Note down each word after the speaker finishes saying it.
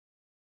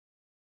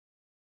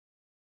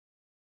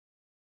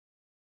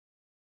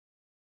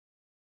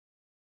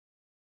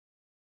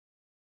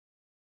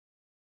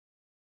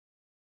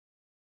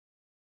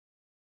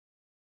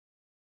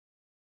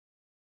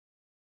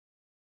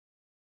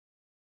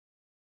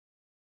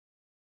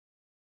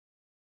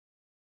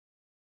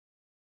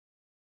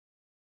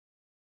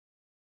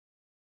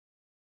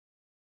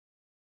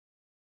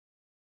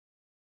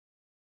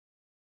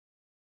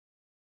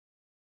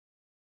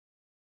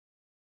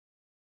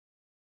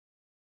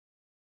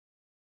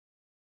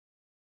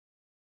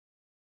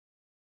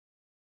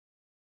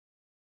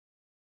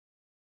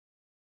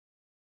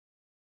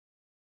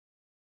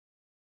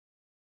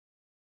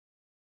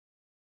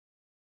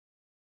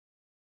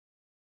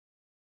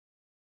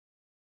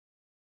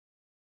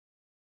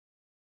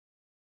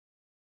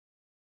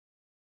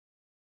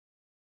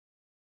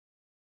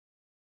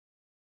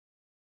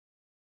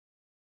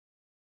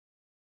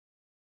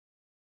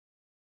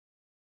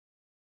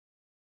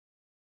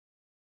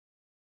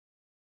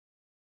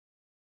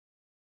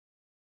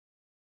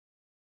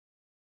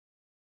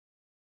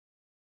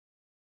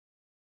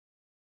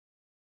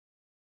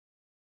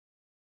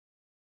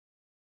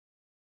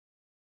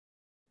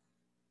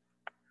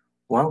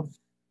Well,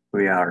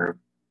 we are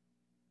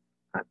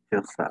at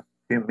just a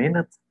few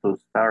minutes to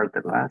start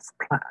the last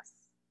class.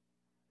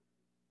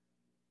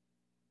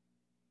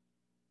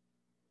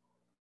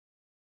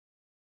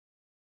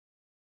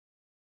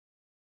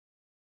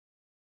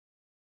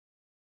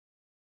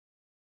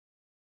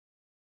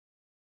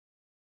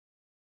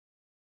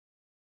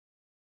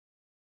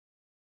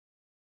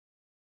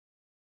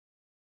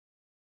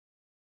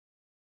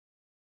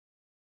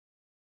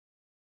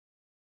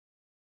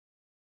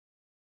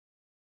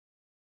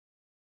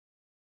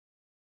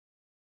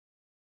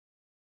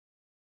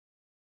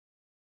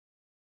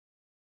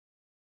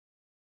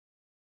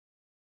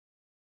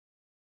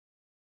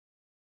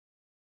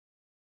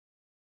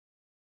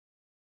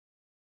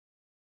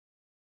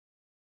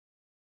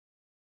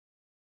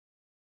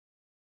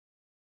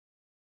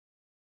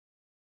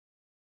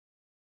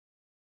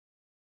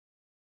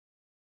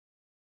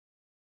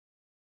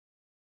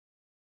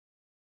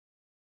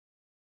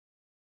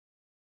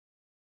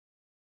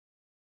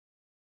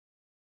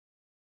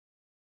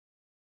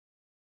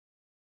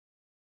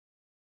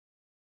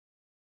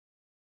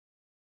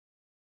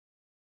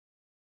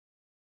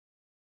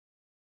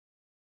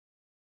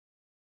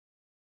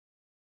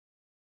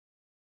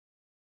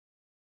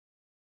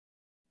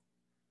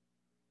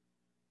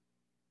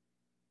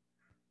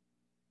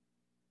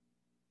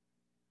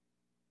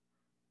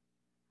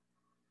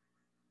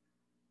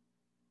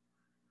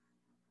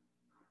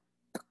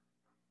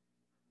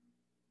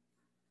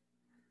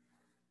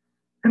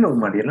 Hello,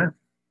 Mariela.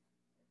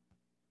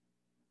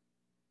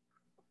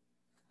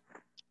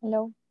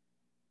 Hello.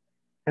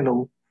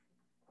 Hello.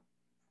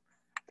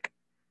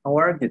 How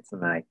are you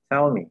tonight?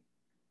 Tell me.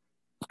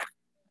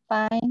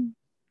 Fine.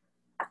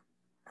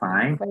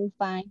 Fine. Very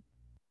fine.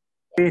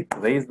 Okay,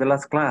 today is the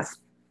last class.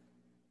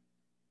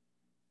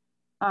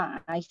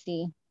 I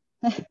see.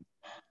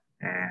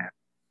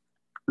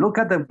 Look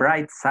at the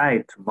bright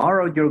side.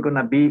 Tomorrow you're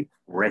gonna be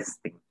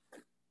resting.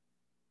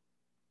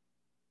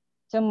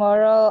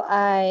 Tomorrow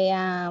I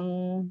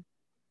am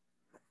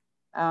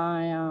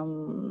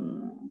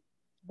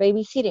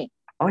babysitting.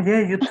 Oh yeah,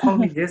 you told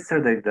me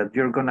yesterday that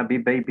you're gonna be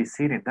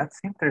babysitting.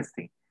 That's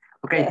interesting.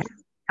 Okay, Yes.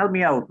 help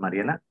me out,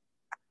 Mariela.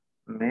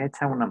 Me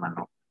echa una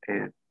mano.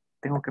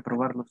 Tengo que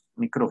probar los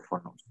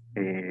micrófonos.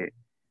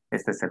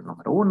 Este es el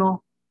número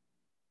 1.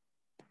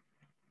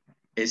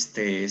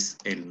 Este es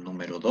el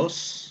número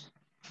 2.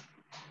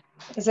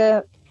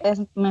 Ese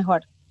es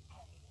mejor.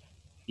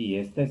 Y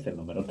este es el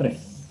número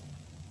 3.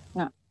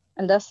 No,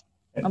 el 2.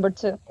 Number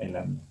 2. El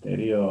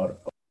anterior.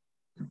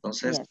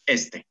 Entonces, Yes.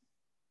 este.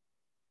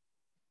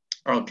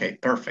 Okay,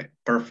 perfect,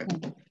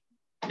 perfect.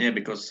 Yeah,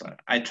 because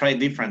I try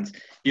different.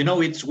 You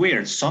know, it's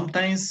weird.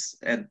 Sometimes,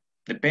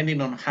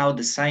 depending on how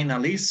the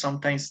signal is,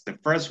 sometimes the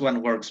first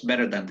one works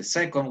better than the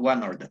second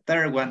one or the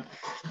third one.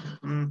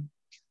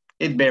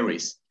 It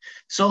varies.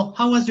 So,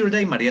 how was your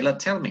day, Mariela?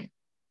 Tell me.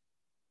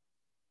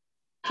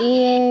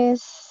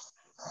 Is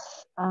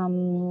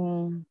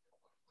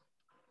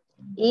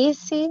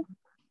easy.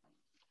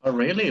 Oh,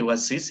 really? It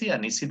was easy,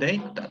 an easy day?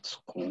 That's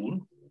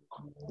cool.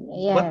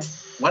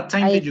 Yes. What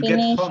time did you get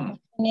home?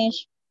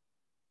 Finish.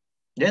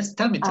 Yes,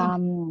 tell me.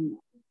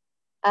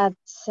 At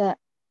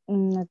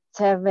 7. At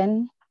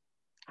 7?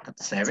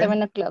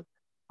 7 o'clock.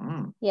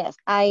 Yes,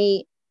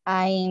 I'm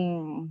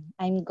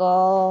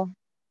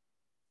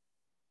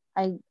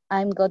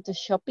go to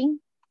shopping.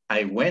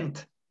 I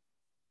went.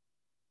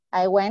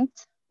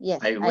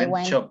 Yes. I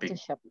went shopping. To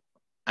shopping.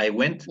 I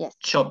went yes.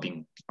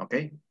 shopping,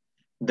 okay?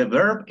 The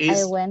verb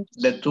is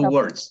the two shopping.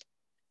 words.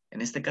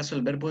 En este caso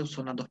el verbo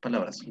son las dos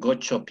palabras. Go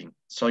shopping.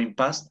 So in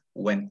past,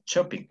 went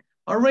shopping.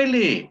 Oh,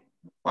 really?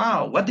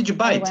 Wow, what did you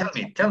buy?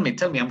 Tell me.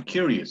 I'm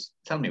curious.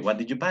 Tell me, what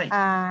did you buy?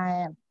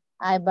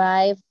 I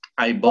buy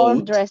I 4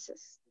 bought.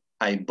 dresses.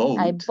 I bought.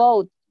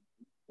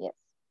 Yes.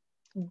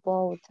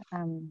 Bought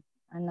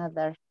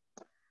another.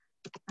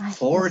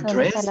 4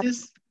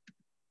 dresses?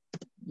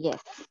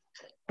 Yes.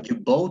 You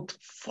bought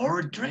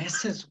 4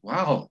 dresses?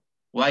 Wow.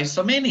 Why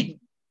so many?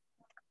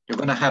 You're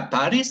gonna have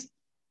parties?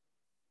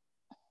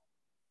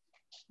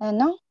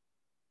 No.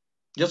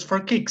 Just for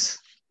kicks?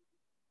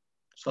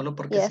 Solo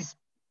porque yes. sí.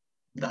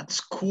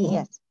 That's cool.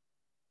 Yes.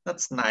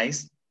 That's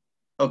nice.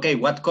 Okay,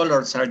 what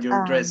colors are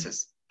your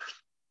dresses?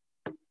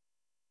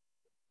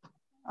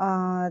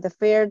 The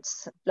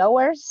first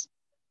flowers.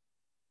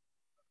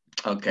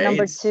 Okay.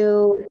 Number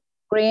 2,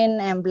 green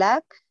and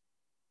black.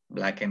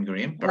 Black and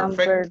green,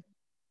 perfect.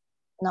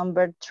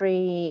 Number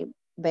 3,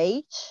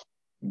 beige.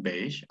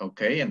 Beige,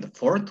 okay. And the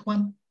 4th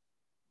one?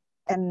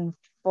 And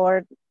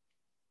 4th,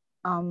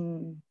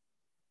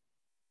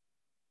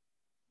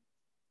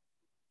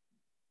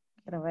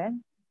 quiero ver.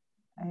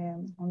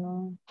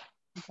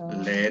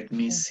 Let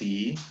me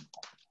see.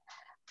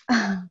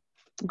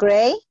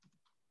 Gray.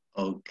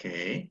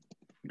 Okay.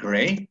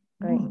 Gray?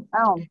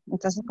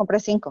 Entonces compré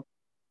 5.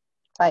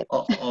 5.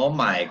 Oh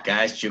my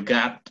gosh, you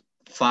got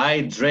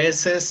 5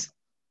 dresses?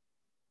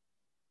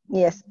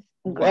 Yes.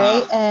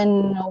 Gray. Wow.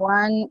 And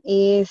one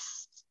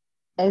is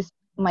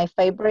my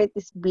favorite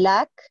is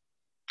black.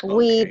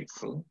 Okay,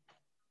 cool.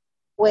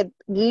 With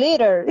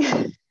glitter.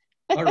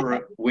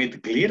 Or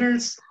with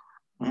glitters?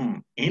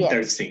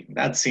 Interesting. Yes.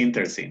 That's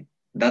interesting.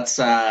 That's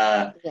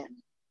Yeah.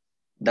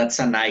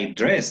 a night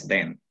dress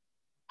then.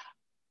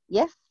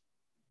 Yes.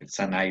 It's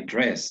a night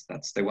dress.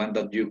 That's the one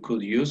that you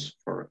could use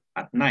for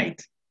at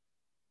night.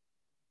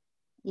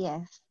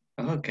 Yes.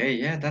 Okay,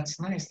 yeah, that's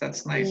nice.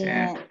 That's nice.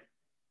 Yeah.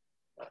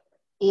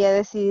 Y he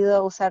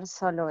decidido usar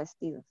solo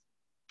vestidos.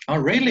 Oh,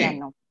 Ya really?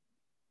 no.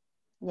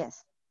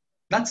 Yes.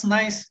 That's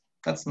nice.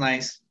 That's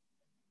nice.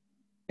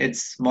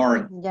 It's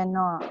more Ya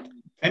no.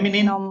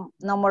 feminine.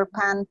 No more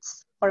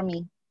pants for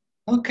me.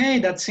 Okay,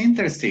 that's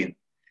interesting.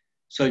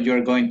 So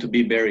you're going to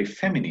be very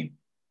feminine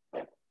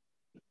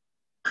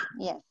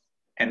Yes.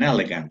 and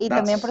elegant. Y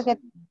también porque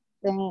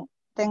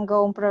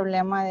tengo un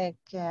problema de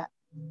que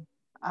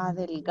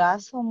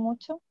adelgazo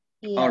mucho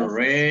y a Oh, veces subo el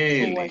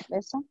really?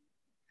 peso.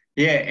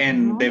 Yeah,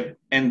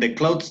 and the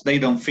clothes, they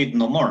don't fit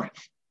no more.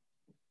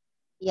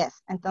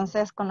 Yes,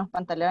 entonces con los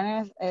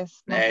pantalones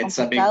es más It's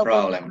a big complicado porque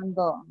problem.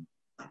 cuando...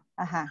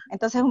 Ajá,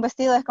 entonces un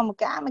vestido es como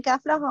que, me queda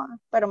flojo,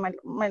 pero me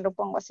lo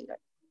pongo así.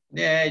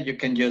 Yeah, you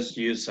can just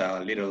use a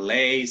little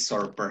lace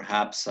or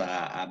perhaps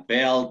a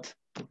belt.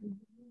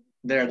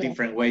 There are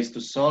different ways to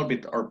solve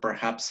it, or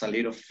perhaps a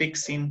little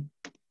fixing.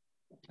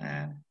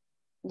 Yeah.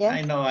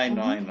 I know. I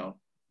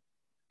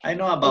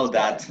know about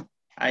that.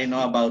 I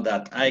know about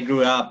that. I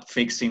grew up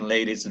fixing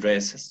ladies'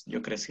 dresses. Yo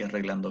crecí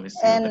arreglando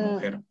vestidos de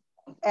mujer.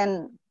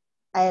 And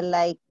I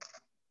like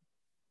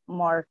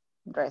more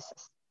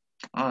dresses.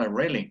 Oh,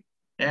 really?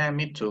 Yeah,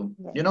 me too.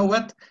 Yes. You know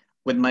what?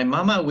 With my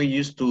mama, we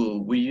used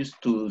to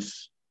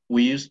sew.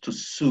 We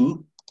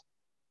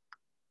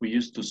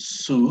used to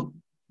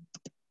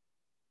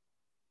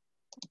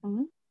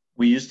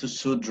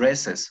sew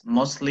dresses,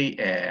 mostly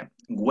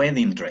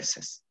wedding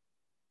dresses.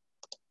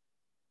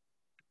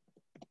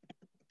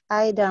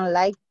 I don't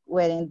like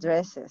wedding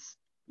dresses.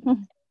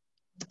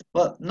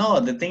 Well, no,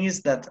 the thing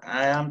is that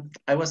I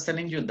was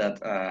telling you that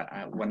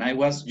when I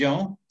was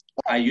young,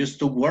 I used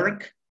to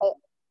work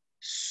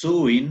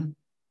sewing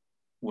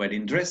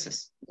wedding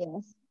dresses.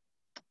 Yes.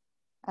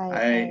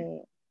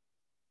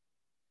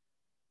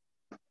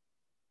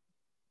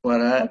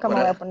 Nunca me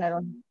voy a poner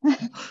uno.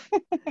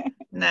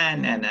 Nah.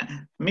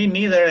 Me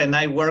neither, and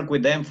I worked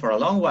with them for a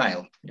long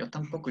while. Yo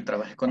tampoco, y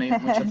trabajé con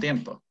ellos mucho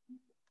tiempo.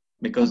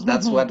 Because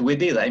that's what we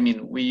did. I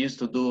mean, we used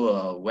to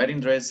do wedding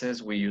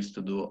dresses, we used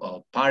to do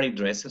party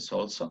dresses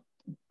also.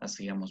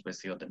 Hacíamos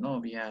vestidos de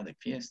novia, de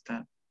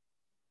fiesta.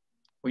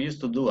 We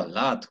used to do a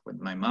lot with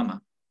my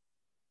mama.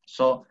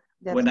 So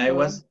when I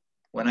was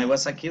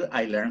a kid,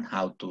 I learned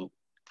how to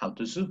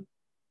sew.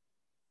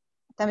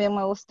 También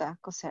me gusta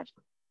coser.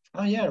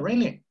 Oh yeah,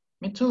 really?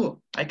 Me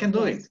too. I can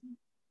do it.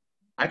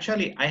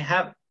 Actually, I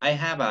have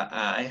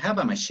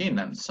a machine,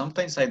 and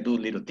sometimes I do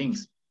little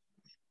things.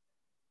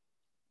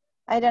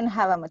 I don't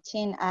have a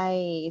machine.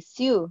 I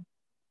sew.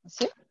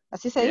 ¿Sí?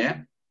 ¿Así se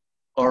dice?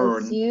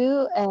 Or I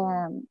sew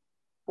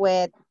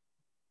with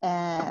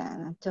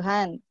to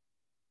hand.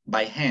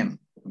 By hand.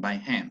 By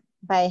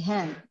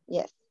hand,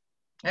 yes.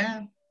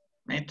 Yeah,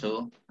 me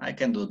too. I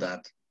can do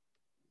that.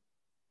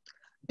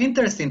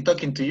 Interesting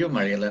talking to you,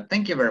 Mariela.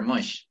 Thank you very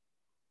much.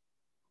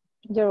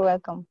 You're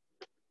welcome.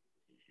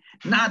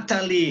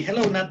 Natalie.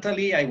 Hello,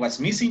 Natalie. I was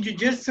missing you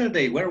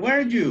yesterday. Where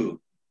were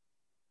you?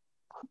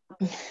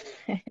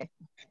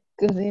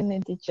 Good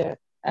evening, teacher.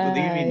 Good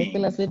evening. I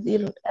fell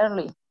asleep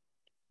early.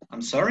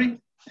 I'm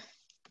sorry?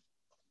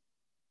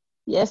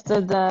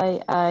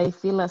 Yesterday, I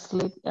fell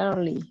asleep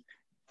early.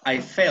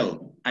 I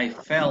fell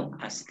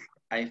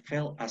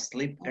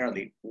asleep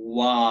early.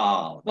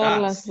 Wow.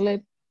 That's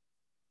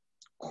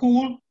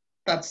cool.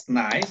 That's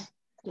nice.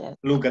 Yes.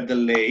 Look at the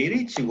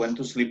lady. She went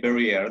to sleep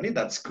very early.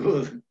 That's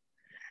good.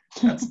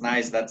 That's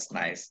nice. That's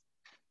nice.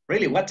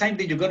 Really, what time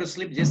did you go to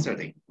sleep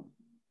yesterday?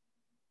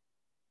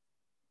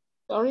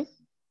 Sorry?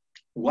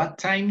 What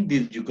time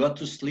did you go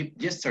to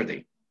sleep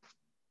yesterday?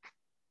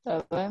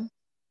 7.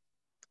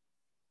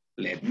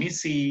 Let me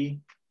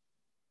see.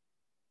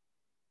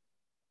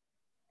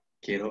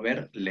 Quiero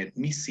ver. Let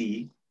me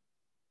see.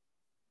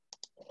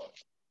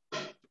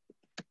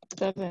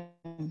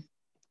 7.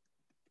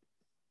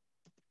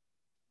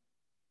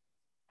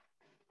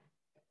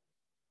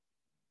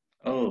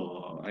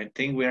 Oh, I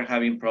think we're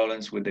having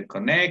problems with the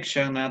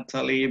connection,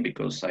 Natalie,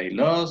 because I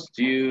lost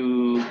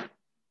you.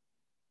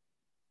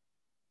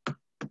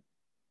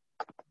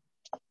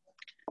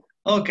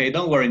 Okay,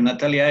 don't worry,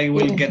 Natalie. I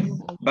will get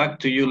back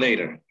to you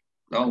later.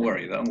 Don't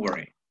worry, don't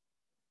worry.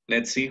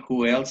 Let's see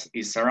who else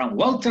is around.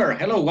 Walter,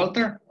 hello,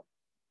 Walter.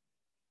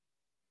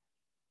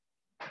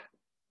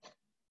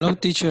 Hello,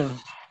 teacher.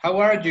 How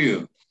are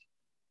you?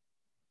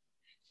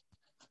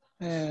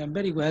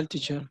 Very well,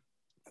 teacher.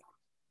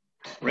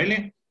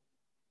 Really?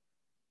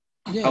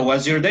 Yes. How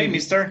was your day,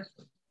 mister?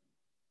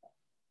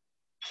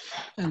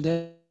 And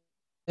they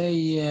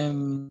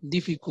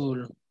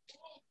difficult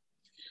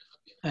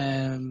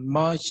and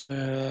much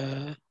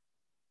work.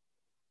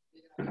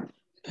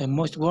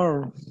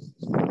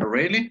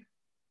 Really?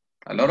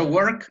 A lot of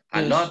work?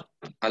 Yes.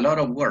 A lot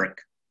of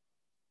work.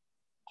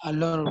 A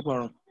lot of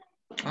work.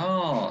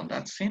 Oh,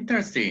 that's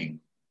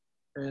interesting.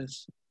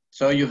 Yes.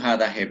 So you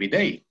had a heavy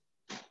day.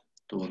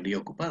 Tuvo un día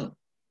ocupado.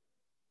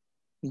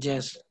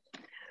 Yes.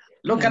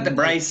 Look at the And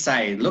bright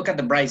side. Look at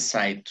the bright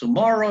side.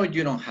 Tomorrow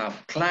you don't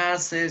have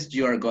classes.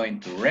 You are going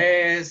to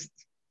rest.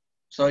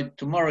 So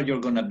tomorrow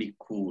you're going to be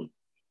cool.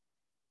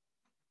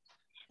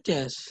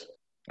 yes.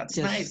 That's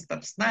Yes. nice.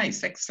 That's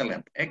nice.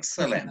 Excellent.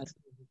 Excellent.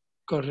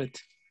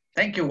 Correct.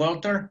 Thank you,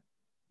 Walter.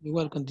 You're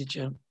welcome,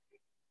 teacher.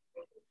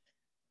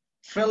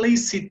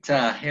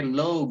 Felicita,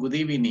 hello, good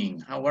evening.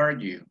 How are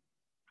you?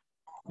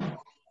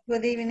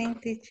 Good evening,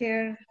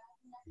 teacher.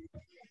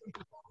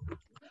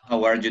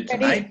 How are you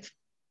tonight?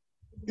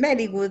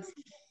 Very good.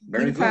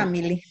 Very In good.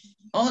 family.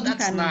 Oh, In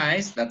that's family.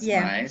 nice. That's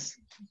Yeah. nice.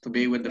 To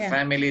be with the Yeah.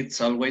 family,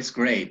 it's always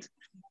great.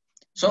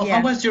 So Yeah.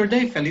 how was your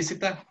day,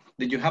 Felicita?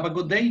 Did you have a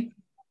good day?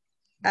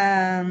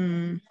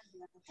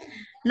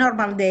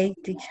 Normal day,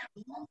 teacher.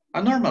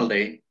 A normal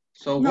day.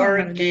 So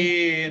Normal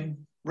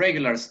working,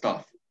 regular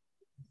stuff.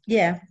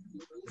 Yeah.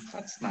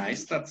 That's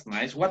nice. That's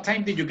nice. What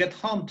time did you get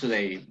home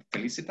today,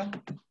 Felicita?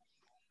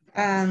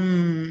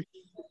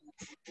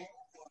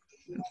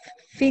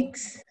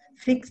 6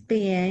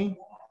 p.m.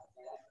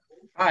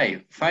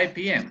 5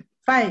 p.m.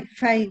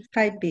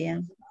 5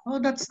 p.m. Oh,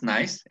 that's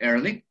nice.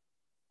 Early.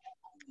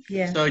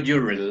 Yeah. So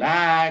you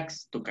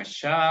relaxed, took a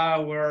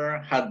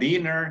shower, had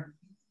dinner.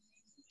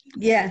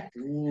 Yeah.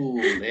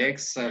 Ooh,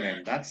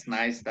 excellent. That's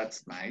nice.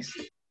 That's nice.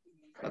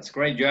 That's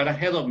great. You are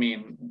ahead of me.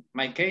 In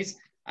my case,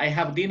 I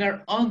have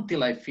dinner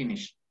until I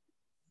finish.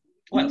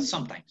 Well,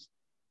 sometimes.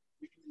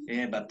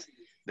 Yeah, but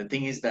the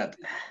thing is that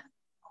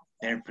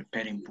they're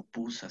preparing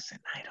pupusas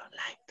and I don't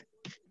like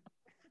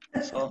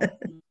them. So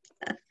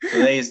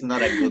today is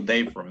not a good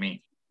day for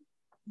me.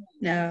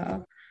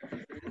 No.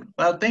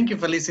 Well, thank you,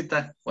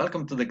 Felicita.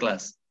 Welcome to the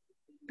class.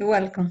 You're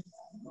welcome.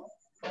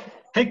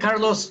 Hey,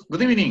 Carlos.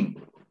 Good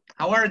evening.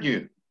 How are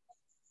you?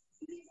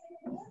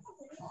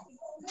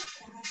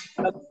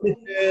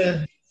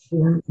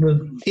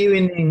 Good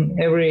evening,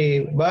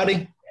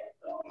 everybody.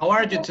 How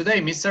are you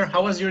today, mister?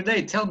 How was your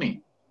day? Tell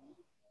me.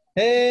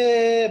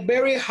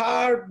 Very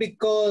hard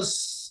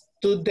because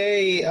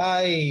today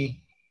I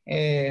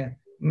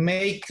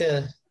make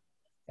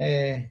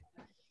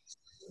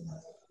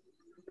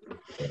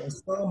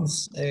some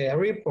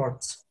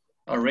reports.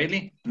 Oh,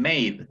 really?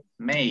 Made.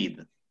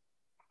 Made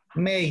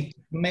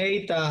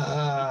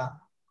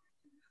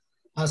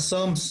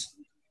sums.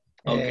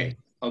 Okay.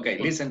 Okay,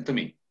 listen to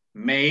me.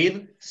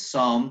 Made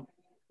some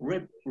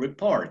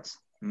reports.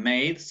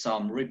 Made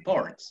some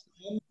reports.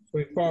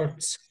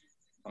 Reports.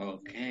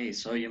 Okay,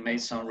 so you made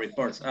some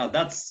reports. Oh,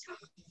 that's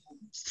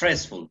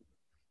stressful.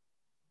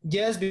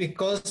 Yes,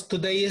 because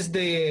today is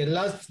the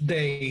last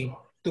day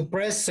to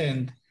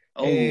present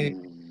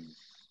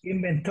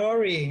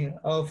inventory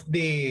of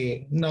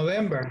the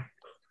November.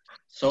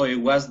 So it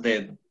was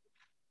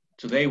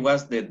today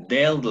was the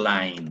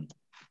deadline.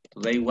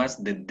 Today was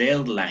the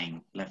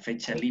deadline, la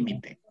fecha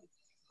límite.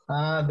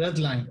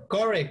 Deadline,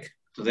 correct.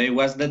 Today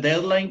was the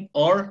deadline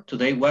or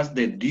today was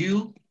the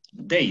due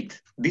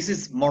date. This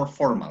is more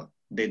formal,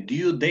 the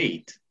due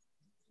date.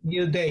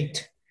 Due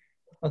date.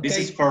 Okay. This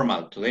is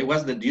formal. Today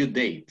was the due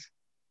date.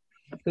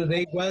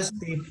 Today was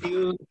the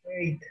due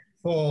date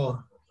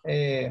for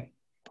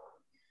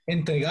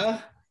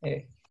entregar.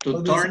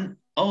 To turn,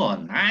 oh,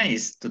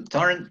 nice. To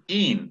turn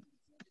in.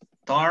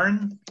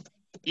 Turn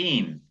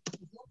in.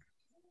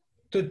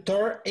 To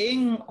turn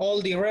in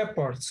all the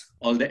reports.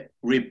 All the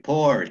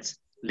reports.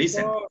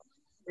 Listen.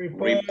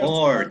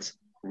 Reports.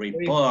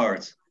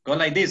 Go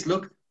like this,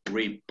 look.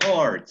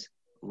 Reports.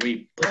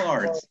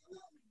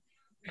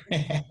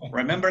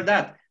 Remember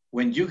that.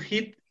 When you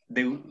hit,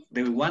 the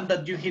one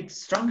that you hit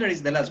stronger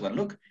is the last one.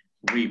 Look.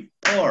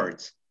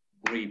 Reports.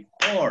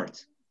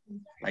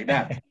 Like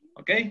that.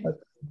 Okay?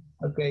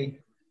 Okay.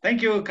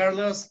 Thank you,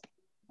 Carlos.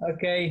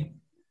 Okay.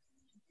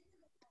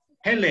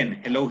 Helen.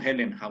 Hello,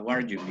 Helen. How are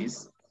you,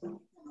 miss?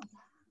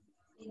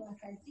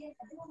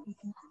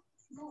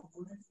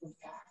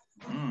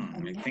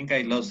 I think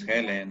I lost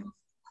Helen.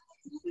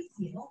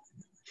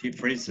 She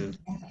freezes.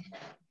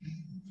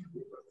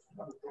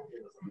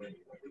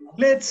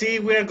 Let's see,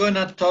 we're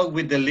gonna talk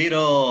with the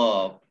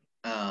little,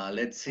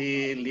 let's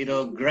see,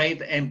 little gray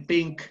and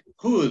pink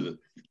hood.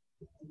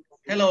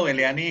 Hello,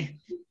 Eliani.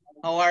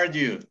 How are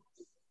you?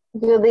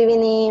 Good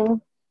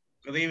evening.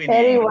 Good evening.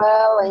 Very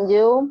well, and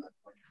you?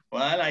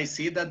 Well, I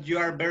see that you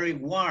are very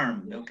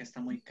warm. Veo que está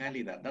muy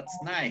cálida. That's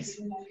nice.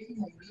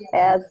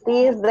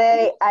 This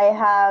day I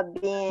have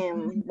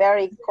been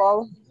very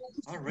cold.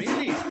 Oh,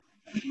 really?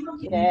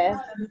 Yes.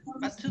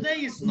 But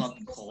today is not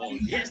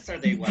cold.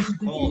 Yesterday was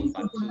cold,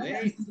 but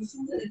today...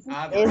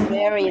 It's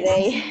very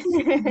day.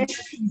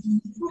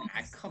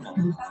 Come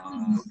on.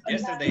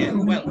 Yesterday,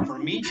 well, for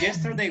me,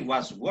 yesterday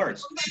was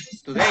worse.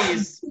 Today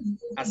is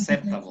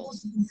acceptable.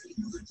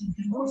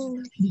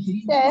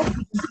 Yes.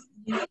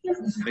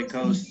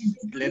 Because,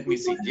 let me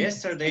see,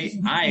 yesterday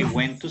I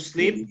went to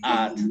sleep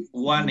at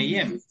 1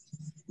 a.m.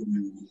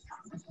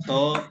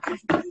 So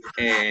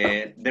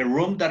the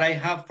room that I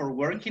have for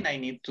working, I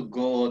need to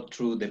go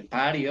through the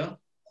patio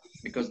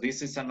because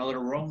this is another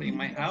room in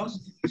my house.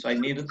 So I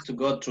needed to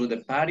go through the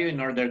patio in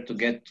order to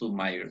get to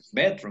my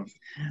bedroom.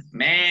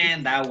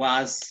 Man, that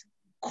was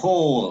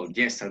cold.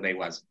 Yesterday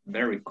was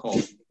very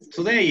cold.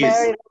 Today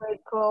Very, very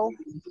cool.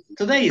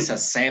 is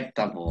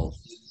acceptable.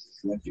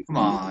 Come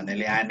on,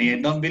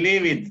 Eliane, don't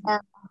believe it.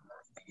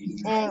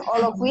 And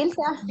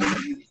Oloquilsa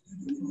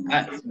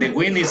The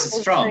wind is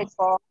is very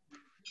strong.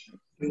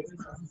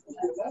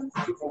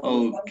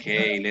 cold.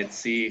 Okay, let's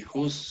see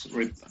who's.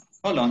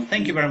 Hold on.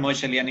 Thank you very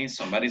much, Eliane.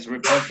 Somebody's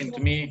reporting to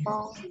me.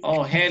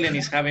 Oh, Helen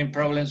is having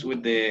problems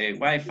with the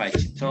Wi-Fi.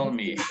 She told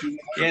me.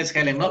 Yes,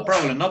 Helen, no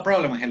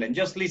problem, Helen.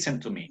 Just listen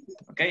to me,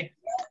 okay?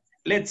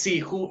 Let's see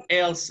who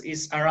else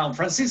is around.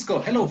 Francisco.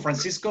 Hello,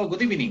 Francisco.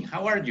 Good evening.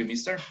 How are you,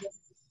 mister?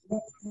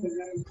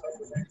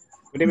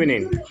 Good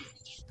evening.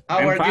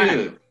 How are fine.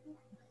 you?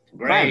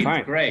 Great,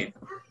 Fine. great.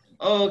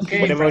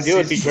 Okay, What about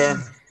you,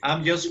 teacher?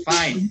 I'm just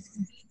fine.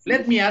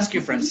 Let me ask you,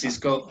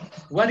 Francisco,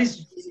 what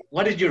is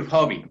your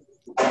hobby?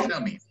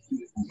 Tell me.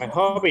 My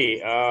hobby,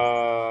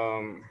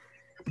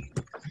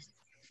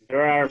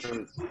 there are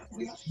two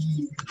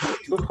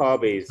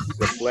hobbies.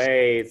 To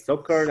play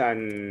soccer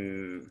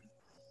and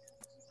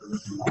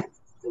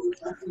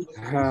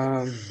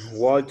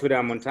walk to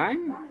the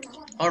mountain.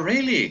 Oh,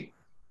 really?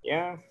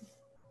 Yeah.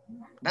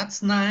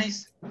 That's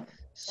nice.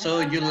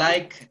 So you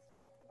like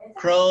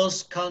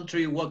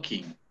cross-country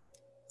walking?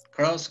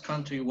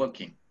 Cross-country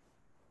walking.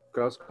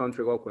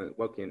 Cross-country walking.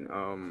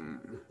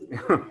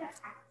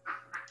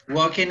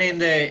 Walking in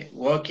the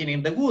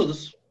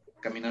woods,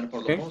 caminar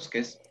por los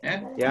bosques.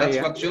 Yeah, that's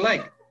what you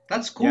like.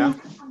 That's cool. Yeah.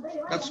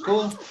 That's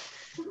cool.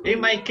 In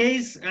my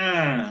case,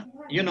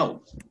 you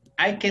know,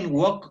 I can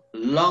walk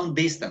long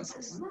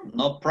distances,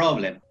 no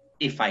problem,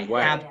 if I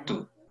have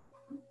to.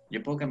 Yo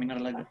puedo caminar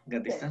larga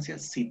distancia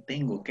si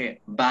tengo que,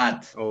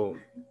 but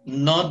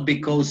not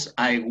because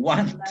I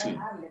want to.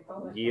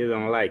 You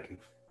don't like it?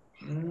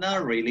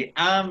 Not really.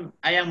 I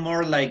am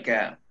more like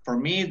for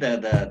me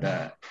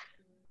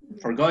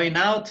for going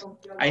out,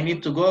 I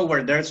need to go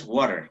where there's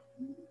water.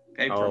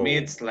 Okay, for me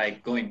it's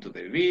like going to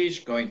the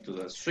beach, going to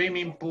the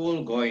swimming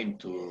pool, going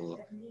to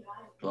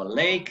a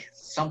lake,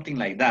 something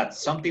like that.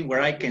 Something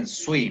where I can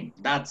swim.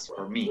 That's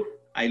for me.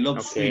 I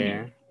love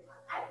swimming.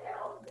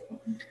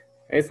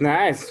 It's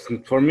nice.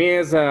 For me,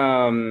 it's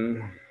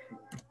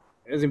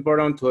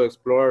important to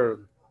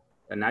explore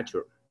the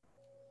nature.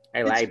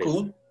 I like it.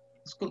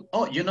 It's cool.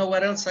 Oh, you know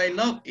what else I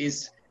love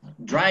is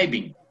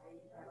driving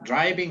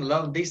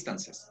long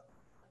distances.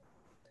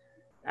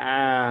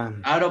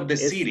 Out of the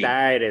city.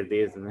 Tired,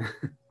 isn't it?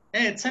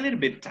 It's a little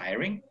bit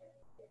tiring.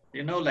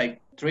 You know,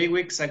 like 3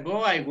 weeks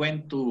ago, I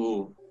went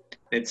to,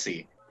 let's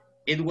see,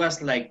 it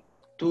was like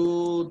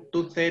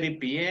 2:30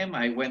 p.m.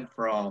 I went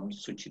from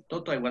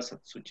Suchitoto. I was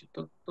at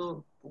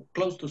Suchitoto,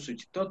 close to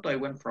Suchitoto. I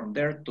went from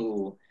there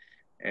to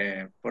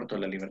Puerto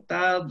de la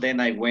Libertad. Then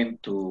I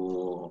went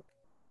to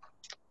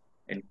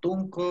El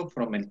Tunco.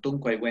 From El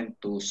Tunco, I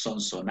went to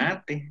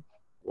Sonsonate.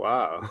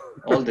 Wow.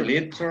 All the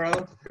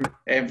littoral.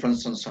 And from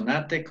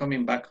Sonsonate,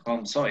 coming back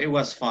home. So it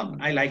was fun.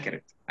 I like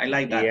it. I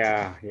like that.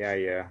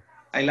 Yeah.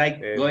 I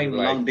like going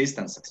long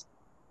distances.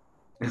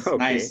 It's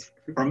nice.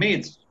 For me,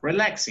 it's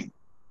relaxing.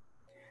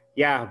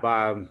 Yeah,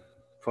 but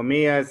for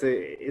me, it's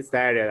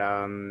started.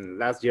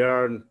 Last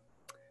year,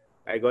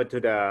 I go to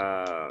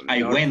the.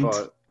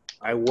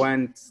 I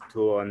went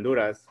to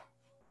Honduras,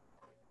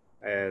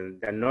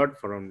 the north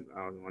from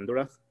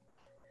Honduras,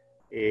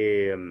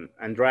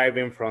 and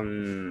driving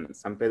from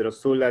San Pedro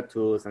Sula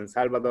to San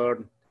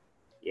Salvador.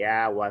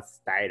 Yeah, I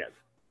was tired.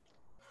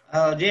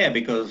 Yeah,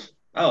 because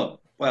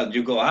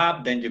you go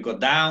up, then you go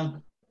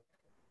down.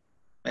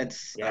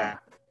 It's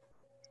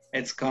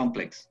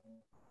complex.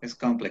 It's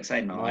complex.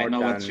 I know. I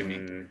know what you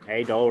mean.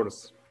 8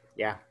 hours.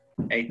 Yeah.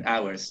 8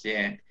 hours.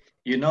 Yeah.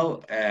 You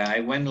know,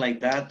 I went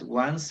like that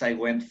once. I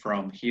went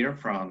from here,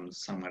 from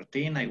San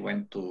Martin. I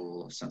went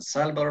to San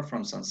Salvador.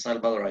 From San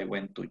Salvador, I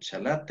went to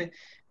Chalate.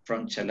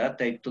 From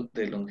Chalate, I took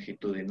the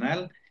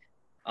longitudinal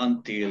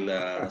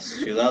until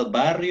Ciudad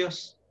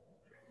Barrios.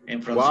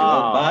 And from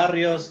Ciudad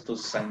Barrios to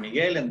San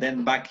Miguel, and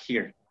then back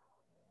here.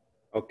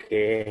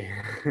 Okay.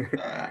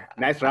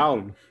 Nice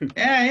round.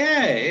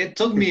 Yeah. It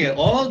took me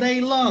all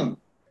day long.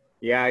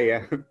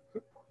 Yeah.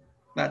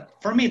 But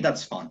for me,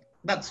 that's fun.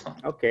 That's fun.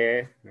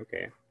 Okay.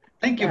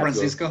 Thank you,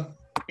 Francisco.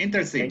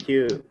 Interesting. Thank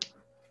you.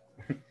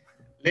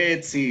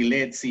 Let's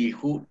see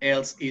who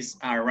else is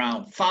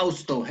around.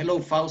 Fausto. Hello,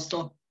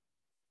 Fausto.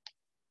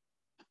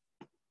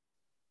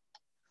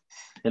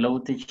 Hello,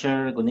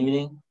 teacher. Good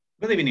evening.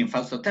 Good evening,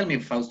 Fausto. Tell me,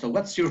 Fausto,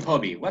 what's your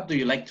hobby? What do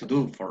you like to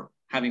do for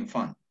having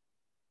fun?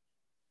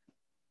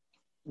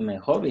 My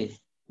hobby?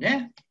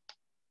 Yeah.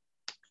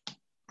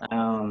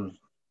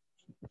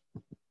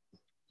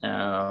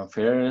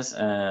 First,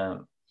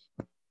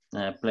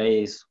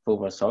 play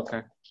football,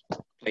 soccer.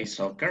 Play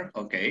soccer,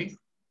 okay.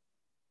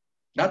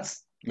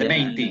 That's the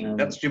main thing.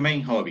 That's your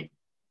main hobby.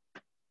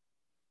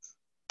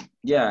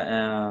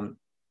 Yeah.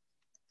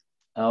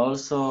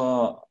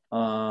 Also,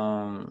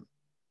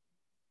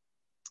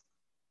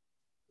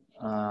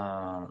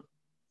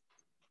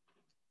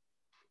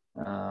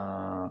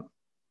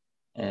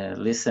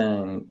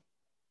 Listen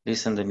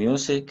the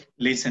music.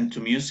 Listen to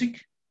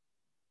music.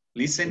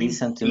 Listening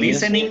to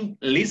music.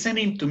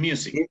 Listening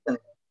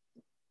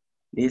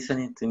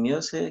to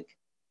music.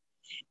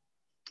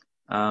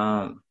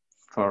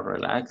 For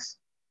relax.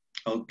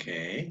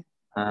 Okay.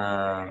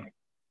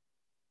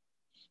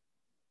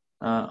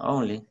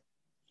 Only.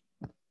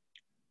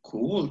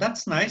 Cool.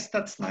 That's nice.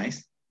 That's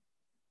nice.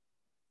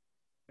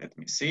 Let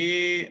me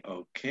see.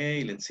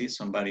 Okay, let's see.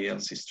 Somebody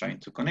else is trying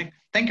to connect.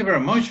 Thank you very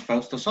much,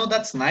 Fausto. So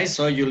that's nice.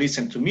 So you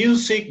listen to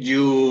music,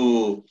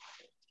 you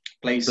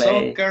play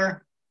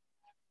soccer.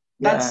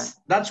 Yeah.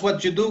 That's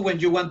what you do when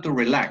you want to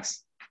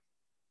relax.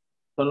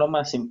 Son los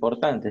más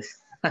importantes.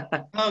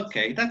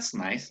 Okay, that's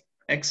nice.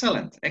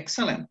 Excellent,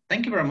 excellent.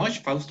 Thank you very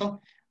much, Fausto.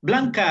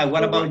 Blanca,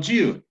 what about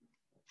you?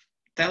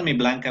 Tell me,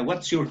 Blanca,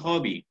 what's your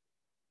hobby?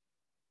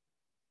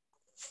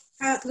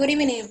 Good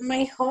evening.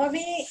 My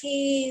hobby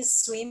is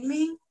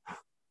swimming.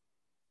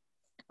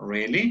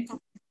 Really?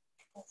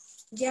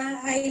 Yeah,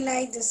 I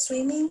like the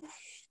swimming,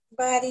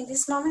 but in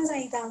this moment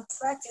I don't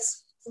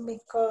practice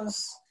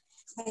because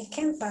I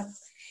can't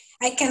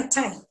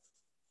time.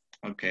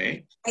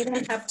 Okay. I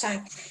don't have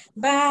time.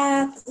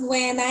 But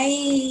when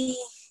I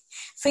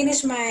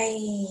finish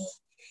my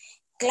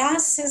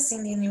classes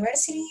in the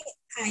university,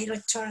 I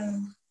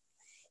return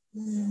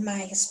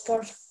my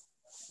sport.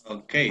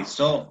 Okay,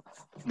 so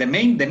the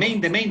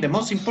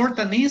most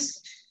important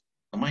is,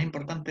 lo más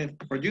importante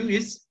for you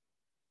is,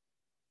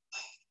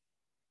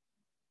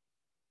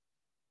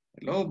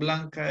 hello,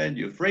 Blanca,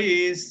 you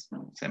freeze.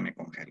 Se me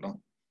congeló.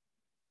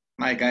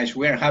 My gosh,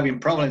 we're having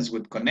problems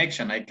with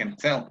connection, I can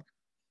tell.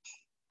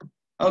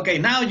 Okay,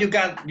 now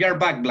you're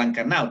back,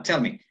 Blanca. Now tell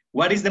me,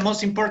 what is the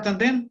most important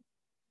then?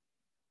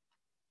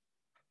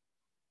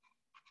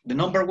 The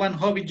number one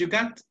hobby you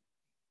got?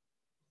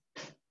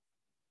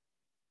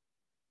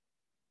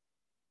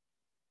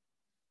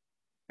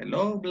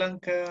 Hello,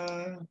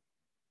 Blanca.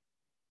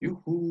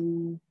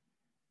 Yuhu.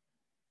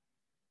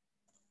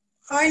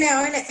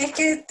 Hola, es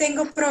que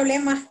tengo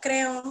problemas,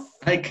 creo.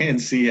 I can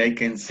see.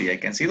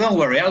 Don't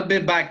worry, I'll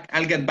get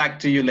back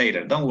to you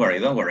later. Don't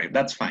worry,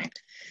 that's fine.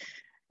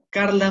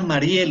 Carla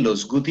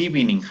Marielos, good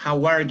evening,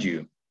 how are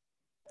you?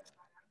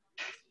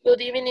 Good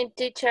evening,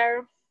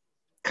 teacher.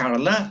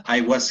 Carla,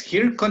 I was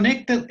here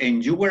connected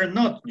and you were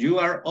not. You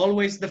are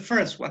always the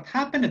first. What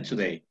happened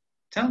today?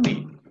 Tell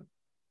me.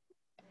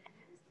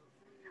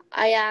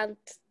 I had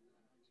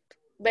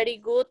very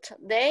good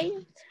day.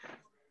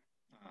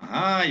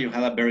 You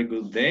had a very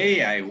good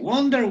day. I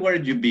wonder where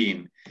you've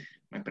been.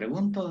 Me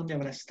pregunto dónde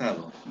habrá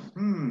estado.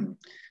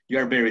 You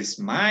are very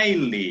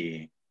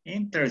smiley.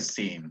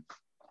 Interesting.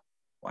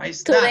 Why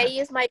is that?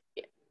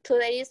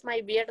 Today is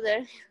my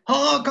birthday.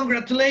 Oh,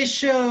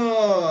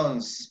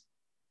 congratulations.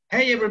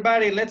 Hey,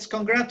 everybody, let's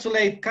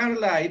congratulate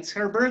Carla. It's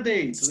her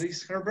birthday.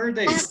 Today's her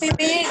birthday. Happy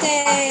birthday.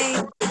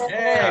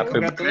 Hey,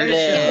 congratulations.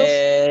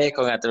 Birthday.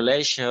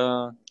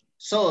 Congratulations.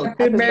 So,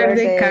 Happy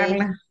birthday,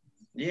 Carla.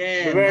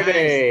 Yeah,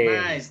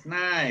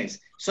 nice.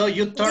 So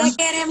you turn. Ya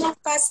queremos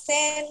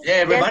pastel.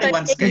 Yeah, everybody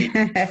wants cake.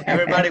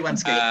 Everybody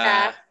wants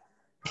cake.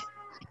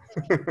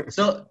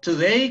 So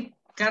today,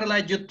 Carla,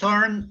 you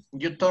turn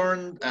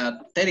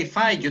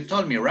 35. You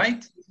told me,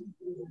 right?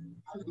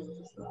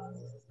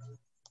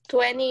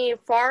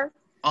 24.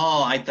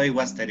 Oh, I thought it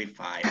was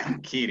 35.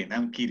 I'm kidding.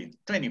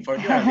 24.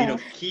 You're a little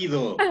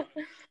kiddo.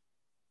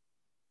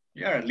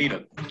 You're a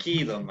little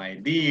kiddo, my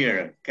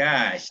dear.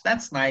 Gosh,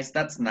 that's nice.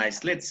 Let's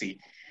see.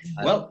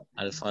 Well,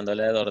 al fondo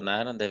le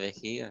adornaron de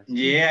vejiga.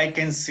 Yeah, I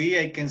can see.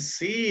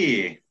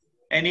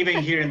 And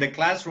even here in the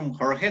classroom,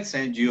 Jorge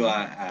sent you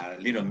a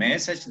little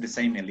message, the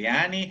same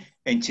Eliani,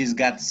 and she's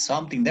got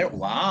something there.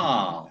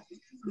 Wow.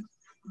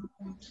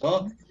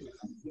 So,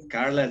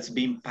 Carla's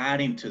been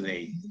partying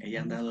today. Ella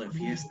ha andado de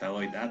fiesta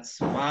hoy.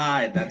 That's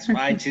why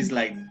she's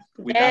like,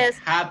 with that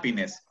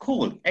happiness.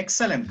 Cool,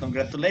 excellent,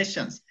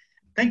 congratulations.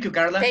 Thank you,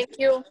 Carla. Thank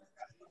you.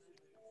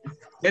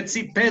 Let's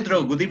see,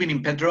 Pedro. Good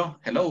evening, Pedro.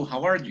 Hello,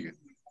 how are you?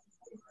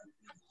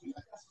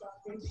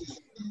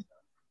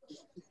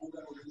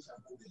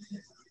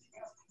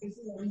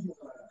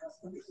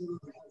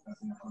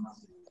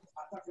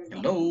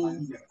 Hello.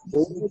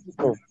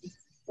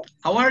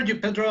 How are you,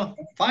 Pedro?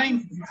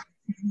 Fine?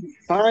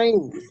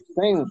 Fine,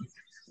 thanks.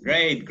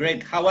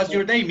 Great. How was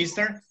your day,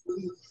 mister?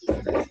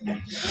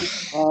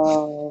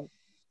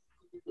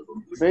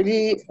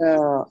 Very,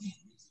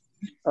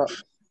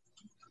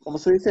 ¿cómo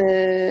se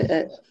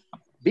dice?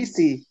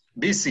 Busy.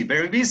 Busy,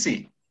 very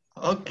busy.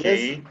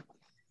 Okay. Yes.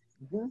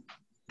 Mm-hmm.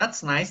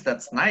 That's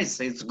nice.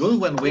 It's good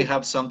when we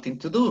have something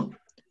to do.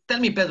 Tell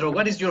me, Pedro,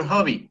 what is your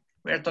hobby?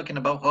 We're talking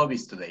about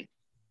hobbies today.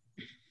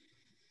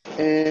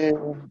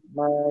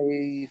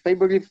 My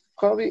favorite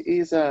hobby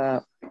is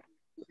ride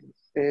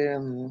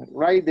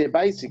the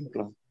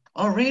bicycle.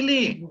 Oh,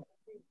 really?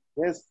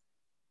 Yes.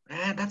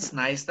 That's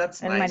nice. El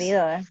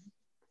marido,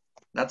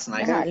 That's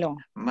nice. Déjalo.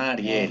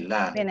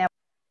 Mariela.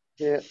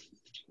 Yeah.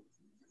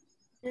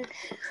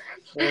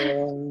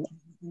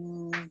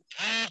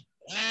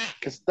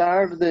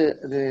 Start the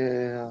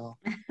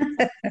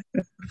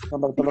San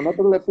Bartolomé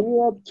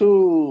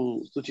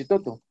to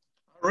Chitoto.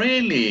 All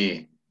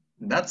Really?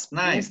 That's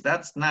nice.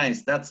 That's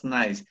nice. That's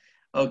nice.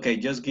 Okay,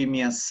 just give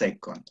me a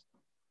second.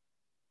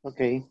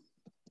 Okay.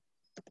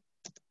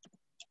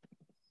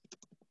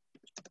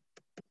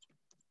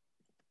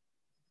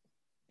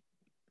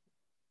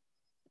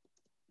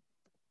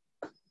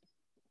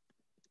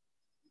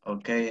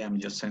 Okay, I'm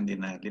just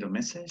sending a little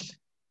message.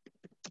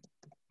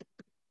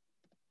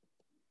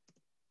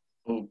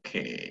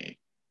 Okay.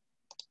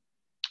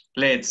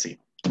 Let's see.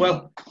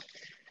 Well,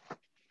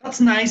 that's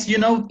nice. You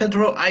know,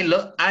 Pedro,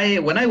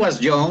 when I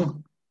was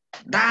young,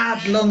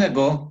 that long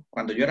ago,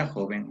 cuando yo era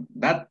joven,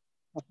 that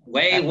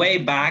way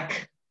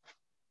back,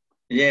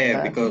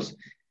 yeah,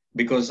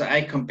 because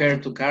I compare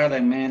to Carla,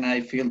 man,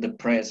 I feel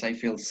depressed, I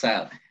feel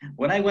sad.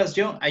 When I was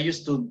young, I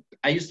used to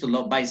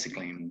love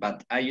bicycling,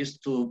 but I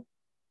used to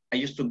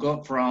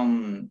go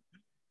from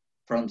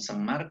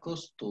San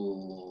Marcos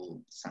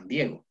to San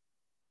Diego.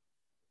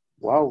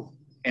 Wow.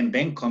 And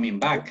then coming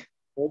back.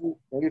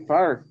 Very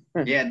far.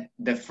 Yeah,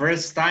 the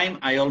first time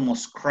I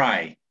almost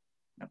cried.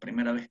 La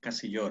primera vez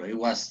casi lloro. It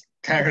was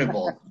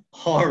terrible,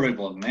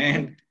 horrible,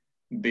 man.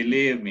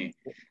 Believe me.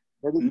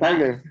 Very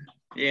tired.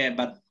 Yeah,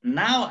 but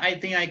now I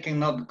think I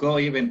cannot go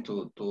even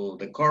to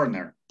the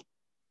corner.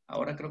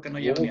 Ahora creo que no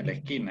llego ni a la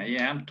esquina.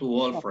 Yeah, I'm too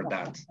old for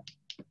that.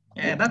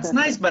 Yeah, that's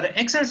nice, but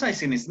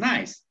exercising is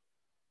nice.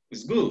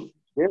 It's good.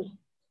 Yes.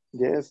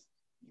 Yes.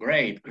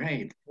 Great,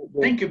 great.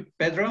 Thank you,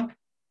 Pedro.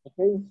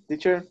 Okay,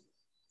 teacher.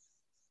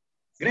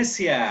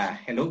 Grecia.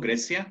 Hello,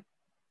 Grecia.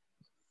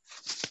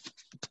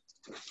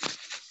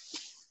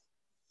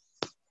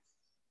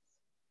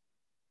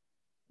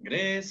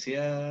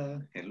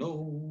 Grecia.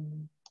 Hello.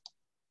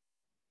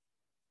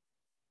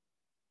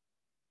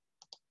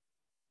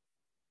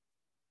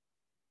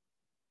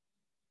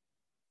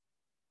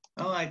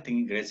 Oh, I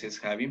think Grecia is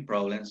having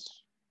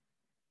problems.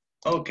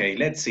 Okay,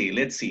 let's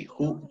see.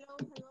 Who?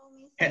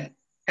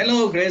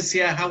 Hello,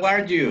 Grecia. How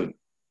are you?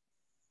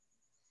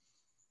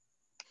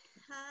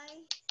 Hi,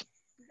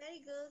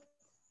 very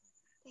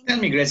good. Tell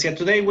me, Grecia,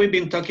 today we've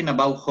been talking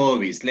about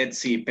hobbies. Let's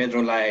see,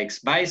 Pedro likes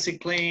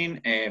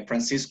bicycling,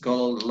 Francisco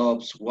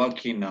loves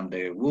walking on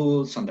the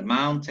woods, on the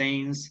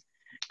mountains.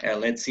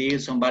 Let's see,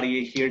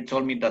 somebody here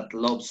told me that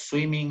loves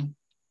swimming.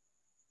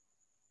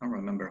 I don't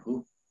remember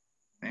who.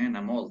 Man,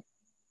 I'm old.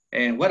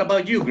 And what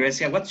about you,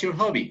 Grecia? What's your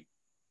hobby?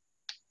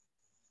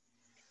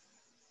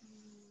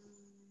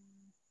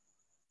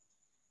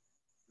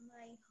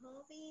 My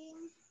hobby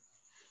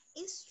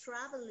is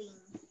traveling.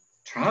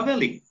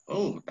 Traveling?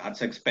 Oh,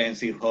 that's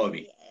expensive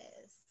hobby.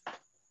 Yes.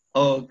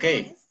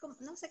 Okay.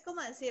 No sé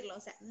cómo decirlo, o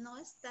sea, no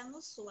es tan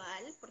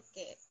usual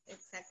porque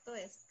exacto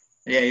es.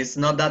 Yeah, it's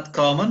not that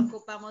common.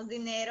 Ocupamos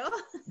dinero.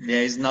 Yeah,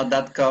 it's not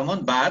that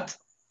common, but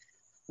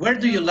where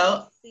do you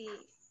love,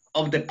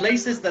 of the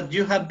places that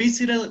you have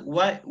visited,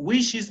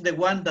 which is the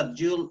one that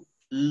you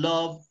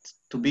loved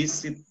to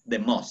visit the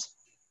most?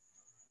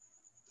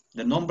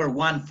 The number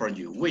one for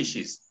you, which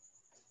is?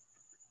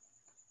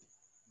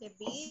 The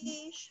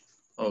beach.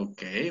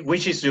 Okay,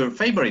 which is your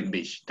favorite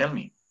beach? Tell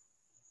me.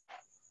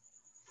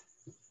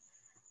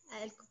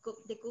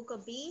 The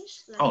Cuco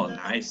Beach. Oh,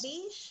 nice.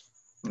 Beach.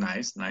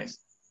 Nice, nice.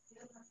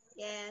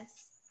 Yes.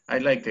 I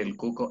like El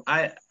Cuco.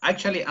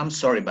 I'm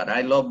sorry, but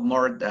I love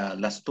more the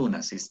Las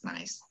Tunas. It's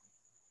nice.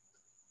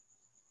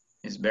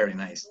 It's very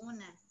nice.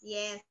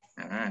 Yes.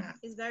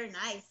 It's very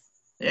nice.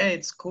 Yeah,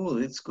 it's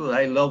cool. It's cool.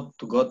 I love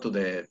to go to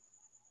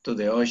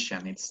the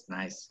ocean. It's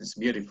nice. It's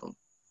beautiful.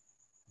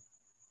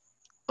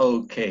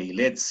 Okay,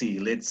 let's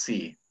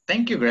see.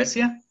 Thank you,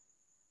 Grecia.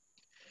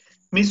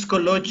 Miss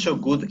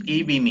Colocho, good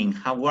evening.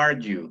 How are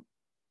you?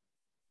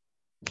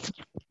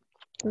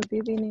 Good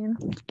evening.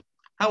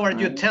 How are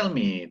you? Tell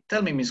me,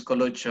 Miss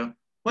Colocho,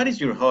 what is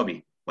your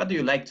hobby? What do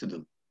you like to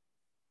do?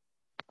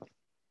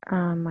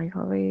 My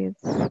hobby is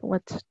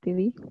watch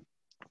TV.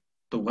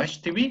 To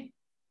watch TV?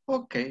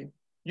 Okay.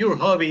 Your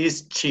hobby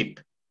is cheap.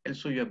 El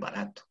suyo es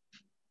barato.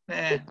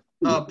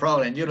 No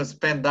problem. You don't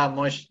spend that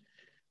much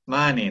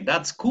money.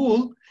 That's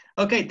cool.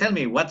 Okay, tell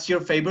me, what's your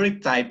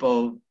favorite type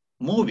of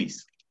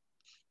movies?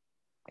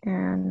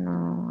 And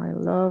I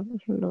love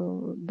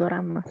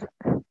doramas.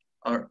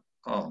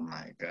 Oh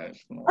my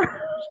gosh. No.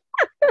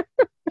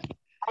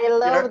 I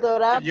love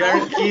doramas.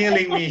 You're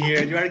killing me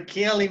here. You are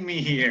killing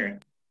me here.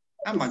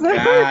 I'm a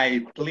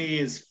guy,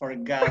 please, for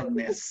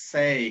God's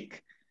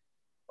sake.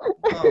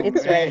 Oh,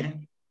 it's man.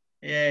 right.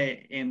 Yeah,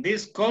 in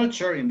this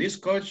culture, in this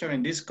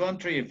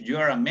country, if you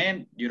are a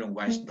man, you don't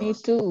watch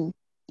those. Me too.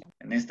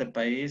 En este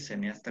país,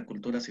 en esta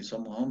cultura, si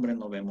somos hombres,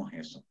 no vemos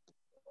eso.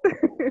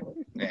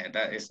 Yeah,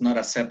 that is not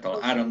acceptable.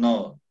 I don't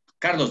know.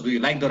 Carlos, do you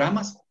like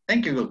doramas?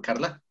 Thank you,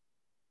 Carla.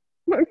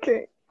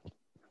 Okay.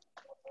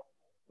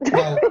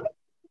 No.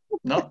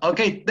 No?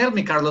 Okay, tell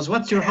me, Carlos,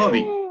 what's your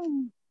hobby?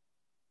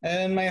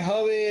 And my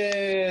hobby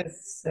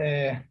is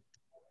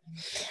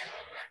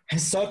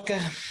soccer.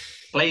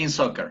 Playing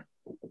soccer.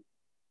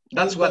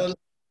 That's football.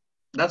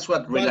 That's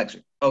what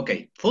relaxes.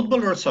 Okay,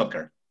 football or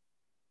soccer?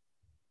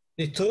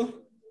 The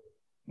two.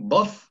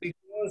 Both?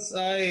 Because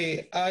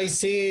I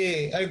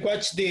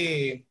watch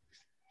the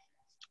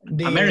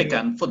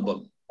American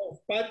football.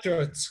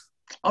 Patriots.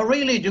 Oh,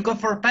 really? You go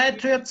for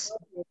Patriots?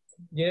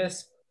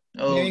 Yes.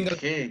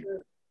 Okay.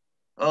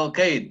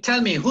 Okay,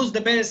 tell me, who's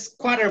the best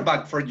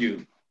quarterback for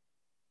you?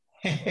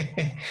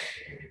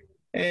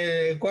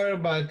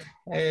 Quarterback,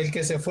 el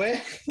que se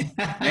fue.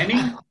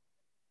 Manning?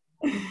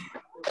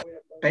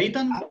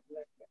 Peyton?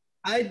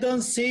 I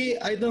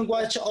don't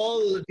watch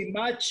all the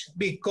match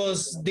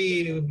because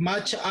the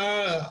match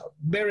are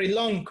very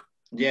long.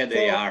 Yeah,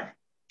 they are.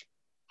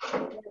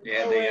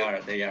 Yeah,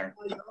 they are.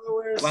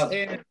 Well,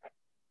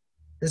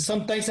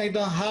 sometimes I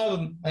don't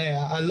have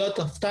a lot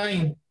of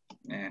time.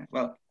 Yeah,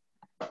 well,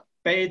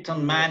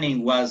 Peyton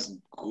Manning was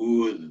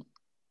good.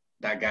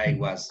 That guy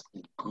was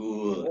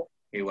good.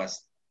 He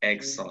was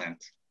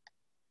excellent.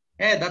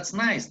 Yeah, that's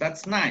nice.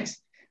 That's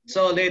nice.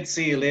 So let's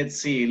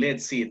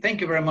see. Thank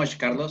you very much,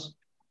 Carlos.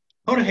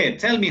 Jorge,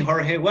 tell me,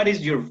 Jorge, what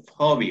is your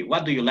hobby?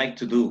 What do you like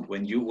to do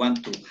when you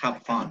want to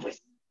have fun?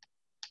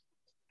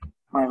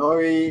 My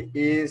hobby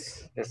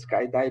is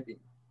skydiving.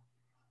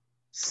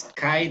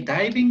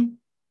 Skydiving?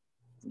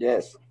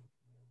 Yes.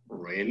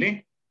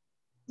 Really?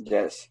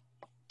 Yes.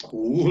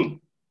 Cool.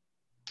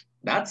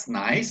 That's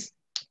nice.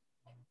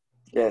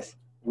 Yes.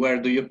 Where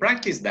do you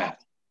practice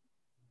that?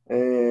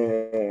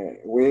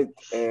 With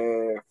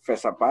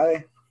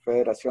FESAPADE,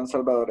 Federación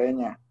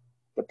Salvadoreña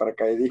de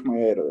Paracaidismo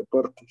y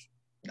Aerodeportes.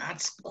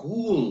 That's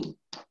cool.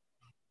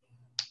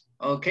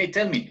 Okay,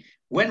 tell me,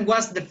 when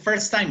was the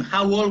first time?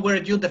 How old were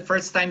you the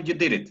first time you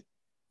did it?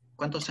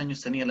 ¿Cuántos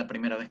años tenía la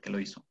primera vez que lo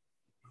hizo?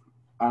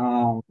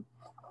 I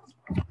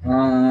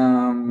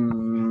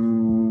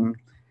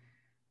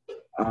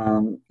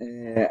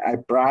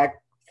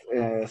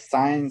practice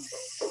science.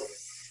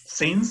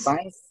 Since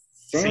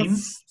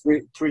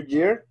 3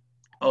 years.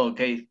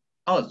 Okay.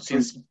 Oh,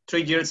 since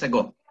 3 years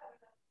ago.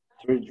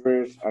 3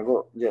 years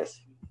ago, yes.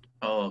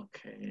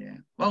 Okay, yeah.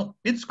 Well,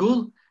 it's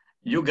cool.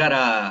 You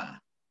gotta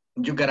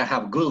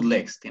have good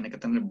legs. Tiene que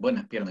tener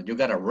buenas piernas. You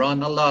gotta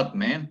run a lot,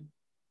 man.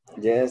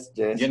 Yes.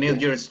 You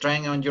need your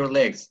strength on your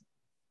legs.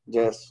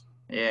 Yes.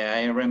 Yeah,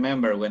 I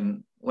remember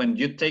when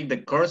you take the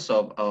course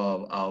of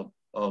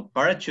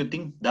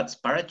parachuting, that's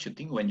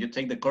parachuting. When you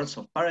take the course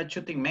of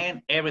parachuting,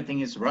 man, everything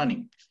is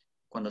running.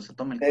 Cuando se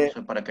toma el curso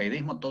de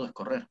paracaidismo, todo es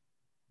correr.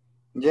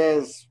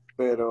 Yes,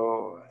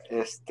 pero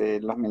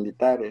los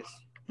militares.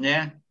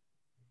 Yeah.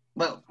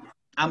 Well,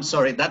 I'm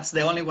sorry. That's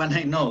the only one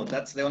I know.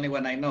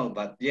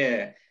 But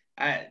yeah,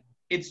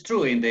 it's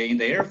true. In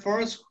the Air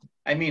Force,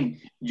 I mean,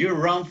 you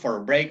run for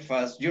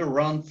breakfast, you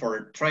run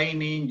for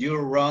training, you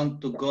run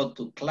to go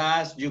to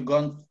class, you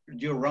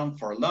run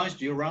for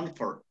lunch, you run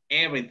for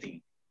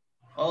everything.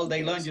 All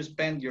day long, you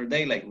spend your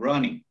day like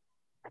running.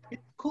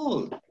 It's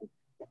cool.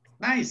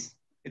 Nice.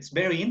 It's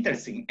very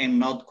interesting and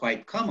not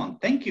quite common.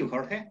 Thank you,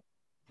 Jorge.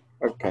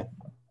 Okay.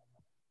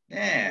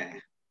 Yeah,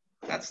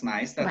 that's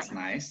nice. That's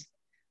nice.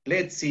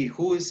 Let's see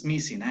who is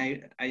missing.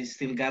 I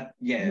still got,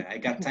 I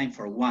got time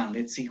for one.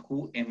 Let's see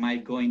who am I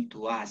going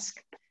to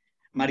ask.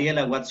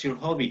 Mariela, what's your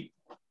hobby?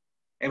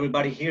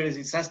 Everybody here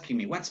is asking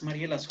me, what's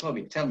Mariela's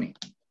hobby? Tell me.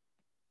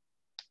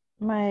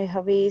 My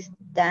hobby is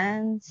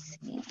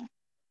dancing.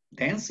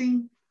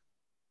 Dancing?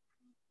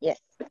 Yes.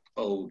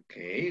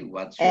 Okay,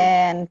 what's your...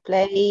 And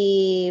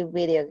play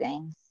video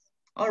games.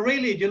 Oh,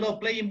 really? You love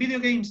playing video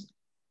games?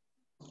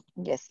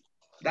 Yes.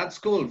 That's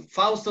cool.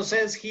 Fausto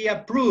says he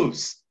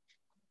approves.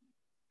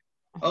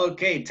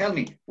 Okay, tell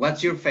me,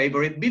 what's your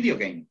favorite video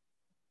game?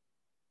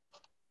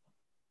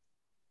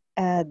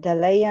 The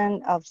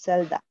Legend of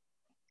Zelda.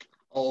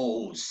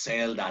 Oh,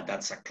 Zelda,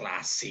 that's a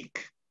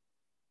classic.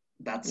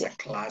 That's a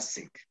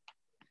classic.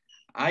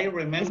 I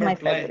remember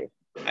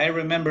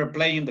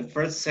playing the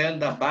first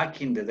Zelda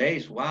back in the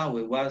days. Wow,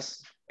 it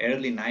was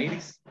early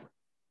 90s.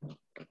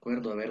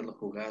 Recuerdo haberlo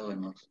jugado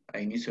a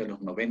inicio de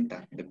los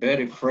 90, the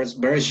very first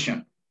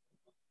version.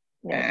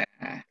 Yeah.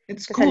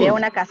 It's que cool. Salía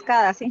una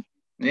cascada, sí.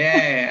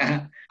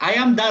 Yeah, I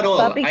am that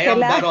old. Yeah,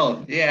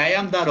 I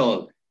am that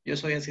old. Yo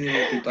soy así de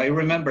viejito. I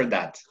remember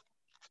that.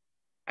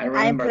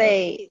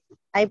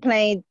 I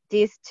played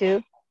this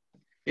too.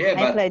 Yeah,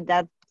 I played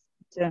that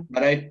too.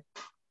 But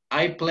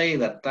I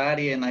played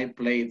Atari and I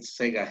played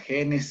Sega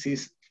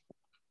Genesis.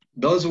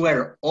 Those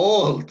were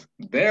old,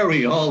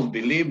 very old,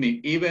 believe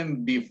me,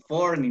 even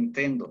before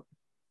Nintendo.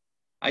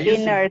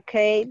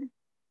 Arcade?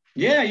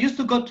 Yeah, I used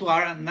to go to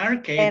an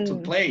arcade to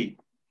play.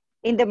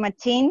 In the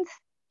machines?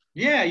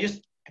 Yeah,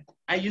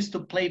 I used to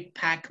play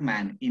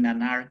Pac-Man in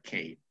an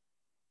arcade.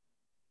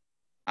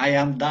 I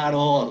am that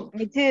old.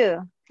 Me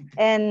too.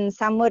 And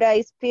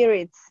Samurai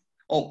Spirits.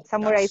 Oh,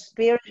 Samurai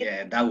Spirits.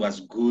 Yeah, that was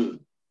good.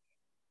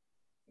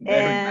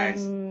 Very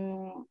nice.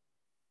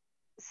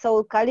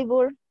 Soul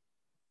Calibur.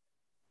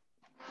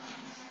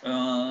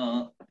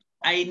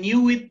 I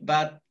knew it,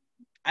 but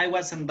I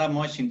wasn't that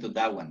much into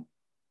that one.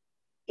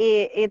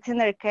 It's an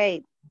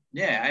arcade.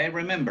 Yeah, I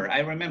remember,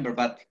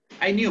 but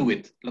I knew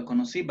it. Lo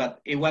conocí,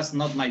 but it was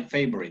not my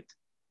favorite.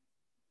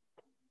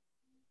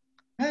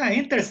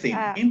 Interesting,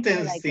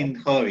 interesting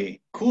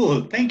hobby.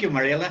 Cool, thank you,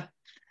 Mariela.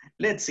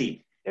 Let's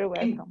see. You're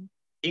welcome.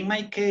 In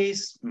my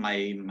case,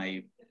 my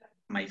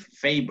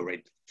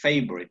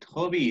favorite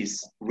hobby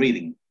is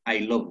reading. I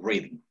love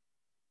reading.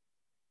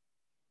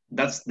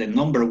 That's the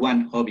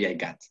 #1 hobby I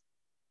got,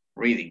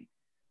 reading.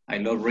 I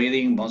love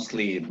reading,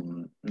 mostly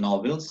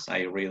novels.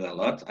 I read a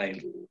lot.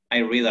 I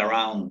read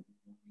around,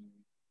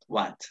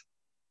 what?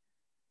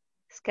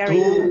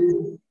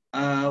 Scary.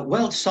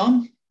 Well,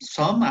 some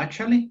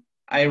actually.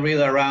 I read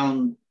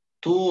around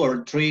 2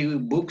 or 3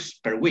 books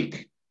per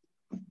week.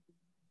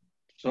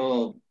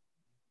 So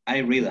I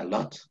read a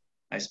lot.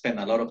 I spend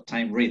a lot of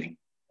time reading.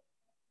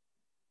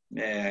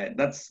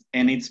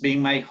 And it's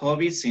been my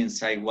hobby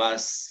since I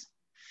was,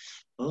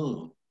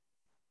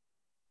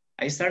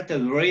 I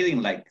started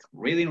reading, like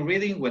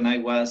reading when I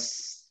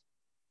was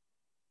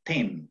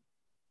 10.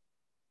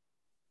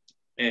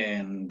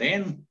 And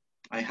then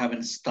I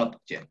haven't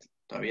stopped yet.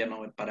 Todavía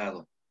no he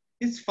parado.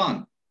 It's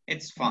fun.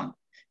 It's fun.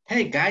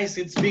 Hey guys,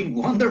 it's been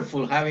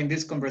wonderful having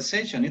this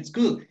conversation. It's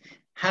good.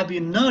 Have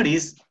you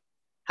noticed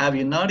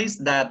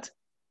that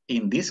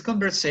in this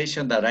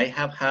conversation that I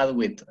have had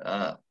with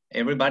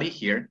everybody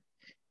here,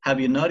 have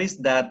you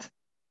noticed that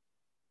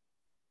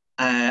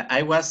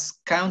I was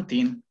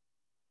counting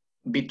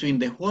between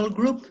the whole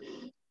group,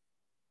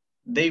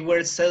 they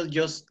were said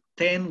just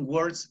 10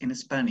 words in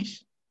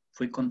Spanish.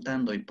 Fui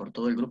contando y por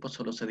todo el grupo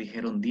solo se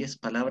dijeron 10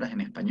 palabras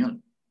en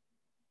español.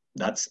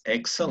 That's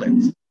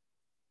excellent.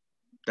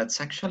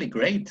 That's actually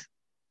great.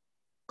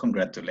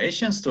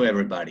 Congratulations to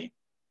everybody.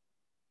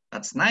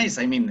 That's nice.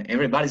 I mean,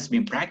 everybody's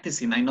been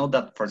practicing. I know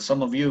that for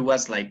some of you it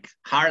was like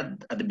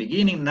hard at the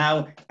beginning.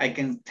 Now I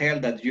can tell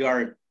that you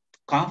are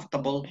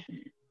comfortable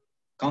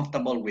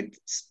with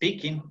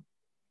speaking.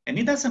 And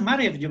it doesn't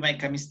matter if you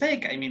make a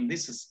mistake. I mean,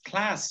 this is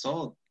class,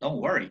 so don't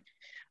worry.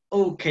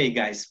 Okay,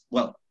 guys.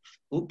 Well,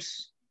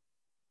 oops,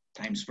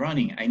 time's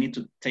running. I need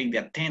to take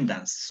the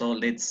attendance. So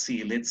let's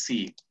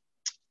see.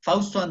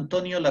 Fausto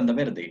Antonio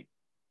Landaverde.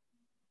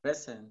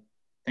 Present.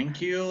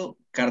 Thank you.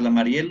 Carla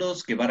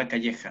Marielos Guevara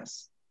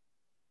Callejas.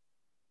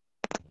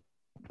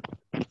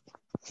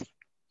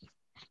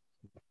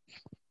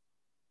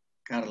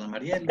 Carla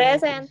Marielos.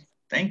 Present.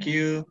 Thank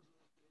you.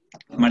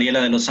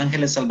 Mariela de Los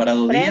Ángeles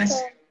Alvarado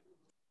Díaz.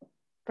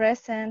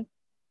 Present.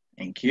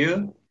 Thank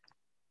you.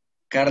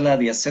 Carla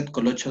Diacet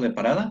Colocho de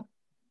Parada.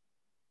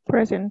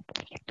 Present.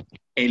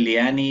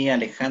 Eliani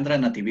Alejandra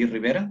Nativí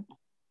Rivera.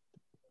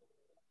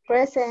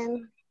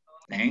 Present.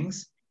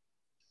 Thanks.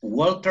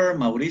 Walter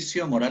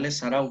Mauricio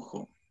Morales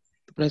Araujo.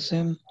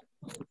 Present.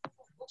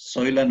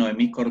 Zoila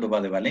Noemí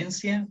Córdoba de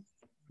Valencia.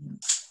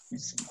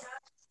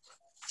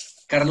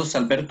 Carlos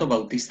Alberto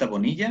Bautista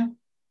Bonilla.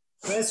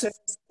 Present.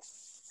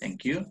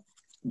 Thank you.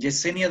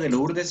 Yesenia de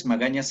Lourdes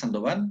Magaña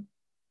Sandoval.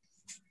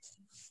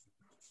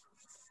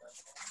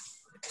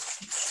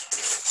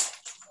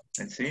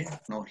 Let's see.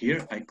 No,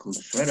 here. I could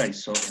swear I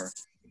saw her.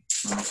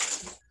 No,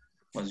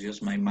 was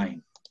just my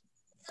mind.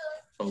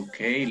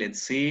 Okay,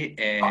 let's see.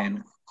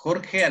 And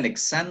Jorge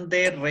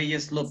Alexander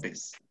Reyes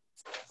López.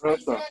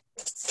 Present.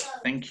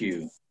 Thank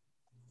you.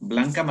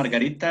 Blanca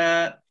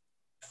Margarita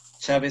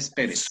Chávez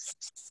Pérez.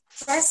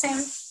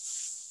 Present.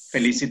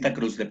 Felicita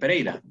Cruz de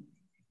Pereira.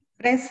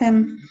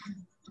 Present.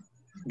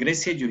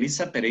 Grecia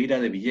Yulisa Pereira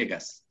de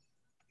Villegas.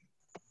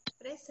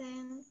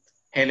 Present.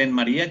 Helen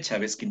María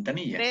Chávez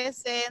Quintanilla.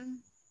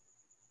 Present.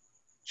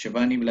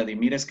 Giovanni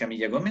Vladimir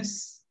Escamilla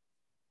Gómez.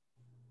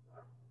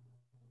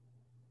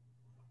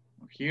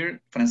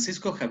 Here.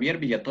 Francisco Javier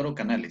Villatoro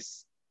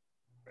Canales.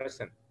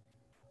 Present.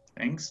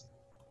 Thanks.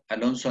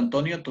 Alonso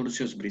Antonio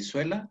Turcios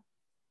Brizuela.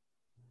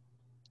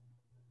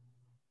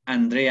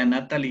 Andrea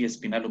Natalie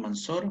Espinalo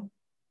Mansor.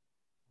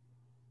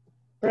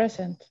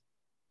 Present.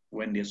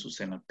 Wendy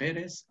Azucena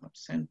Pérez.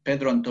 Absent.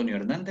 Pedro Antonio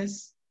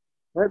Hernández.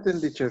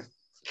 Present, teacher.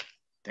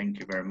 Thank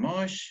you very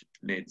much.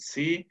 Let's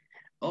see.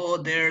 Oh,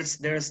 there's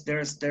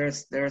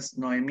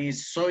Noemí.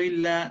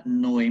 Zoila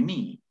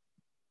Noemí.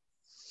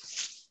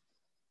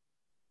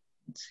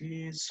 Let's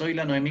see.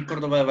 Zoila Noemí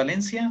Córdoba de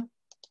Valencia.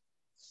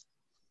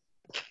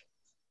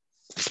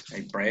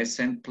 A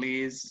present,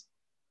 please.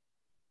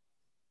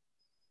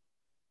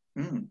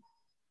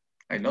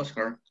 I lost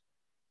her.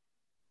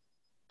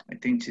 I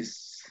think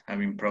she's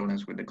having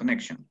problems with the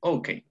connection.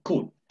 Okay,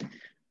 cool.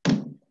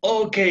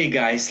 Okay,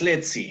 guys,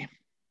 let's see.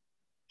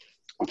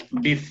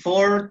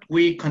 Before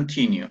we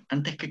continue,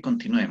 antes que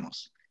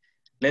continuemos,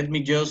 let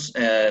me just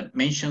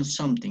mention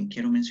something.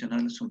 Quiero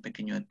mencionarles un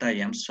pequeño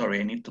detalle. I'm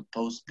sorry, I need to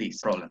post this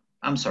problem.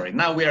 I'm sorry,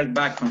 now we are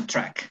back on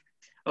track.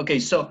 Okay,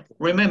 so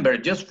remember,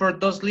 just for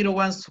those little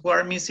ones who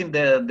are missing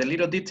the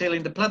little detail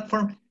in the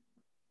platform,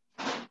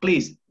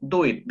 please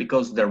do it,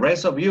 because the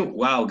rest of you,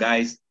 wow,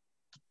 guys,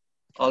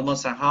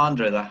 almost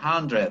 100,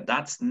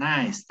 that's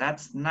nice,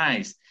 that's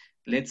nice.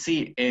 Let's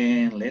see,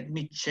 and let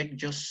me check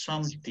just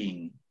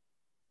something.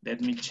 I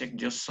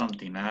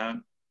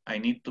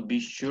need to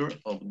be sure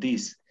of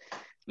this.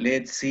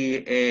 Let's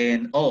see,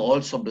 and oh,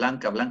 also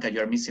Blanca,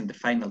 you're missing the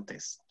final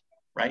test,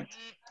 right?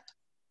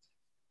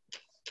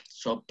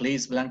 So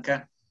please,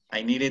 Blanca,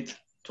 I need it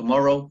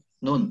tomorrow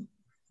noon,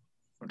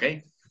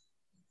 okay?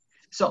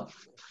 So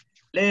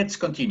let's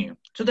continue.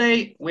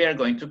 Today, we are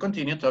going to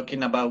continue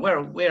talking about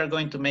where we are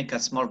going to make a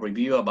small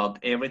review about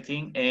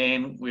everything,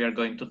 and we are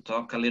going to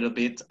talk a little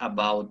bit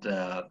about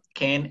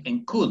can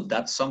and could.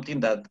 That's something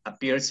that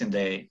appears in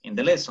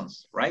the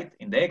lessons, right?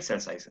 In the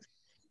exercises.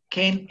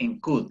 Can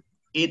and could.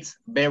 It's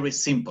very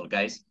simple,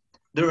 guys.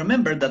 Do you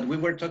remember that we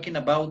were talking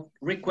about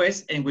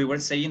requests and we were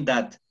saying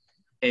that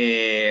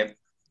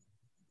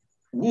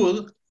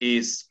would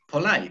is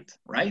polite,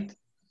 right?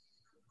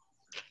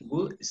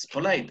 Would is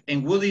polite,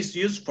 and would is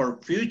used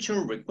for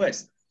future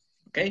requests,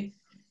 okay?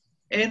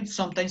 And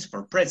sometimes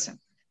for present.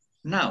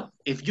 Now,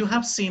 if you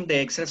have seen the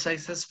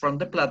exercises from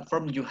the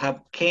platform, you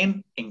have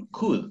can and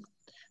could.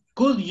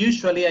 Could,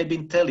 usually I've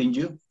been telling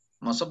you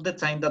most of the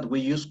time that we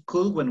use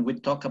could when we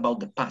talk about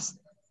the past.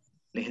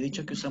 Les he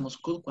dicho que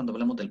usamos could cuando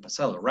hablamos del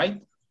pasado,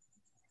 right?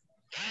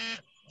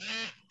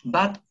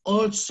 But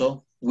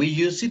also, we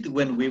use it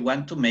when we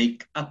want to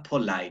make a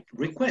polite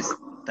request.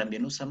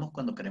 También usamos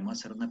cuando queremos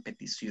hacer una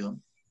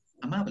petición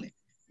amable.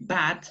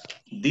 But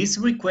this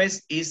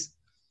request is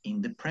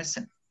in the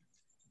present.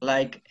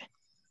 Like,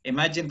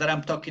 imagine that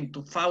I'm talking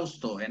to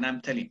Fausto and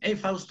I'm telling, hey,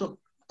 Fausto,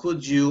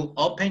 could you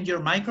open your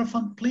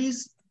microphone,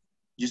 please?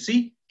 You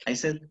see, I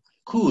said,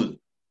 could.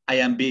 I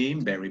am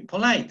being very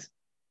polite,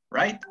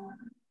 right?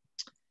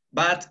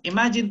 But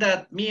imagine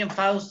that me and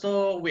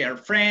Fausto, we are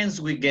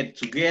friends, we get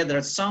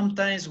together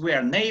sometimes, we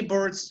are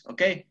neighbors,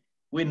 okay?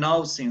 We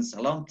know since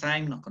a long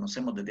time, nos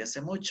conocemos desde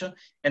hace mucho,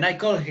 and I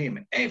call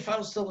him, hey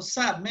Fausto, what's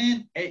up,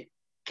 man? Hey,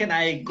 can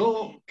I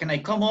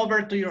come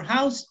over to your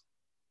house?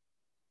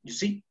 You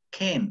see,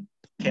 can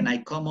I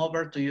come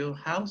over to your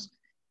house?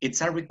 It's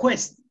a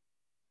request,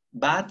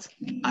 but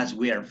as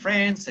we are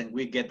friends and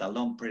we get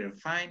along pretty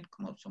fine,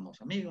 como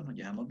somos amigos, nos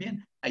llevamos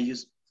bien, I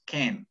use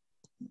can.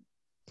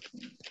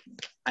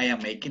 I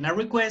am making a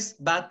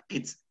request, but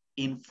it's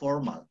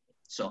informal.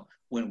 So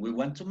when we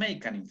want to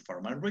make an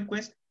informal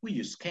request, we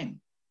use can.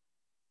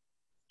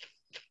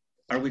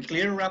 Are we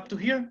clear up to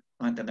here?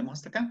 ¿Nos entendemos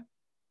hasta acá?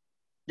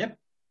 Yep.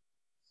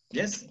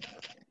 Yes.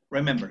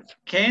 Remember,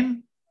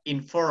 can,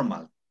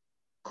 informal.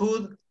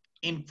 Could,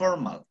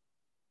 informal.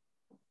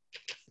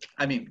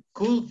 I mean,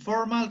 could,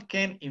 formal,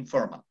 can,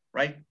 informal,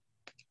 right?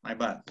 My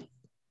bad.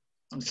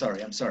 I'm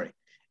sorry.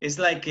 It's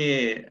like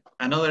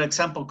another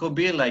example could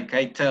be like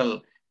I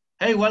tell,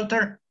 hey,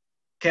 Walter,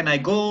 can I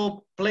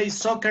go play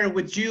soccer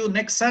with you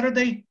next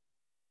Saturday?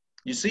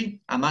 You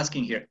see, I'm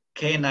asking here,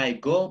 can I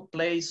go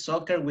play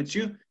soccer with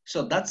you?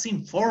 So that's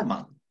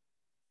informal,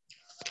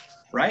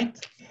 right?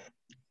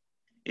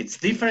 It's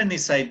different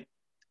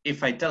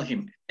if I tell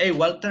him, hey,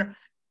 Walter,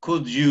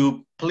 could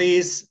you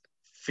please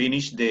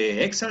finish the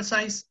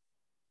exercise?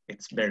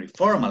 It's very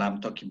formal. I'm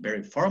talking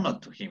very formal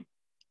to him.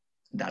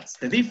 That's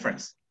the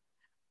difference.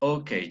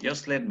 Okay,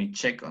 just let me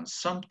check on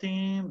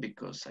something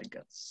because I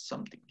got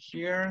something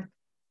here.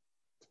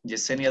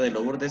 Yesenia de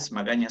Lourdes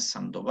Magaña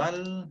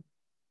Sandoval.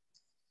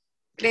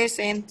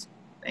 Present.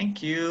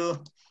 Thank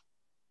you.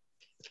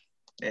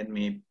 Let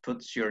me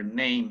put your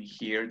name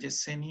here,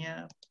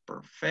 Yesenia.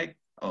 Perfect.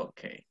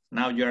 Okay,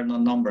 now you are no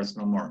numbers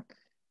no more.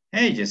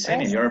 Hey,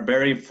 Yesenia, you're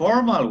very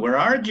formal. Where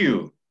are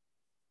you?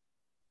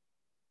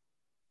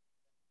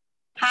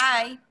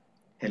 Hi.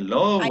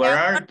 Hello, where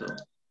are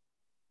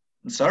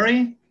you?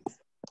 Sorry?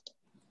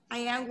 I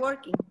am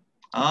working.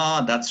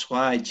 Oh, that's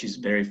why she's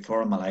very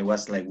formal. I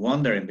was like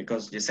wondering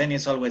because Yesenia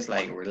is always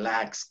like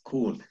relaxed,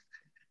 cool.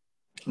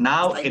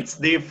 Now it's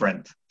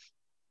different.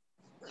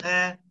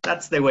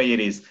 That's the way it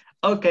is.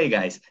 Okay,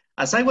 guys,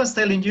 as I was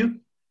telling you,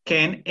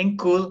 can and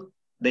could,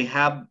 they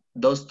have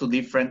those two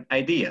different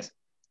ideas.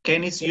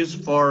 Can is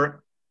used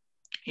for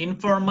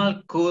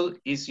informal, could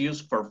is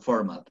used for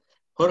formal.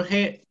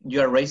 Jorge, you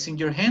are raising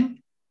your hand?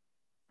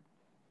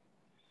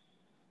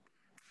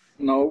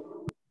 No.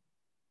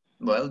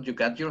 Well, you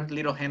got your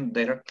little hand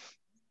there,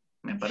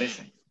 me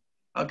parece.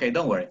 Okay,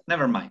 don't worry,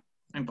 never mind,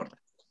 no importa.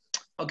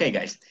 Okay,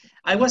 guys,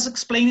 I was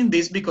explaining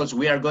this because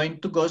we are going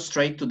to go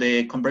straight to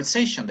the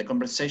conversation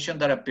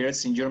that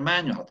appears in your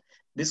manual.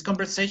 This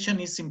conversation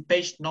is in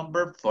page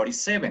number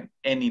 47,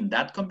 and in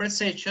that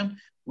conversation,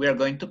 we are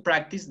going to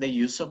practice the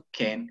use of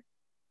can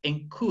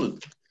and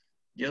could.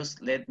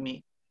 Just let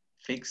me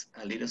fix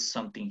a little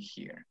something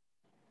here.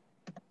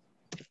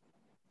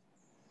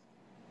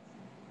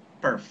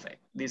 Perfect.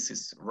 This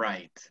is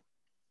right.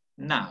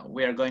 Now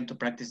we are going to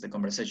practice the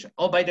conversation.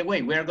 Oh, by the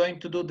way, we are going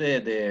to do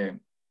the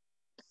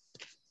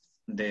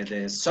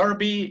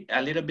survey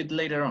a little bit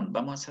later on.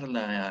 Vamos a hacer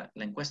la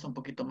encuesta un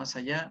poquito más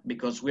allá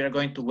because we are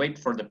going to wait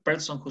for the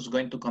person who's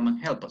going to come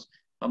and help us.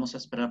 Vamos a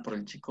esperar por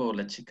el chico o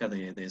la chica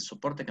de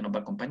soporte que nos va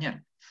a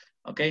acompañar.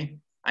 Okay.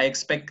 I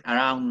expect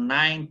around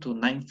 9 to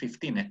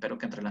 9:15. Espero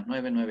que entre las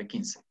 9 y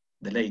 9:15,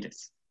 the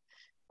latest.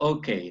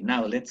 Okay,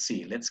 now let's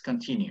see. Let's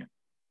continue.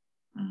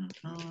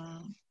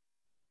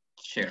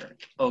 Share.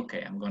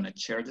 Okay, I'm gonna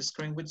share the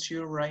screen with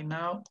you right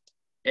now.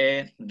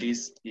 And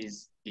this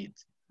is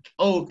it.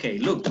 Okay,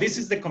 look, this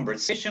is the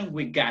conversation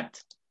we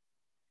got.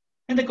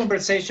 And the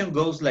conversation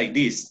goes like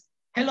this.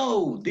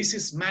 Hello, this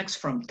is Max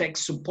from Tech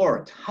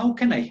Support. How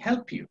can I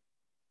help you?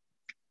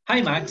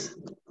 Hi, Max.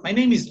 My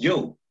name is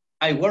Joe.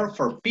 I work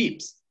for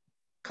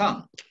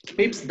pips.com.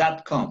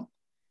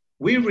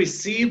 We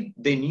received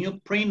the new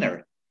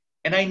printer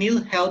and I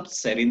need help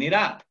setting it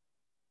up.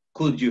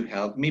 Could you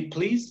help me,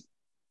 please?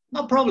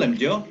 No problem,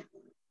 Joe.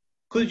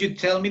 Could you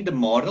tell me the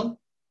model?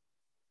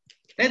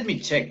 Let me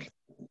check.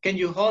 Can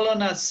you hold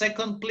on a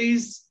second,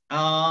 please?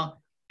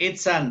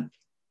 It's an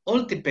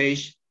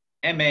Ultipage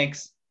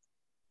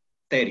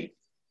MX30.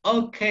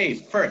 Okay,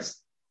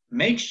 first,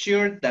 make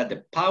sure that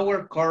the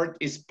power cord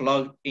is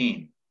plugged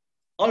in.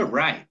 All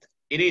right,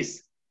 it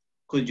is.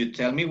 Could you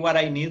tell me what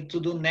I need to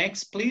do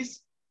next,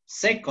 please?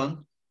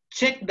 Second,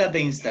 check that the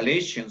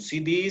installation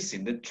CD is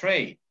in the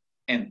tray.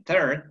 And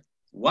third,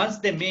 once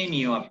the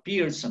menu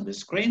appears on the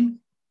screen,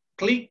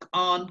 click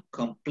on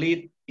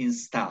Complete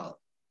Install.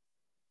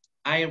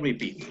 I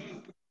repeat.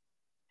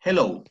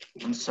 Hello,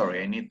 I'm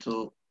sorry, I need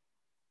to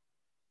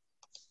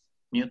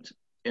mute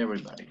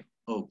everybody.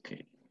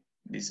 Okay,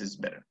 this is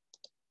better.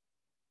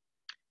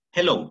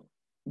 Hello,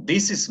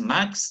 this is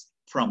Max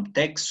from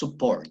Tech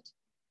Support.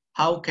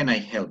 How can I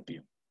help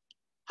you?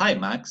 Hi,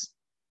 Max.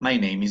 My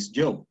name is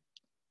Joe.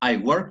 I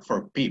work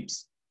for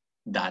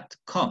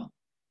pips.com.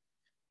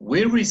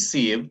 We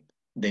received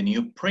the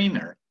new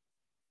printer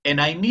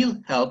and I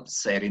need help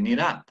setting it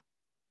up.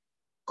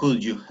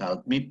 Could you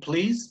help me,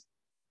 please?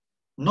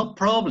 No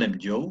problem,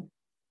 Joe.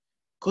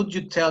 Could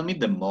you tell me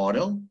the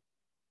model?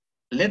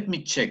 Let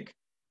me check.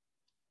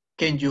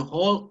 Can you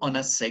hold on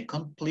a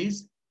second,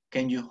 please?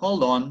 Can you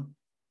hold on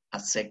a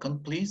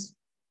second, please?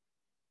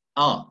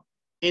 Oh,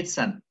 it's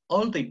an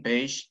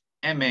Ultipage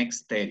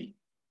MX30.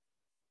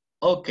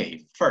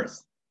 Okay,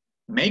 first,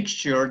 make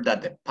sure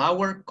that the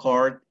power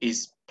cord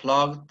is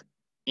plugged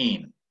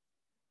in.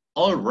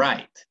 All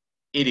right,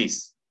 it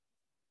is.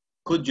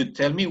 Could you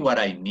tell me what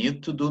I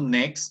need to do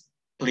next,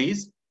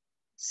 please?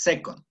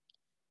 Second,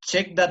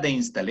 check that the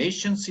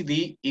installation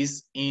CD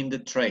is in the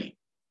tray.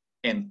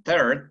 And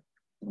third,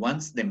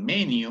 once the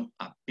menu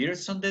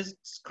appears on the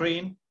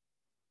screen,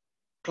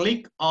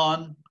 click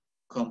on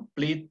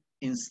Complete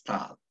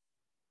Install.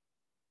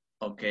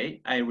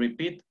 Okay, I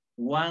repeat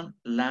one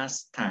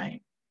last time.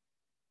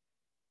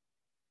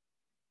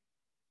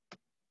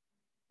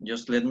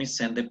 Just let me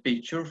send the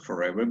picture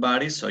for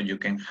everybody so you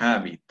can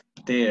have it.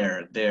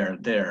 There.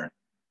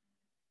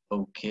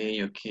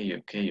 Okay.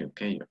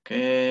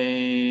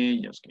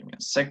 Just give me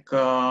a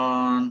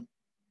second.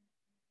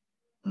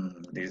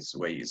 This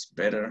way is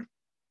better.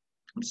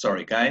 I'm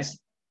sorry, guys.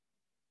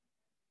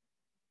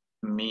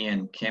 Me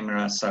and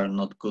cameras are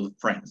not good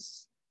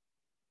friends.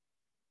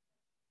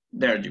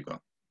 There you go.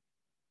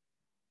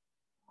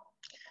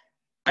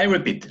 I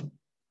repeat.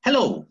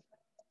 Hello,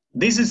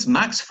 this is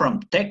Max from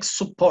Tech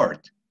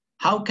Support.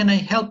 How can I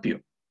help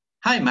you?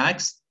 Hi,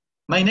 Max.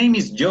 My name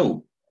is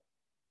Joe.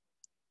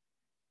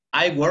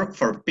 I work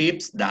for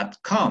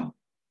pips.com.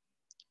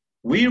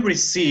 We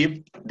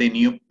received the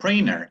new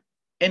printer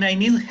and I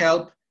need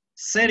help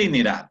setting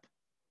it up.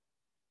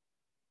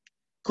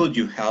 Could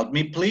you help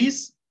me,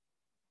 please?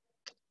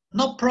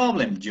 No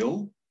problem,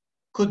 Joe.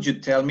 Could you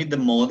tell me the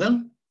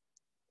model?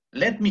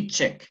 Let me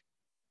check.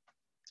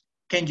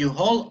 Can you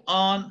hold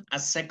on a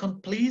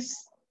second, please?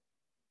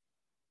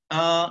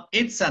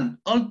 It's an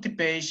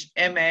Ultipage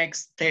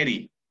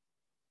MX30.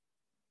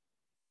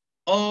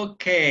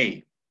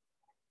 Okay.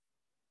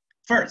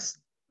 First,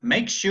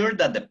 make sure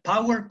that the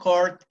power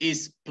cord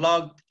is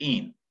plugged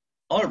in.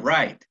 All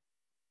right.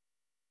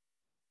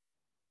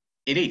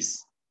 It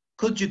is.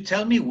 Could you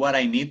tell me what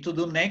I need to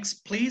do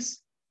next,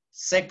 please?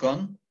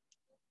 Second,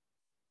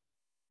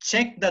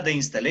 check that the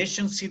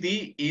installation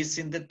CD is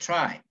in the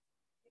tray.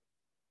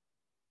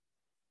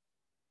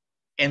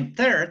 And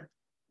third,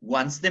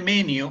 once the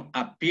menu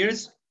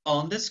appears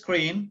on the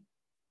screen,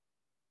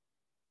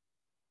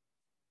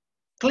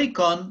 click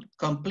on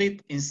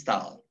Complete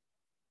Install.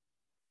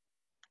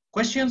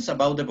 Questions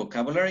about the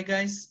vocabulary,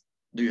 guys?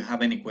 Do you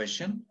have any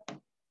question?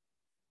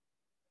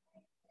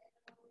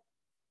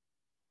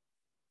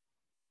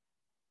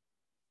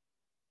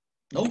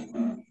 No?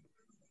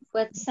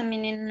 What's the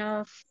meaning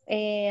of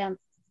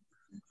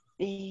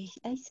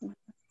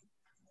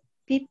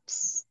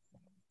pips?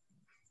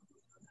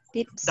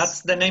 Pips.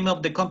 That's the name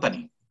of the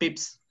company,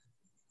 Pips.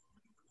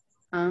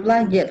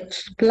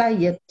 Players,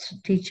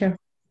 teacher.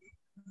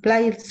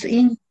 Players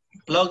in.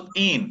 Plug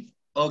in.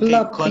 Okay.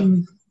 Plug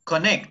in.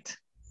 Connect.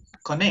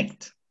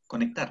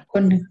 Conectar.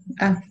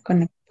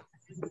 Connect.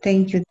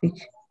 Thank you,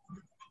 teacher.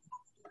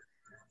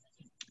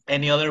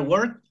 Any other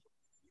word?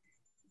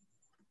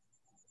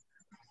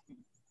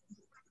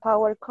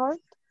 Power cord.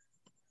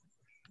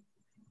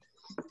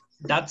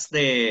 That's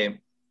el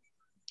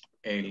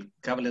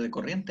cable de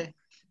corriente.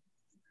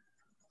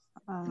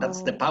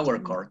 That's the power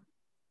cord.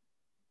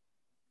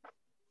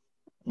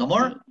 No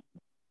more?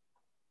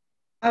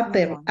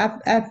 Upper.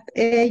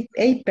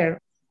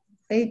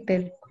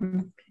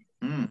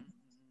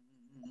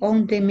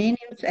 On the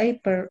menus,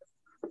 upper.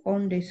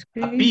 On the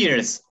screen.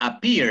 Appears.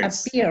 Appear.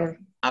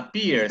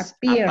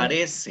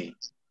 Aparece.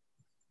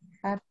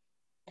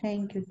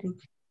 Thank you,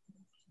 teacher.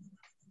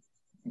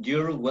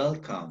 You're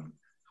welcome.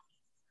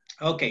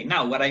 Okay,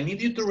 now what I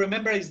need you to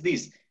remember is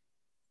this.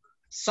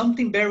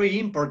 Something very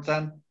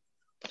important.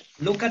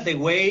 Look at the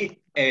way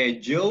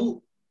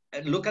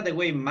look at the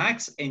way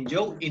Max and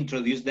Joe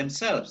introduce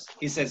themselves.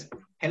 He says,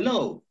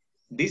 hello,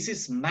 this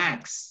is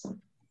Max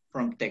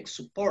from tech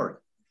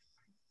support.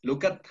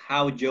 Look at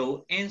how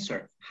Joe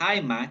answered. Hi,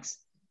 Max.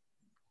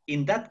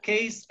 In that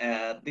case,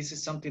 this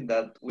is something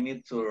that we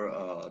need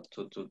to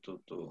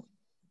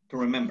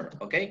remember,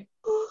 okay?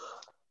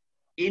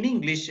 In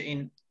English,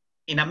 in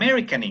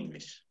American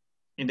English,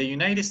 in the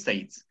United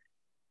States,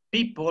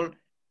 people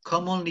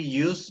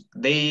commonly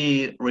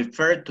they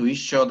refer to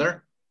each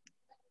other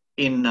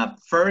in a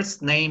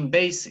first name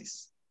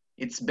basis.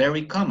 It's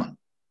very common.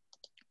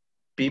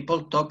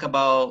 People talk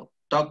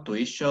to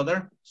each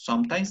other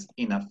sometimes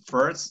in a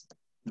first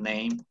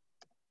name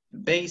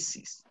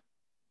basis.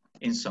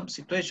 In some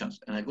situations,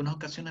 en algunas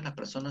ocasiones las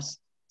personas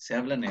se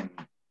hablan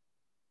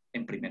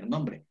en primer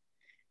nombre.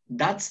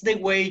 That's the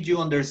way you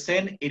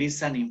understand it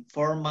is an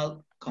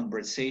informal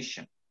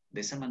conversation.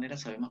 De esa manera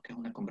sabemos que es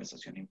una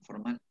conversación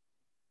informal.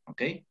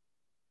 Okay?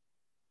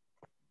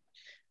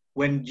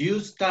 When you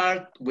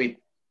start with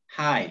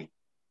hi,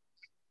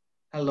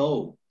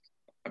 hello,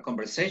 a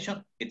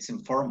conversation, it's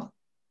informal.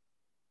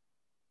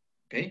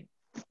 Okay?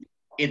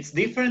 It's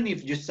different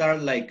if you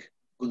start like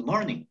good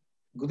morning,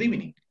 good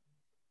evening.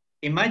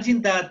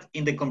 Imagine that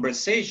in the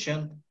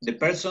conversation, the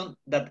person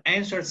that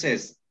answers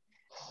says,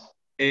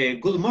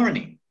 good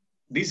morning.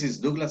 This is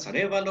Douglas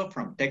Arevalo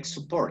from Tech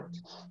Support.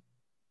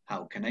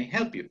 How can I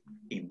help you?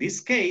 In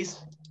this case,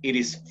 it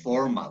is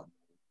formal.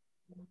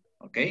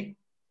 Okay?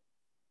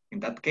 In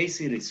that case,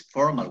 it is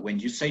formal when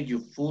you say your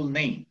full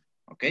name.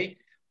 Okay?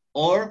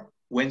 Or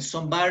when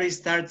somebody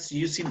starts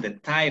using the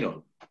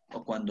title.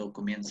 O cuando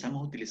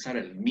comenzamos a utilizar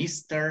el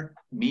Mr.,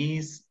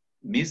 Miss,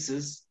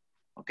 Mrs.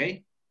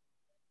 Okay?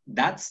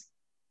 That's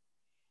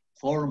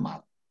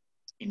formal.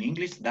 In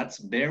English, that's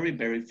very,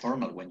 very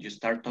formal when you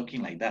start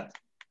talking like that.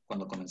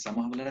 Cuando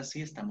comenzamos a hablar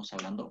así, estamos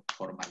hablando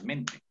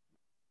formalmente.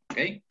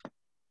 Okay?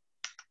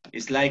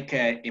 It's like,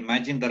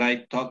 imagine that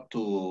I talk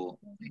to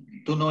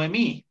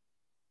Noemi.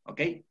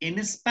 Okay?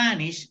 In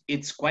Spanish,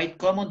 it's quite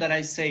common that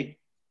I say,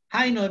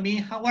 hi, Noemi,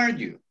 how are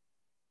you?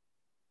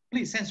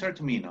 Please answer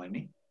to me,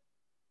 Noemi.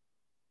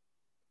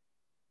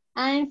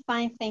 I'm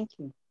fine, thank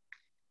you.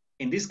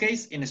 In this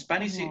case, in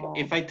Spanish,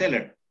 if I tell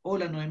her,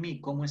 hola, Noemi,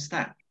 ¿cómo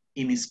está?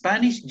 In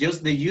Spanish,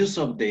 just the use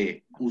of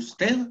the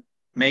usted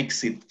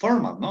makes it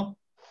formal, no?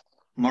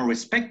 More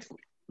respectful.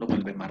 Lo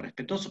vuelve más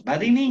respetuoso.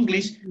 But in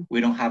English, we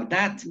don't have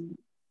that.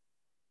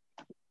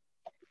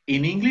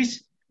 In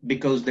English,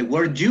 because the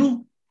word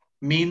you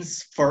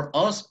means for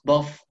us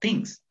both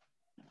things.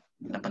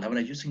 La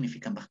palabra you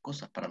significa ambas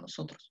cosas para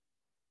nosotros.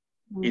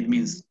 It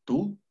means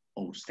tú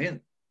o usted.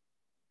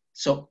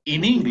 So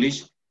in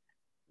English,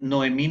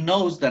 Noemi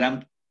knows that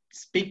I'm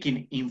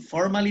speaking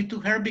informally to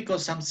her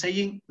because I'm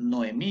saying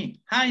Noemi.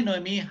 Hi,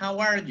 Noemi, how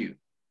are you?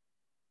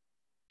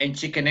 And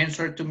she can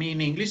answer to me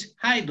in English,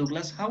 hi,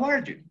 Douglas, how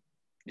are you?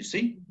 You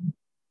see?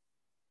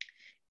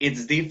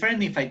 It's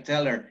different if I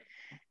tell her,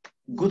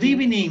 good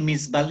evening,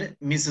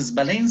 Mrs.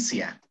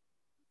 Valencia.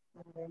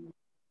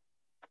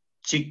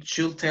 She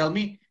should tell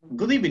me,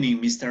 good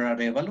evening, Mr.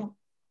 Arevalo.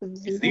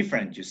 It's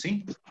different, you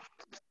see?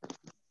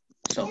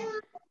 So,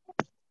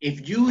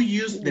 if you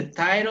use the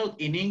title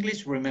in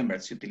English, remember,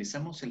 si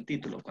utilizamos el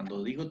título,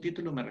 cuando digo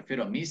título me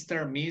refiero a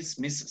Mr., Miss,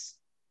 Mrs.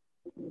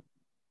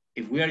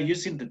 If we are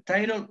using the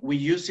title, we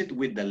use it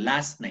with the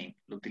last name.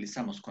 Lo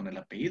utilizamos con el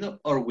apellido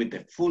or with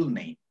the full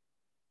name.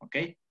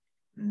 Okay?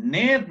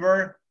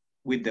 Never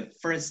with the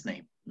first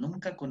name.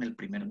 Nunca con el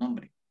primer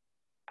nombre.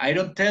 I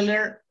don't tell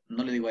her,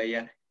 no le digo a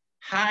ella,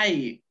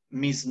 hi,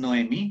 Miss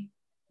Noemi.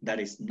 That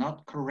is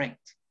not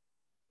correct.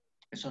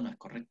 Eso no es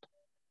correcto.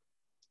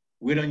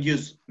 We don't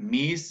use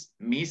Miss,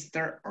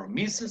 Mr. or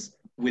Mrs.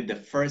 with the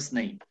first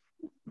name.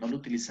 No lo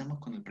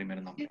utilizamos con el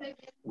primer nombre.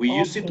 We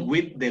use it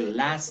with the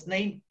last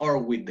name or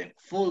with the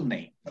full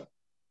name.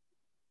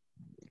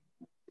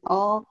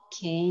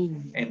 Okay.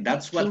 And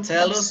that's what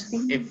tells us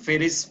if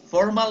it is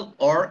formal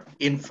or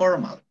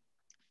informal.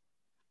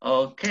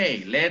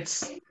 Okay,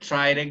 let's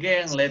try it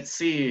again. Let's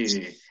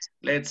see.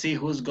 Let's see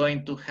who's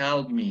going to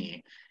help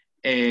me.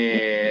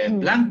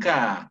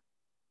 Blanca.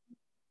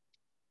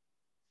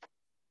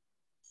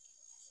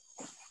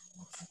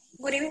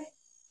 Good evening.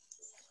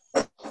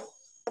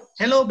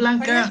 Hello,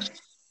 Blanca.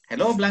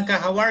 Hello, Blanca.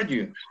 How are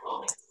you?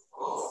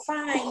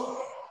 Fine.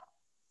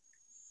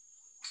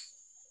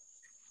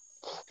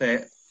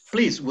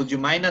 Please, would you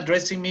mind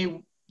addressing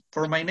me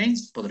for my name?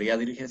 ¿Podría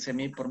dirigirse a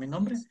mí por mi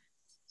nombre?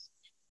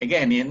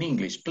 Again, in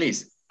English,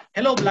 please.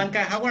 Hello,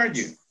 Blanca. How are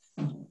you?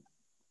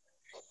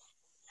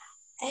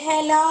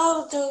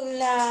 Hello,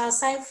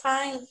 Douglas. I'm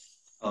fine.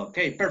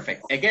 Okay,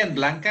 perfect. Again,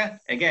 Blanca.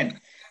 Again.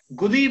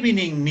 Good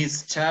evening,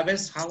 Miss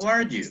Chavez. How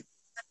are you?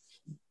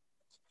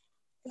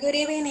 Good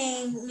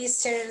evening,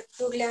 Mr.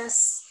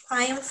 Douglas.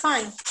 I am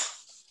fine.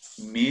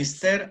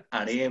 Mr.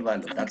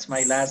 Arevalo. That's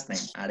my last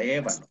name,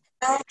 Arevalo.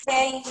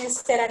 Okay,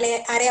 Mr.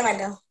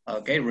 Arevalo.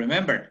 Okay,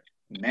 remember,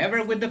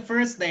 never with the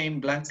first name,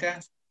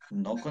 Blanca.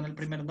 No con el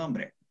primer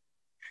nombre.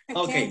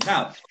 Okay,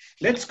 now,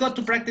 let's go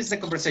to practice the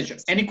conversation.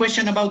 Any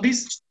question about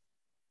this?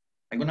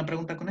 ¿Alguna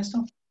pregunta con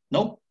esto?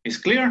 No? It's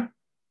clear?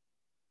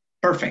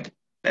 Perfect.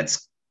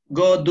 Let's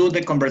go do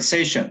the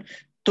conversation.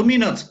 2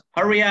 minutes,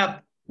 hurry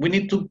up. We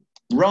need to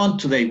run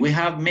today. We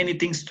have many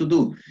things to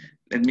do.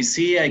 Let me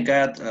see, I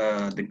got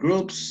the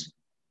groups.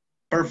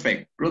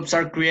 Perfect. Groups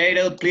are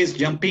created. Please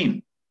jump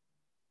in.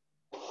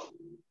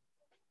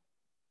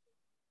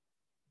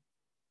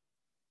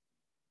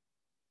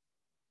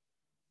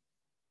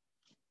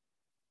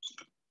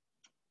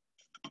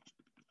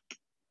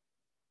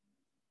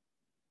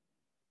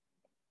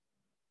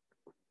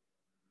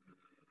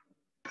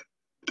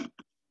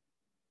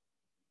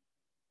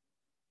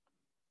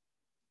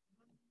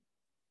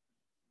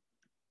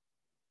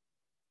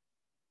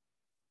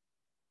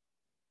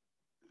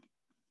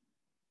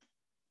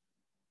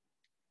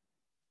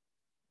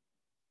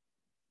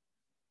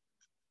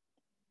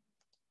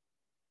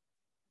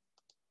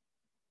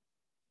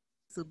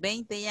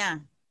 Sub-20 ya.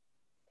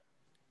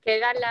 Qué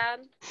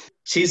galán.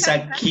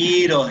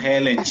 Chisaquiro,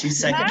 Helen,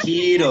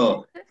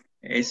 Chisaquiro.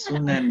 Es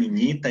una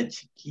niñita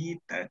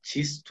chiquita.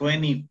 She's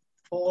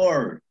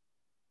 24.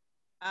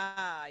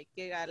 Ay,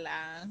 qué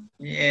galán.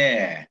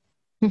 Yeah.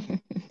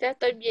 Ya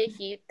estoy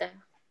viejita.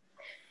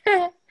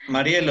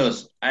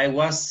 Marielos, I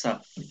was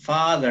a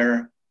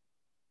father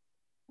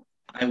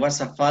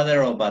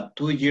of a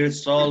 2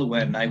 years old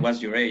when I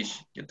was your age.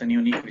 Yo tenía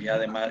un hijo ya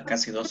de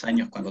casi 2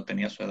 años cuando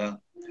tenía su edad.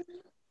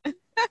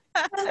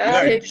 You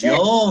are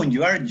young,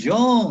 you are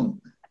young.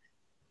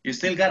 You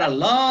still got a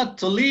lot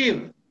to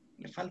live.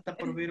 Le falta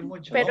por vivir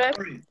mucho. Pero Don't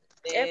worry.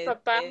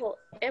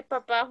 es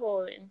papá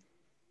joven.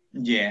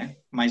 Yeah,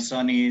 my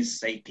son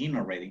is 18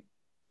 already.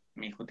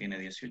 Mi hijo tiene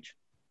 18.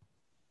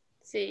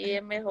 Sí,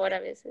 es mejor a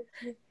veces.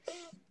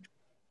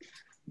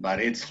 But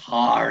it's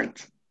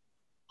hard.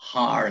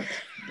 Hard.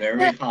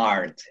 Very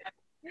hard.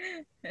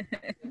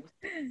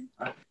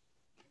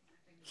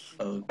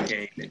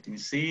 Okay, let me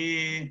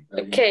see.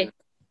 Okay.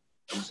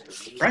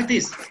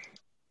 Practice.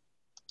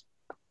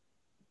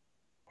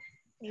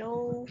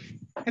 Hello.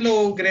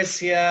 Hello,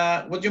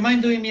 Grecia. Would you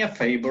mind doing me a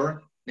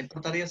favor? ¿Le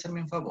importaría hacerme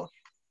un favor?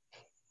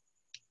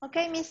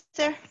 Okay,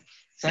 mister.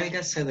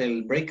 Sálgase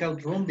del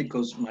breakout room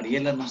because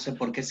Mariela no sé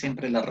por qué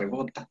siempre la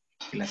rebota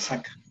y la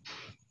saca.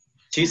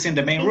 She's in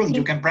the main room.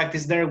 You can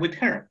practice there with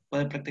her.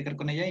 Puede practicar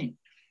con ella ahí.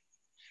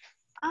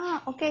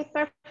 Ah, ok,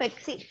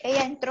 perfect. Sí,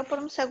 ella entró por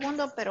un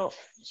segundo, pero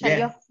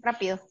salió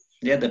rápido.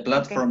 Yeah, the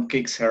platform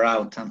kicks her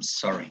out. I'm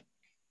sorry.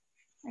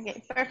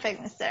 Okay,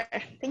 perfect, mister.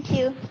 Thank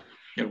you.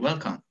 You're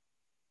welcome.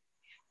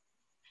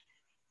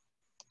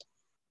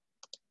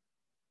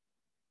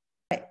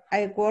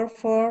 I work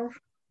for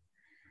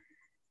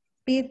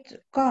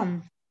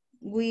Bitcom.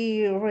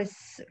 We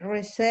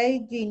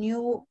receive the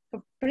new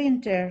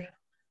printer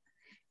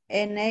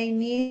and I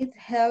need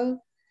help.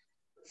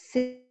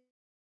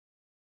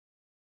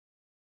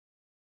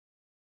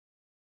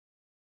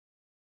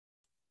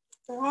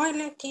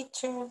 Hola,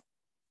 teacher.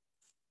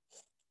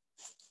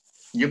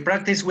 You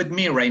practice with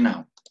me right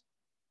now.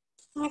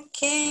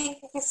 Ok,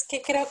 es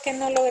que creo que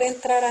no logré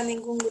entrar a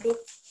ningún grupo.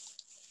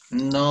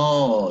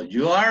 No,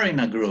 you are in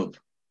a group.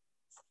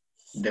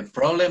 The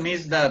problem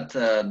is that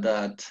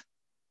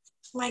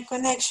My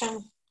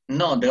connection.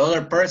 no, the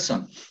other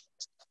person.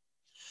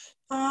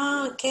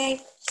 Ah,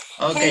 okay.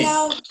 Okay.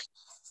 Hello,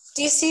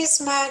 this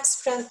is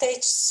Max from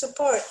Tech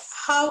Support.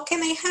 How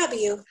can I help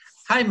you?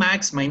 Hi,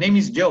 Max. My name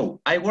is Joe.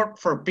 I work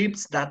for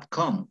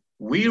pips.com.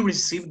 We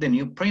received the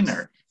new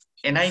printer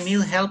and I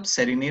need help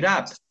setting it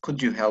up.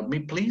 Could you help me,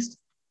 please?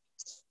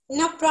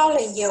 No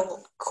problem,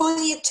 Joe. Could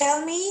you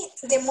tell me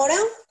the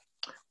model?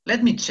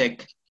 Let me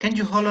check. Can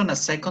you hold on a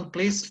second,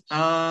 please?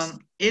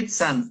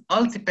 It's an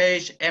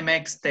Ultipage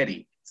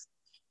MX30.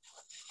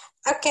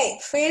 Okay,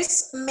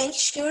 first make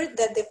sure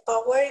that the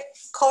power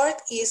cord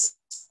is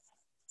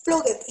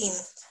plugged in.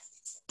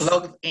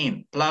 Plugged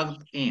in,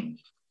 plugged in.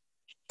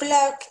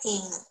 Plug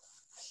in.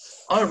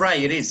 All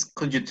right, it is.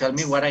 Could you tell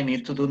me what I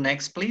need to do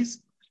next,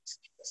 please?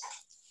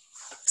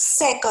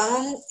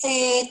 Second,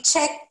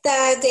 check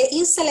that the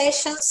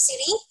installation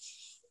CD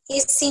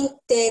is in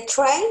the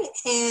tray.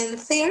 And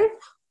third,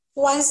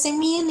 once the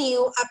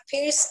menu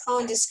appears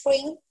on the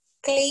screen,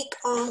 click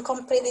on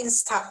Complete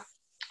Install.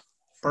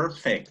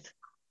 Perfect.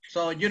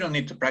 So you don't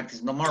need to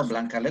practice no more,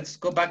 Blanca. Let's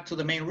go back to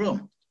the main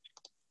room.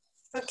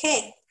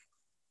 Okay.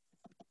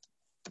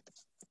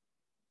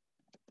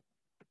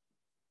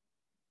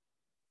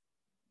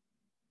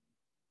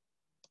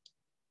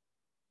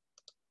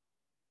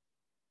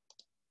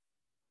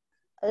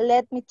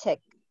 Let me check.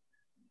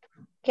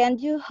 Can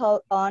you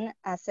hold on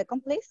a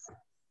second, please?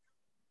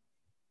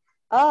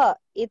 Oh,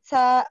 it's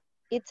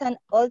an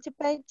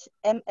Ultipage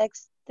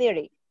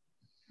MX30.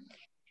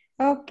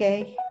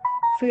 Okay,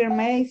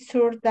 make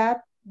sure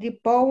that the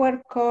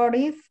power cord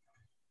is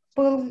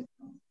plugged,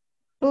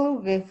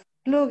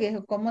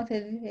 ¿cómo se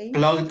dice ahí?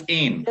 Plugged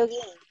in.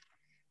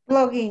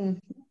 Plug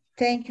in.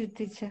 Thank you,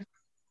 teacher.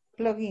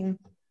 Plug in.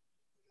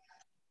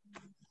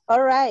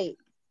 All right,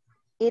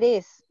 it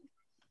is.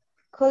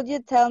 Could you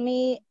tell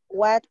me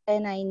what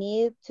and I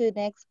need to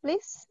next,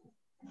 please?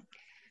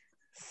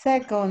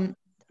 Second,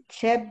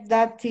 check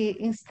that the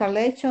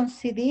installation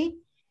CD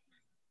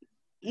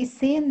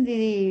is in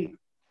the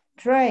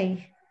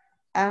tray.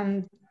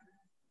 And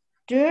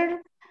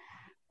third,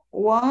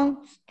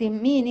 once the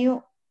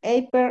menu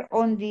appears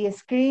on the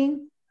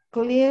screen,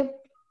 click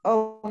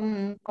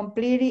on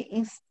complete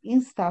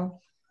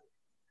install.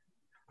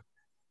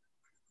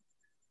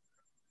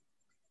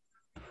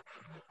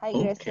 Hi,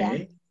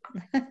 Gracia.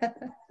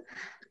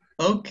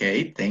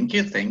 Okay, thank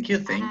you.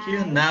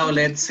 Now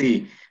let's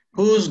see.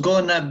 Who's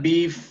gonna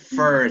be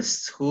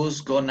first?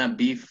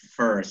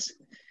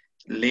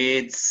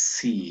 Let's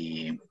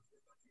see.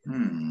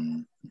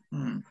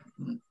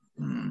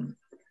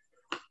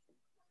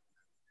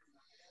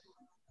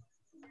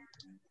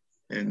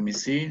 Let me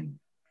see.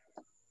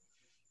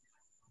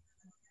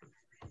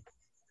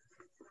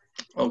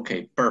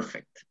 Okay,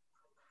 perfect.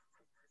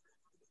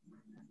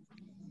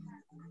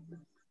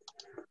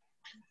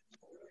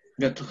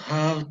 Got to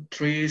have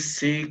 3,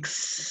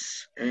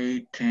 6,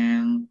 8,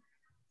 10,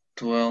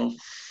 12,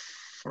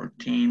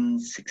 14,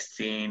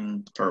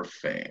 16,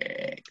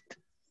 perfect.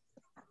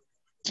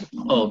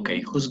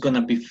 Okay, who's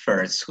gonna be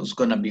first?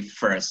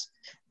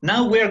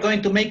 Now we're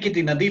going to make it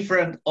in a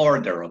different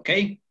order,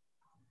 okay?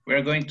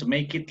 We're going to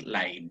make it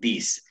like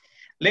this.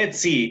 Let's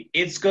see,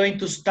 it's going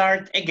to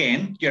start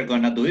again. You're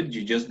gonna do it,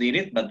 you just did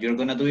it, but you're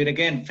gonna do it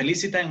again.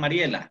 Felicita and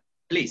Mariela,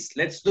 please,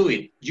 let's do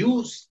it.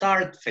 You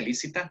start,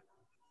 Felicita.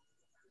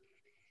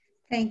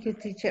 Thank you,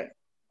 teacher.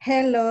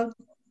 Hello,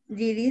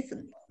 this is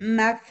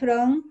Max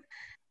from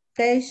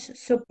Tech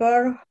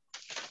Support.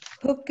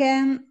 Who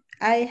can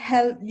I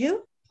help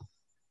you?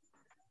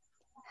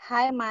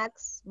 Hi,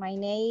 Max. My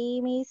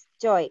name is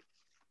Joy.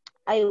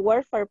 I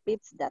work for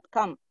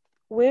Pits.com.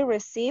 We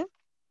received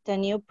the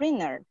new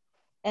printer,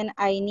 and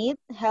I need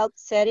help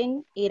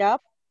setting it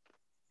up.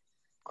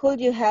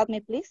 Could you help me,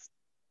 please?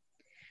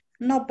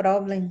 No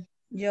problem,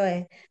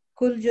 Joy.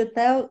 Could you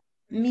tell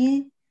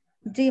me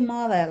the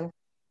model?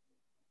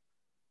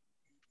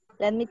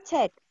 Let me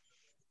check.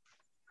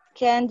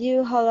 Can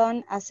you hold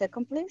on a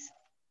second, please?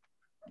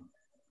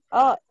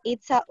 Oh,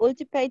 it's a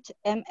Ultipage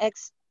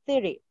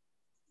MX30.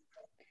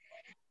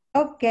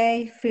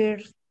 Okay,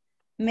 first,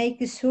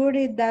 make sure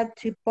that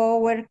the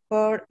power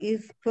cord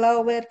is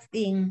plugged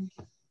in.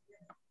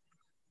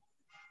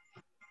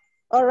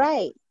 All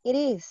right, it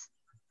is.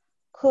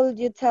 Could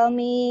you tell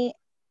me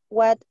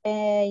what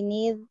I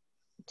need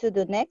to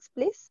do next,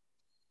 please?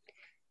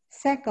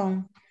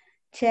 Second,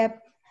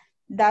 check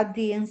that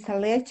the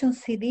installation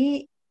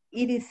CD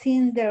it is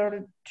in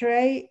the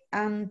tray,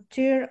 and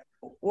third,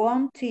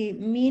 once the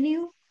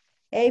menu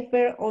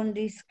appears on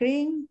the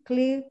screen,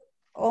 click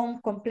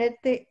on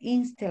complete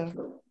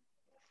install.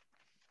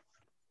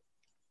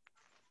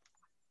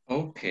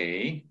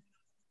 Okay.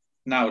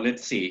 Now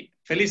let's see.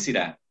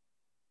 Felicita,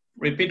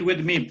 repeat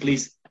with me,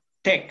 please.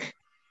 Tech.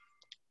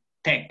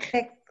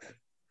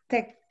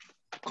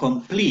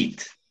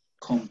 Complete.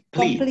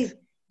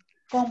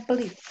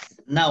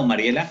 Now,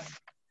 Mariela,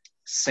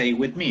 say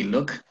with me.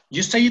 Look,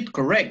 you say it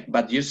correct,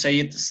 but you say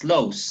it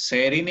slow.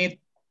 Setting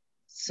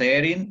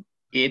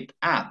it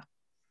up.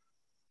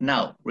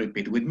 Now,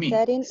 repeat with me.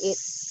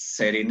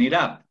 Setting it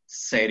up.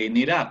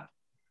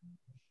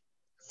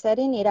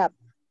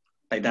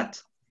 Like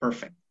that.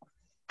 Perfect.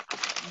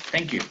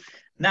 Thank you.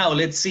 Now,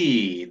 let's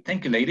see.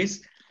 Thank you,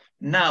 ladies.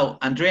 Now,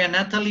 Andrea,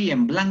 Natalie,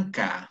 and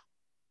Blanca.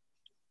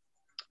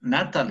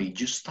 Natalie,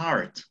 you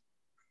start.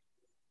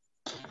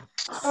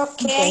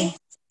 Okay.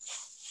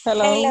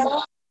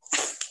 Hello.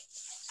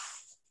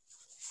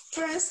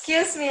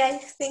 Excuse me, I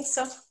think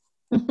so.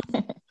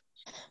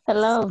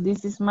 Hello,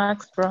 this is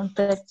Max from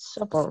Tech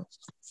Support.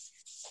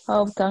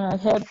 How can I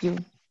help you?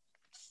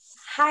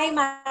 Hi,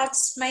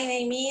 Max. My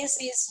name is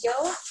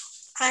Joe.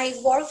 I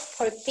work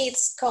for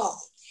Pits.com.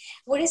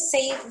 We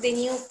received the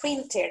new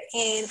printer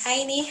and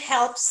I need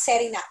help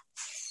setting up.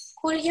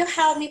 Could you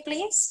help me,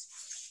 please?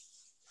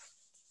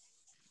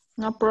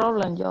 No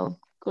problem, Joe.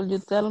 Could you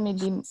tell me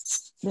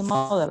the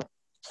model?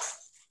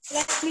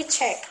 Let me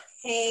check.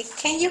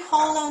 Can you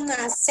hold on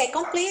a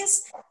second,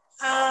 please?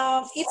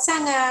 It's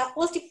an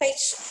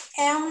Ultipage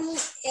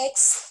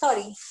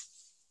MX30.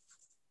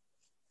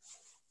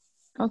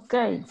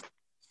 Okay.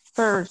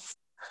 First,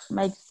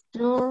 make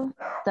sure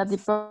that the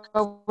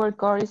power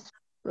cord is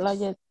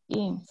plugged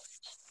in.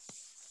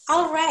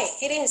 All right,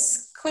 it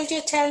is. Could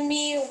you tell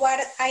me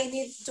what I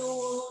need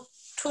to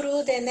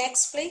do the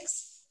next,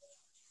 please?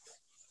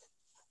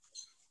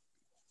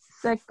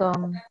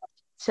 Second,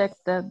 check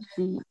that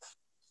the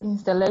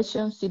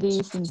installation CD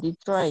is in the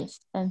tray,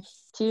 and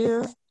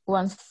third,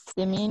 once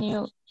the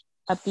menu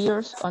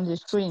appears on the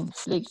screen,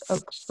 click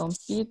on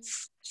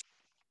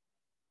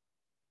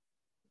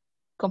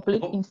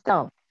complete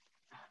install.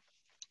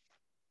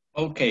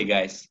 Okay,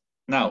 guys.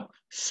 Now,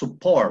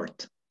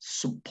 support.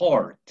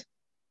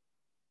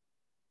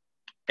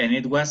 And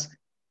it was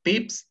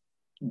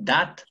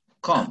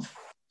pips.com.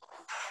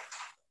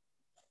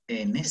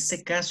 En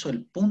este caso,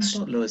 el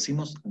punto lo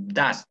decimos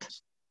that.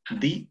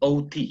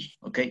 D-O-T,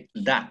 okay,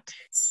 that.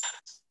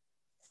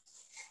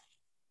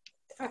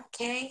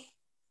 Okay.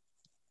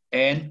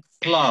 And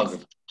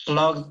plug.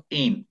 Plugged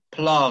in.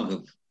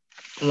 Plugged.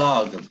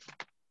 Plugged.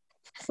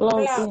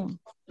 Plugged in.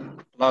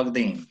 Plugged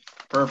in.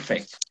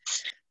 Perfect.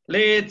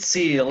 Let's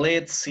see.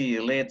 Okay,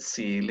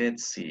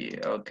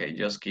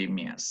 just give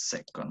me a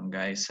second,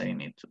 guys. I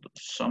need to do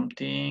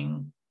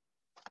something.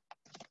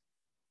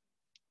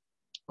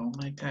 Oh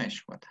my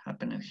gosh, what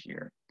happened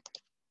here?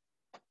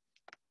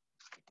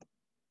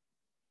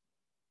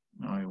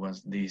 No, it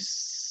was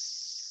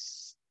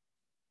this.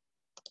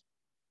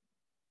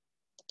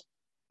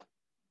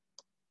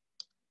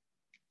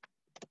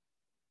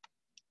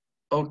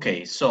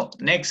 Okay, so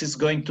next is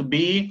going to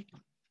be,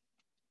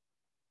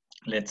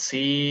 let's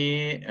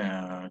see,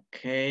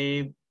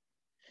 okay.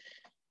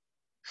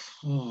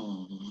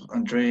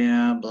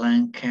 Andrea,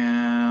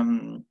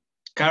 Blanca,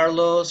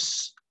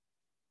 Carlos,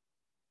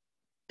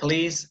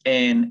 please,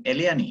 and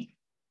Eliani.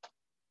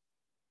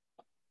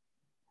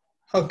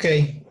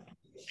 Okay.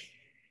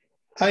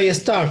 I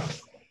start.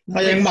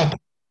 I am Max.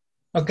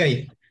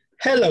 Okay.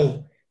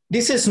 Hello.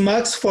 This is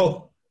Max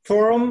from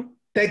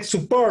Tech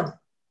Support.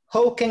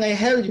 How can I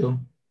help you?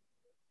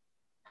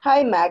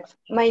 Hi, Max.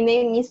 My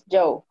name is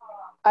Joe.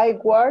 I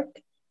work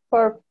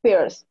for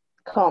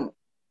First.com.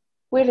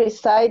 We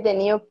received a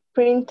new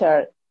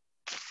printer,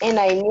 and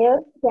I need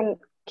some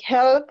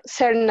help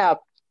setting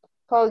up.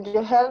 Could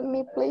you help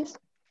me, please?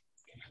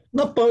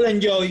 No problem,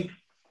 Joy.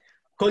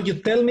 Could you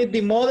tell me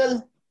the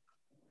model?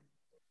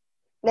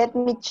 Let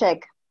me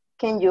check.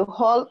 Can you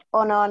hold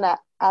on a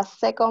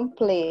second,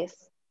 please?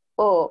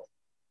 Oh,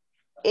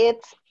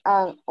 it's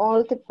an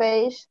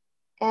multi-page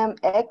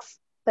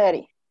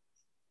MX30.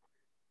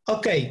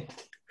 Okay.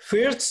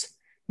 First,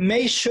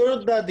 make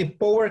sure that the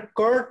power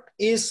cord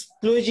is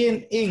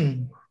plugged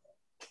in.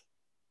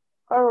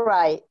 All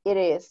right, it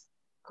is.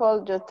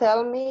 Could you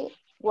tell me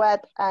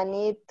what I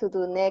need to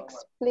do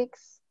next,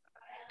 please?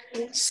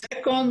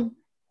 Second,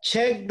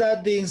 check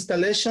that the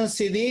installation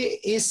CD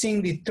is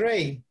in the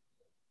tray.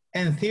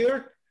 And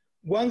third,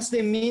 once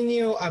the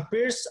menu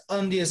appears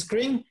on the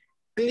screen,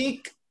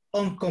 click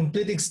on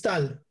Complete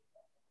Install.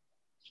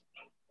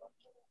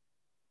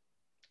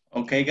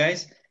 Okay,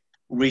 guys.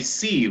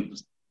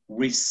 Received.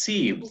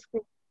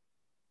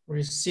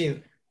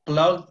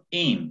 Plugged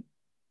in.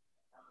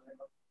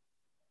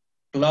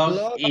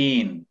 Plugged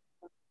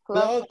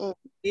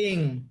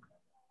in.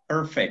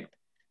 Perfect.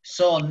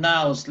 So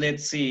now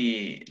let's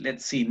see.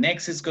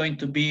 Next is going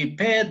to be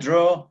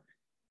Pedro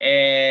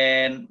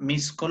and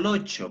Miss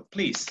Colocho,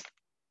 please.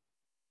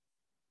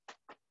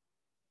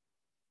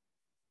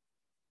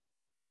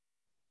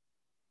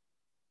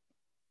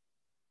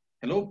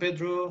 Hello,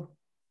 Pedro.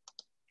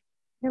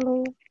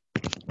 Hello.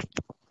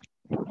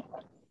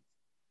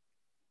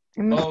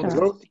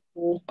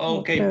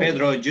 Okay,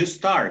 Pedro, you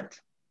start.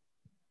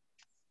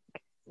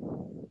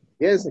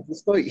 Yes, aquí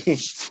estoy.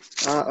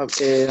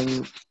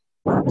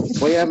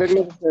 Voy a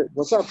verlo en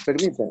WhatsApp,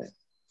 permítame.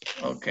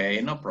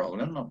 Okay, no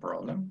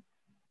problem.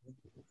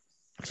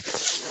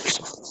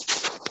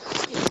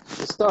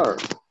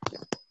 Start.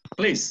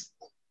 Please.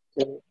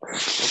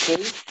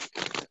 Okay.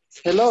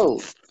 Hello,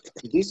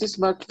 this is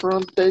Mark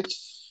from Tech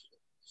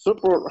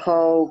Support.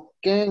 How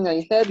can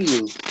I help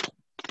you?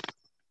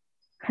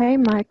 Hi,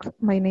 Max.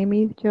 My name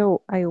is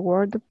Joe. I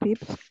work at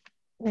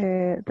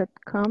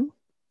Pips.com.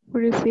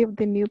 We received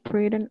the new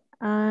printer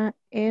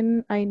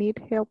and I need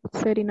help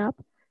setting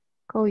up.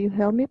 Could you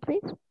help me,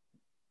 please?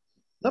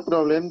 No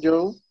problem,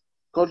 Joe.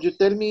 Could you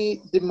tell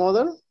me the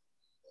model?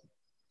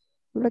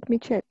 Let me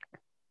check.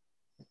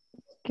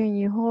 Can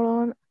you hold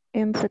on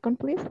a second,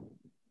 please?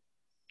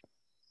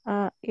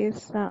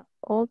 It's a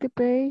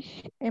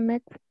multi-page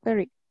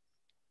MX30.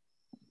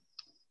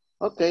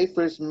 Okay,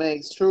 first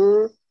make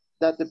sure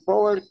that the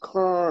power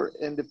cord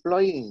and the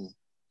plug-in.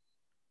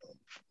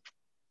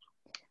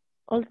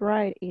 All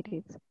right, it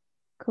is.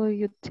 Could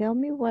you tell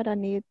me what I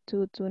need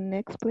to do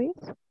next, please?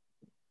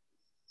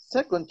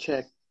 Second,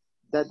 check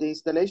that the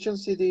installation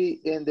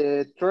CD in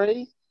the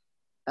tray.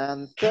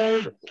 And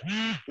third,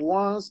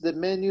 once the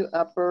menu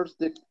appears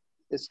the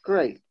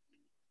screen,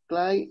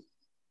 click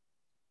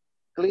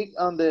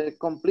on the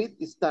complete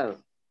install.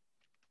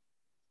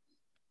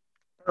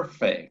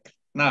 Perfect.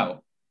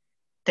 Now,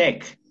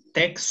 tech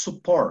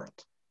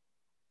support.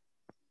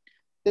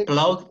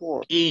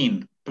 Plugged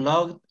in.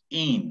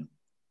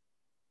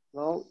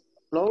 No,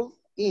 plug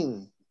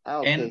in.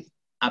 Okay. And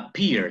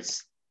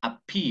appears.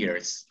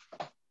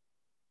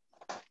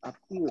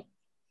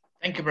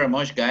 Thank you very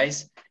much,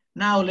 guys.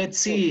 Now let's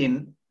see,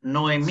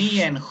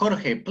 Noemi and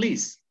Jorge,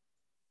 please.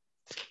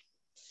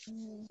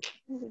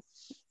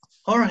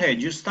 Jorge,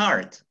 you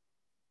start.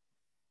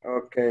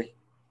 Okay.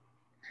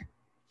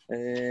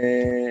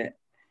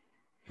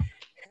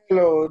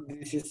 Hello,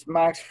 this is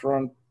Max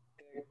from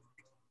Tech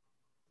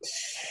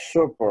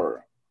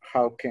Support.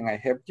 How can I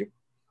help you?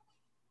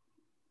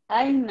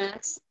 Hi,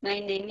 Max. My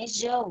name is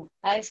Joe.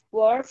 I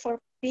work for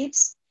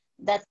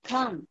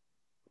Pips.com.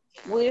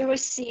 We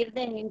received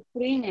a new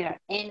printer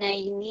and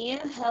I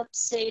need help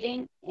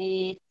setting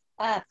it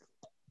up.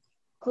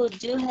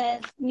 Could you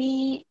help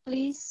me,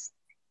 please?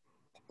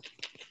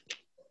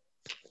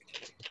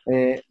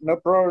 No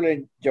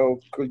problem, Joe.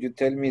 Could you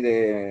tell me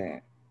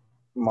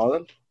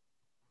model?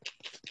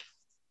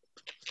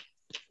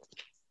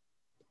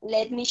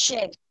 Let me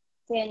check.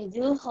 Can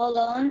you hold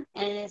on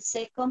a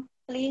second,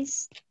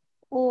 please?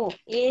 Oh,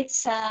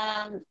 it's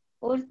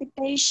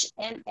multi-page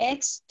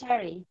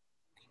MX30.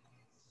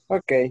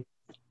 Okay,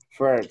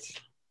 first,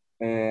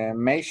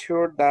 make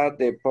sure that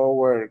the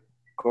power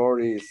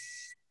cord is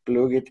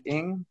plugged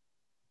in.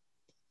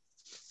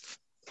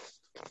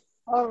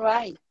 All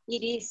right,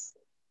 it is.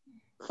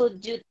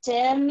 Could you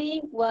tell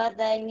me what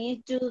I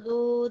need to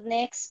do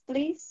next,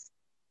 please?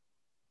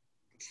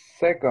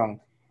 Second,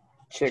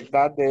 check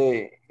that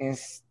the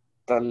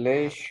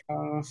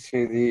installation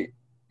CD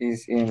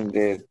is in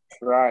the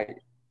drive.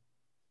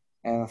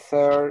 And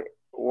third,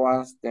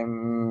 once the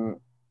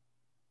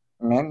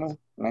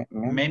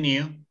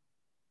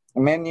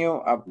menu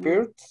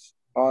appears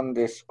on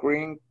the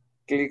screen,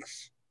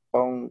 clicks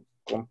on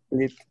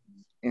complete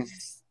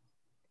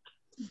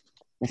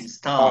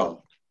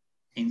Install.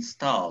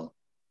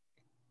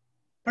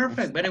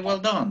 Perfect, very well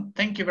done.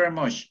 Thank you very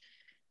much.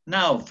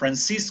 Now,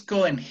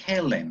 Francisco and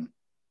Helen.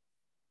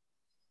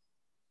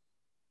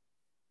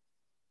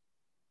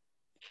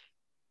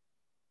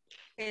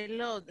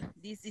 Hello,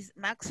 this is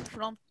Max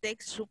from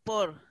Tech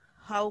Support.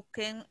 How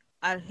can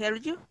I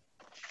help you?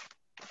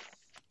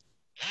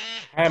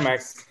 Hi,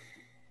 Max.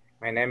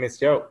 My name is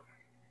Joe.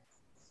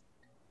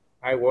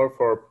 I work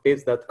for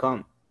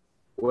Pips.com.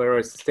 We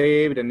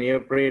received a new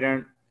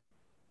printer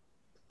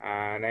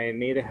and I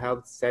need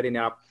help setting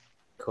up.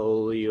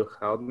 Could you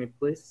help me,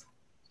 please?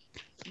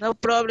 No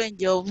problem,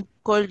 Joe.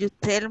 Could you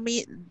tell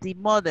me the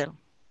model?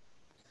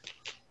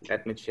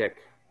 Let me check.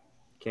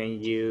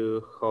 Can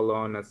you hold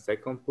on a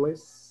second,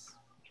 please?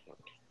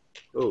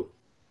 Oh,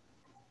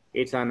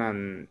 it's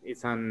an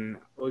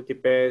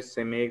multi-page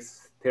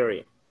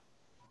MX30.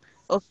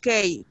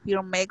 Okay,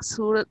 here make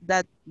sure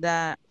that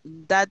the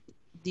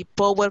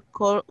power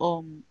cord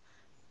on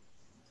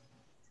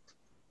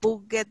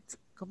Plugged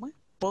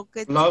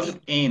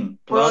in.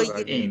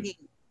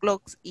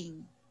 Plugs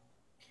in.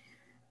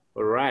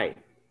 All right,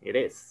 it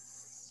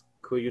is.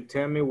 Could you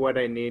tell me what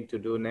I need to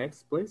do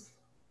next, please?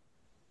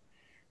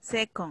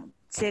 Second,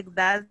 check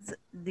that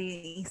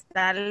the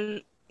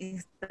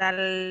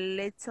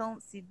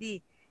installation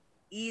CD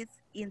is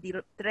in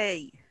the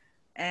tray.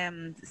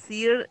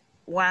 Third,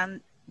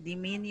 when the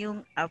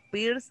menu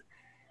appears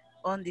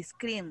on the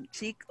screen,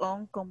 click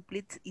on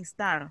complete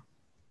install.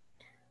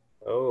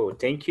 Oh,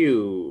 thank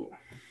you.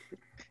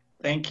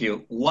 Thank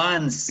you.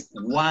 Once,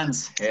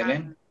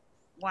 Helen.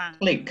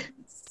 Click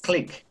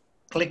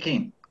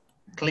in.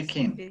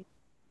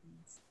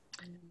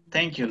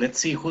 Thank you. Let's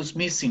see who's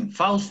missing.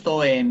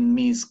 Fausto and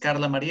Miss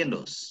Carla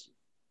Marielos.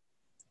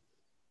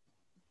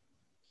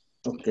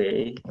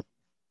 Okay.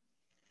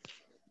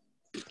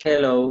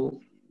 Hello.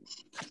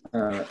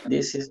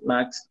 This is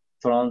Max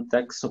from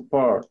Tech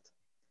Support.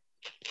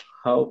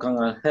 How can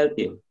I help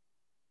you?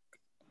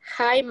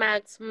 Hi,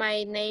 Max.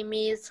 My name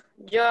is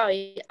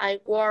Joy.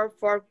 I work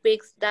for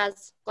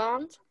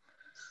Pix.com.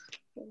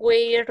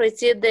 We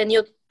received the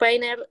new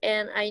printer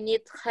and I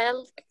need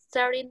help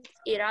setting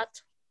it up.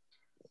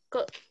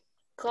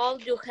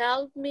 Could you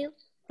help me,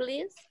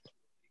 please?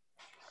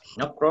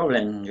 No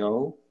problem,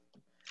 Joe.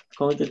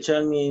 Could you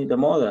tell me the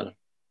model?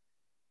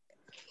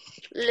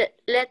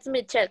 Let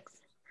me check.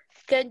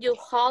 Can you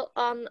hold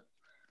on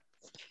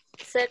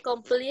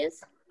second,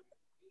 please?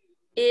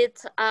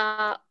 It's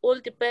a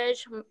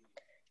multi-page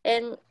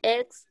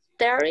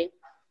MX30.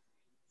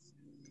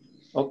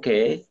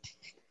 Okay.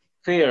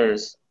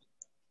 First,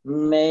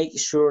 make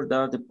sure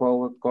that the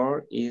power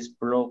cord is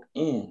plugged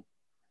in.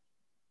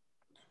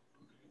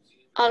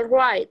 All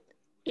right.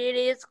 It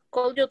is.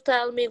 Could you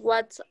tell me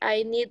what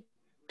I need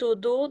to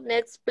do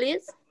next,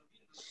 please?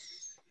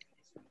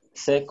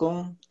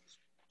 Second,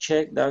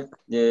 check that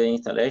the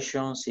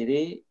installation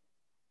CD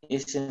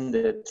is in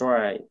the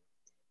tray.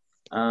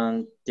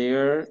 And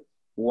third,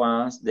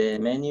 once the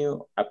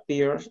menu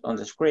appears on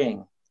the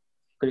screen,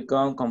 click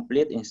on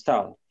complete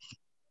install.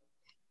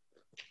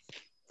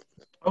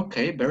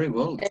 Okay, very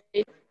well.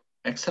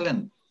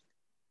 Excellent.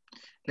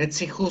 Let's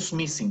see who's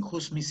missing.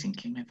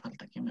 ¿Quién me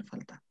falta?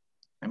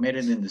 I made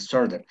it in this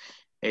order.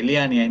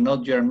 Eliani, I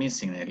know you're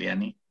missing,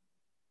 Eliani.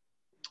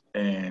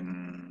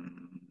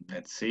 And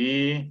let's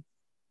see.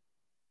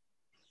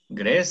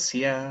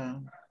 Grecia.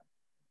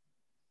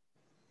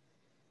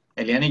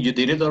 Eliani, you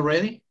did it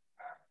already?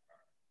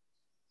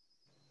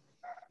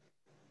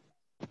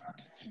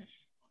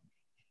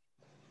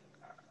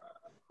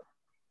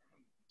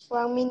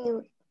 One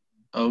minute.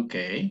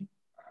 Okay.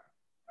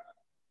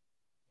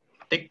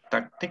 Tick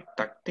tock, tick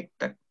tock, tick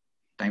tock.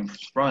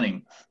 Time's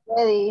running.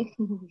 Ready.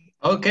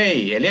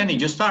 Okay, Eliani,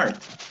 you start.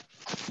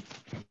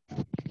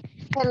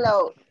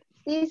 Hello,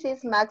 this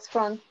is Max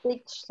from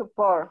Tech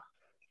Support.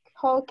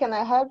 How can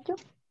I help you?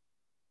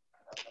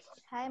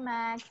 Hi,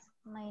 Max.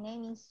 My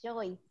name is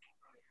Joy.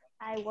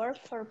 I work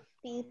for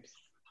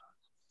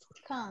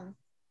Pips.com.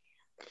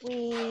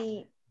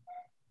 We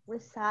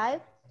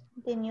received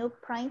the new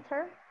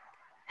printer.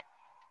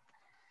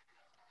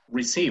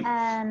 Received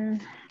the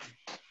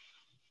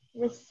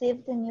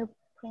new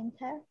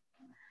printer.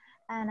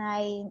 and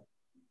I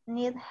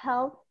need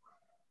help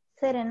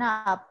setting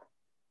up.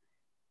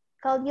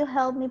 Could you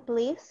help me,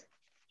 please?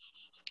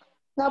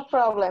 No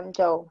problem,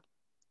 Joe.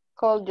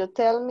 Could you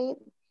tell me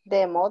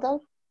the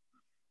model?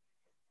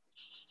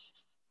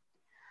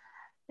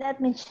 Let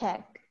me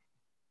check.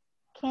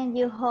 Can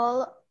you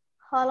hold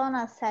on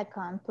a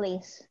second,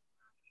 please?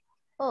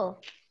 Oh,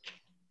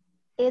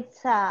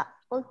 it's a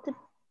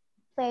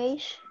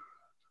multi-page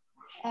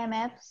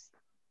MFs.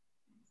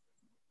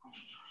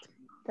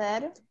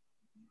 Third.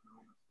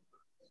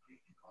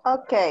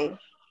 Okay,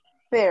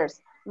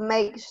 first,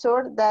 make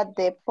sure that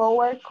the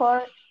power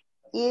cord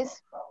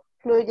is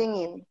plugging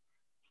in.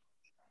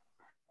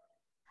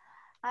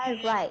 All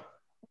right,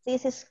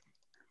 this is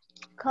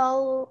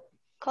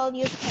could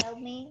you tell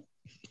me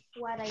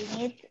what I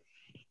need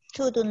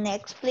to do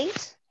next,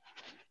 please?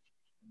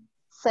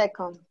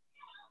 Second,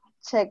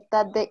 check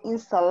that the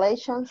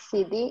installation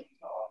CD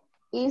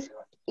is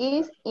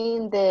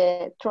in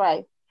the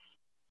drive,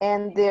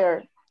 and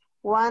there,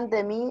 when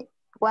the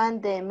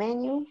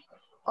menu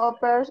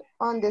appears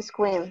on the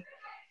screen,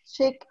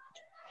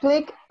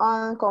 click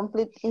on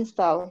complete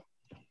install.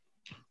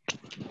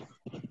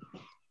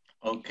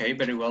 Okay,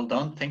 very well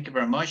done. Thank you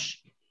very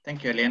much.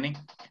 Thank you, Eliane.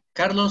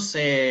 Carlos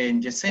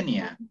and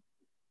Yesenia.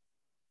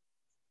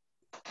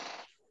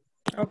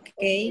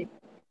 Okay.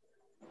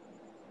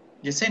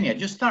 Yesenia,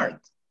 you start.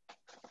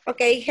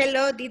 Okay,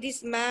 hello, this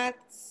is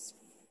Max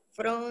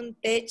from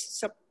Tech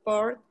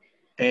Support.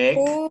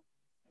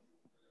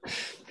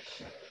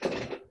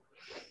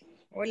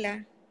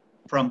 Hola.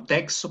 From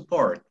Tech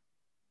Support.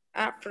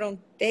 From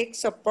Tech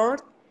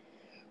Support.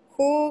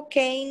 Who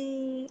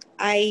can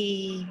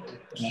I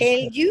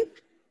help you?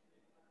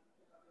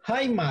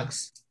 Hi,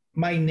 Max.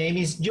 My name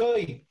is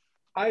Joy.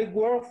 I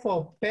work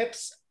for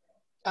Peps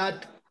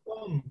at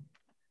home.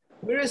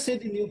 We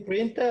received a new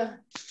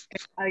printer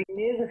and I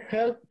need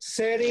help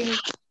setting it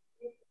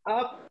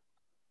up.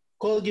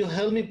 Could you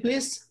help me,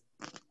 please?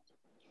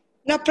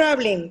 No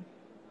problem,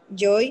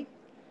 Joy.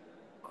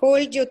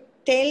 Could you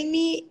tell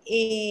me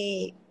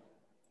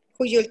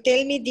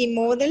the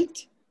model?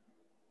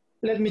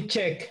 Let me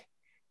check.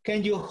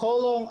 Can you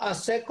hold on a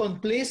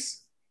second,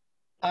 please?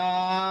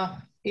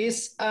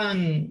 It's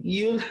an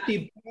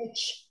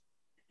multi-page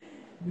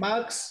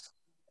Max.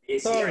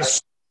 Sorry.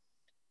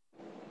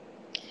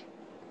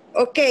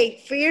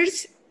 Okay,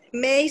 first,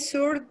 make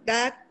sure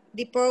that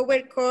the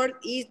power cord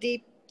is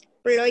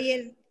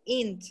plugged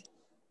in.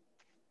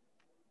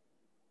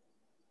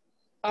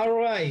 All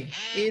right.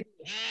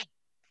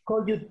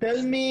 Could you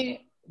tell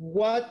me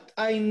what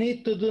I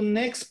need to do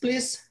next,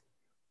 please?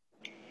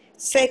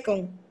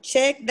 Second,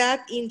 check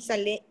that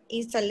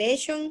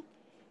installation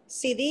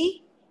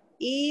CD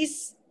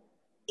is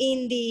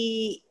in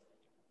the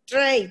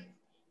tray.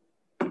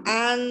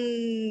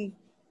 And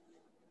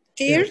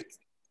third,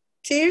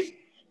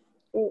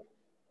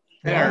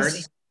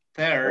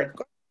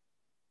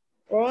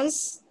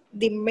 once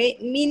the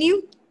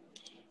menu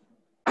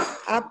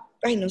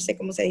no sé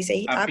cómo se dice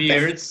ahí,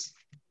 appears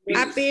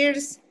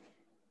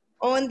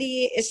on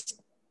the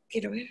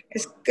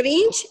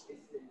screen,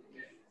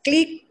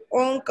 click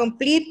on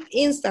complete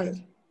install.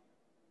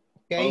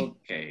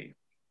 Okay,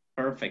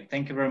 perfect.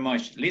 Thank you very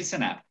much.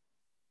 Listen up.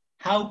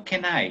 How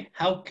can I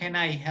help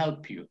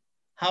you?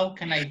 How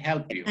can I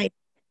help you?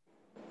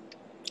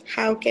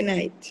 How can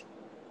I?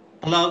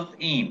 Plug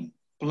in.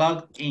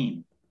 Plug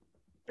in.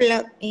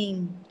 Plug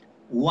in.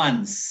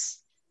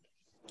 Once.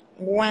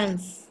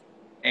 Once.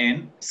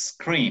 And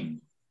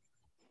screen.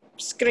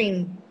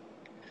 Screen.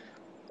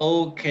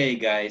 Okay,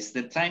 guys,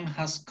 the time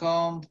has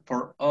come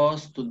for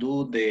us to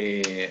do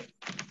the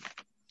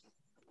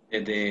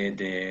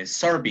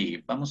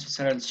survey. Vamos a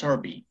hacer el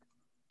survey.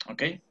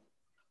 Okay.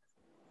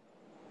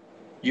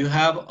 You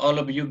have, all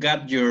of you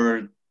got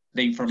the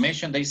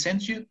information they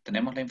sent you.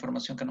 ¿Tenemos la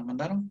información que nos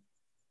mandaron?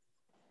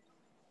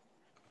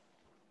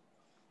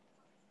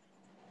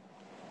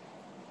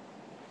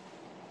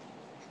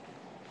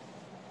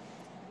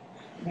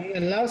 Un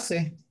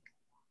enlace.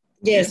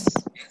 Yes.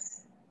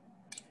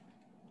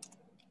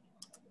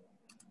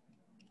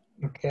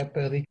 Ok,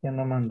 perdí quién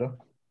lo mandó.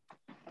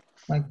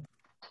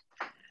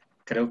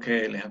 Creo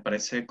que les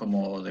aparece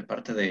como de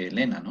parte de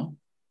Elena, ¿no?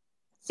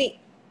 Sí.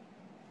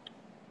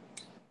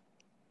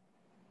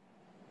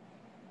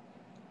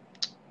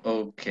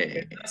 Ok.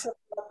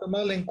 Para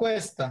tomar la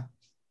encuesta.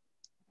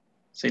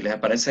 Sí, les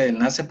aparece el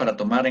enlace para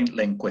tomar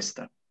la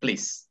encuesta.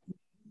 Please.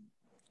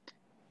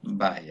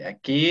 Vaya,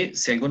 aquí,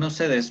 si alguno de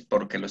ustedes,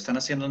 porque lo están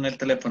haciendo en el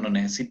teléfono,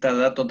 necesita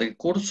datos del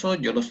curso,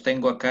 yo los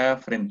tengo acá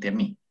frente a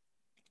mí.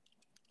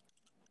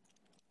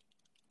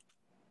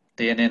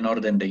 Tienen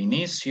orden de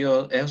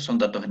inicio, esos son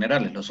datos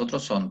generales, los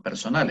otros son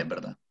personales,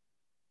 ¿verdad?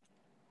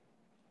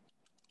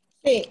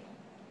 Sí.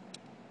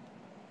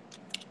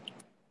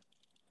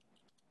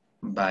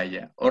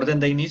 Vaya, orden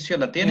de inicio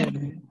la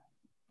tienen.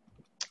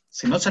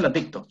 Si no, se la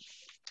dicto.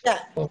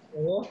 Ya.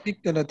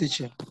 Díctala,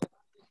 teacher.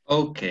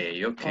 Ok,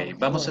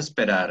 vamos a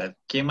esperar.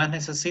 ¿Quién más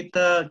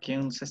necesita?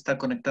 ¿Quién se está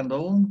conectando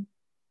aún?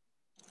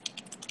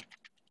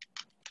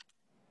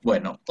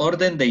 Bueno,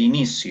 orden de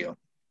inicio.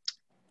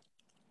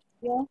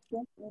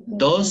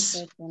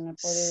 2,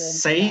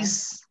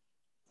 6,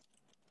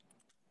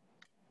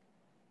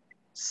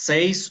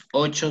 6,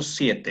 8,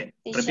 7.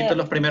 Repito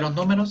los primeros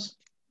números.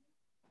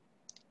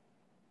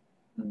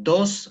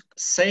 2,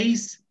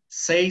 6,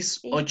 6,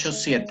 8,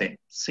 7.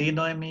 Sí,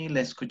 Noemi,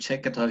 le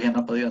escuché que todavía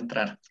no ha podido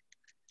entrar.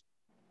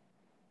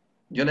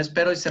 Yo le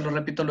espero y se lo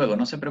repito luego,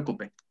 no se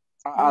preocupe.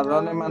 ¿A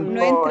dónde mandó?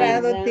 No he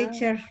entrado,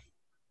 teacher.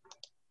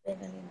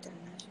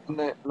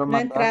 ¿Dónde lo No he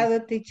mandaron?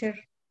 entrado,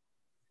 teacher.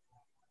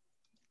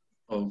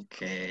 Ok,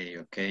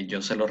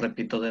 yo se lo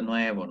repito de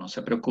nuevo, no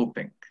se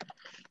preocupen.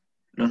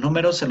 Los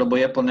números se los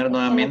voy a poner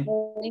nuevamente.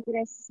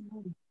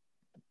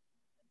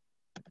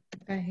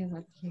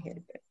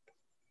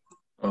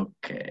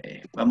 Ok,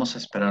 vamos a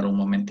esperar un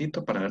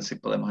momentito para ver si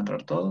podemos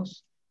entrar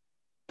todos.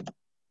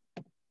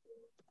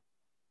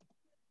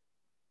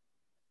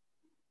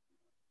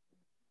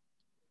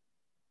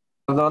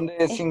 ¿Dónde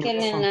es que el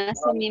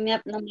enlace a mí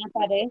no me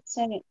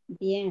aparece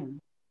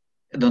bien.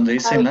 Donde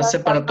dice enlace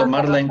para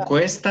tomar la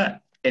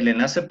encuesta, el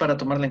enlace para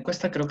tomar la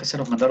encuesta creo que se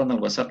los mandaron al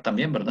WhatsApp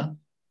también, ¿verdad?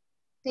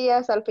 Sí,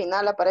 hasta al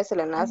final aparece el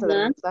enlace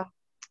del mensaje.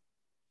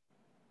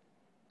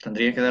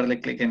 Tendría que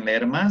darle clic en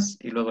leer más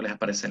y luego les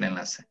aparece el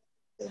enlace.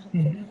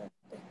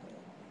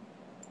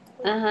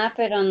 Ajá,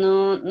 pero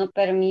no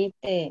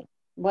permite.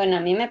 Bueno,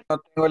 a mí me... No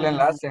tengo el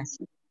enlace.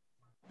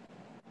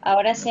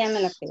 Ahora sí ya me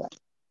lo activo.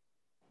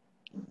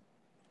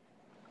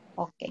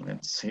 Ok.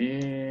 Let's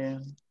see.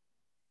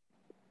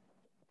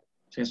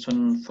 Sí, es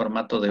un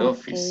formato de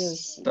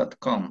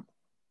office.com.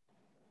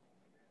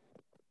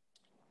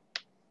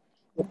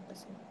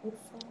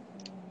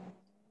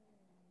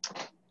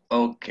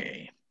 Ok.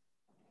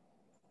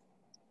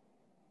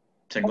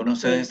 Si alguno de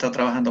ustedes está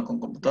trabajando con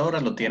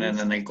computadora, lo tienen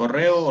en el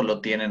correo o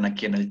lo tienen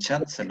aquí en el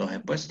chat, se los he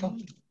puesto.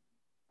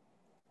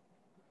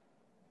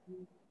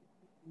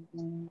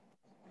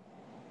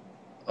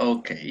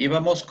 Ok, y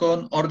vamos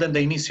con orden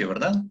de inicio,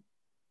 ¿verdad?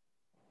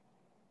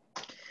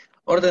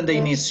 Orden de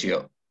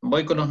inicio.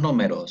 Voy con los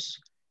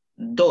números.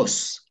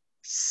 2,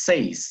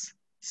 6,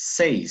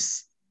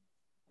 6,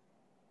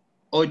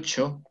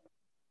 8,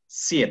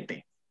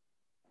 7.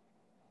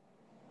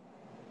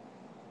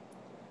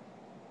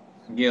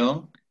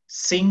 Guión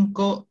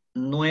 5,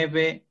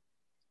 9,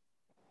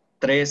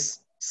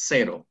 3,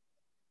 0.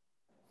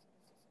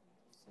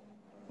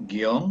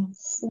 Guión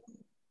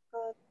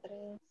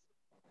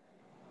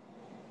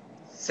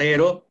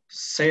 0,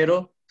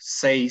 0,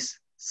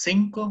 6,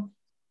 5.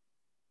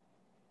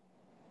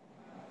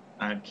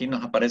 Aquí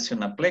nos aparece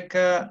una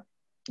pleca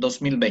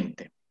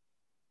 2020.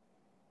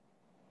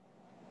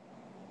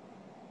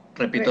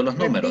 Repito los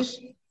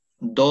números.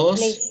 2,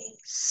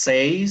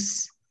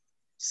 6,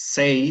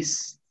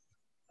 6,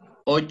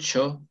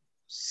 8,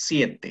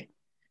 7.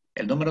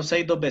 El número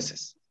 6 dos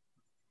veces.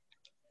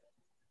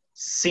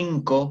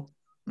 5,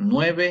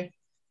 9,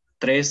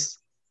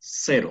 3,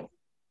 0.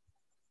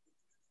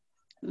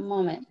 Un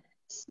momento.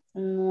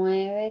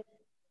 9,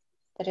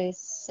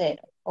 3,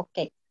 0. Ok.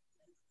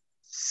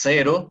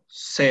 0,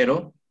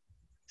 0,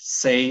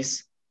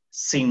 6,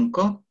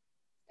 5.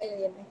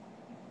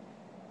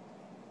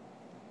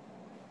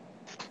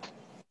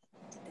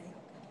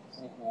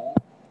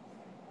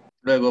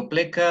 Luego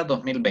pleca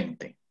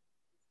 2020.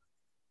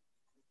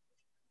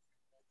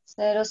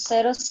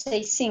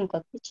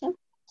 0065, ¿teacher?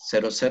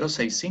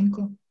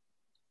 0065.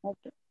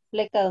 Ok.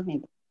 Pleca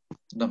 2020.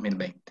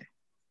 2020.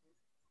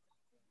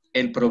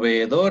 El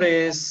proveedor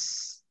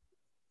es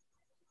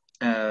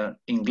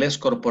Inglés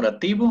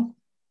Corporativo.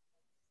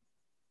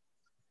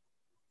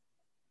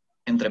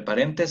 Entre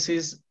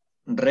paréntesis,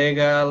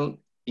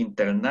 Regal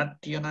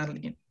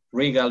International,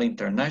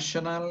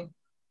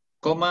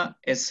 coma,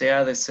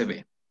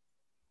 SADCB.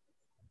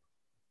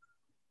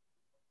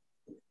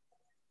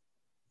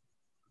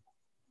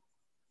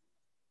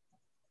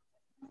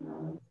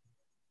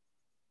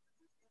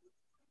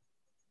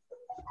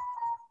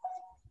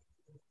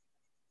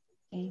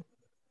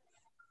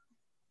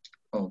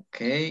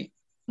 Ok,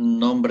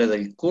 nombre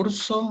del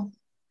curso.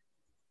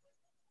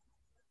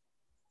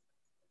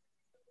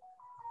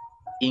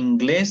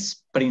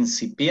 Inglés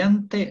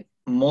principiante,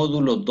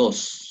 módulo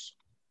 2.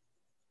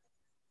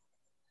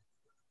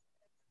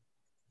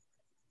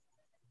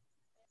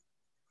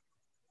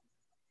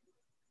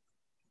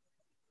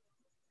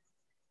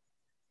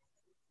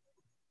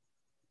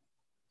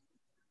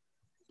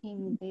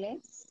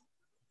 Inglés.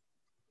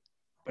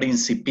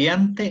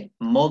 Principiante,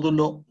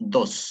 módulo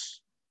 2.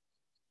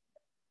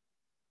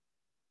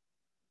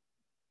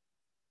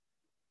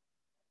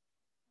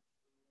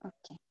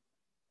 Ok.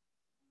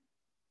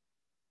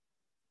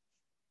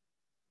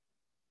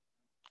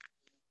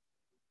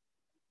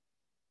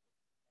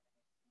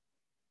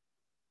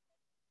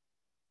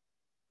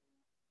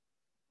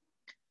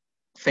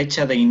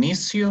 Fecha de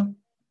inicio,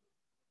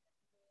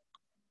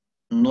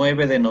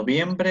 9 de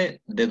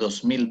noviembre de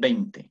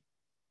 2020.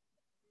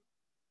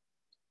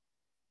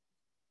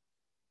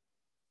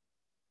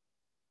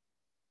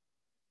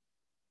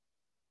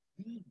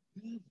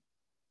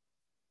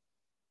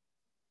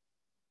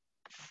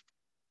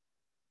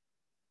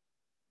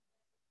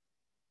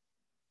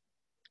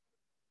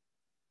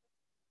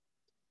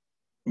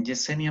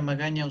 Yesenia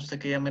Magaña, usted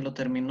que ya me lo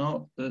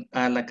terminó,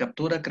 a la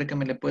captura cree que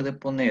me le puede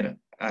poner,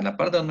 a la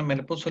parte donde me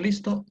le puso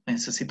listo,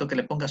 necesito que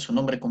le ponga su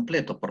nombre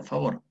completo, por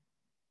favor.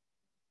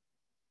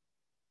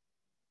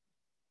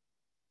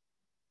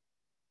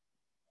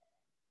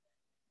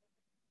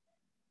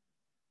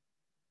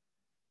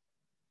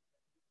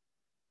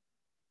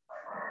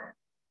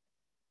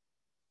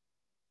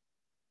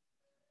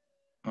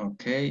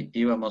 Ok,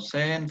 íbamos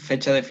en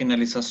fecha de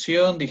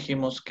finalización,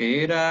 dijimos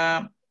que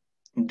era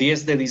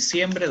 10 de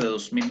diciembre de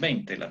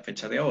 2020, la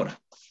fecha de ahora.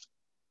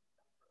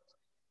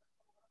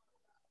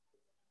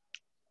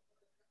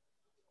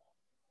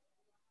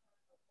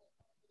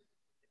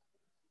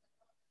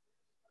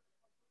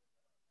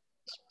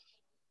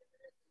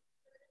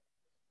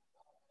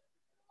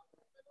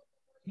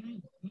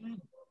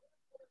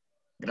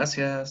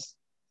 Gracias.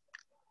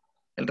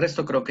 El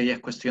resto creo que ya es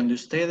cuestión de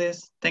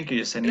ustedes. Thank you,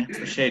 Yesenia.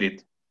 Appreciate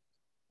it.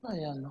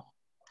 Ya no.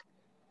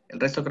 El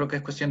resto creo que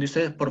es cuestión de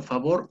ustedes. Por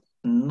favor,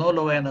 no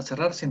lo vayan a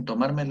cerrar sin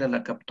tomármele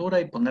la captura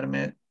y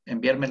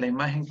enviarme la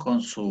imagen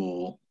con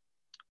su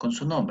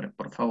nombre,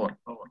 por favor.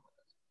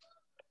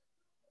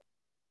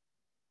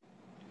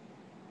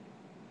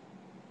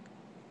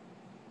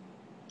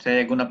 Si hay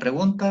alguna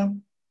pregunta,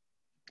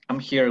 I'm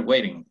here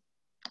waiting.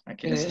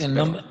 Aquí les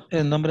espero.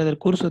 El nombre del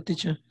curso,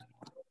 teacher.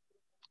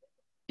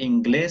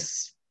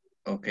 Inglés.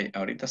 Ok,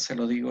 ahorita se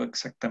lo digo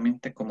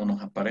exactamente como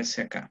nos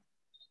aparece acá.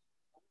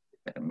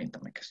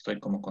 Permítame que estoy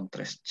como con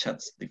 3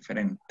 chats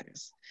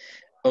diferentes.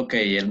 Ok,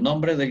 el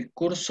nombre del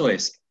curso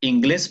es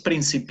Inglés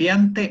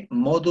Principiante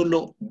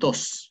Módulo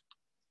 2.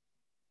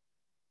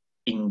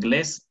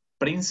 Inglés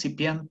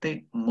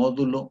Principiante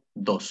Módulo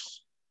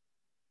 2.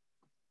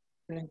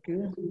 Thank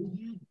you.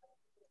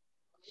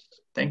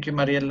 Thank you,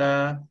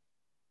 Mariela.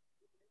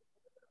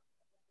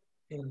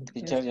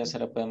 Teacher, ya se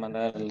le puede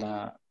mandar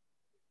la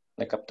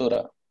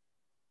captura.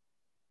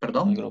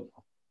 ¿Perdón? Al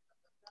grupo.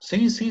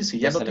 Sí,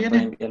 ya lo se le tiene.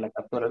 puede enviar la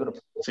captura al grupo.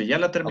 Si ya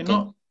la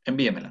terminó, Okay.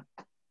 envíemela.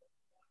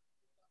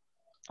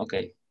 Ok.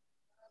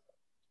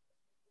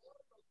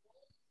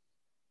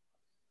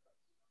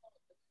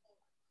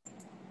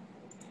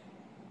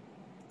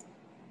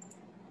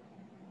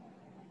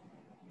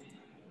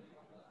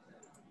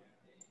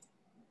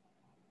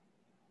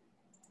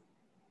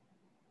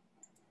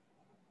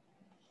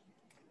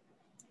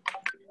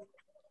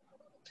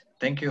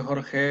 Thank you,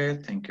 Jorge.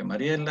 Thank you,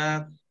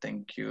 Mariela.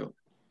 Thank you.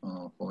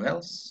 Who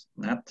else?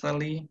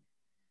 Natalie.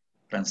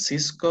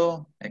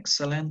 Francisco.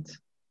 Excellent.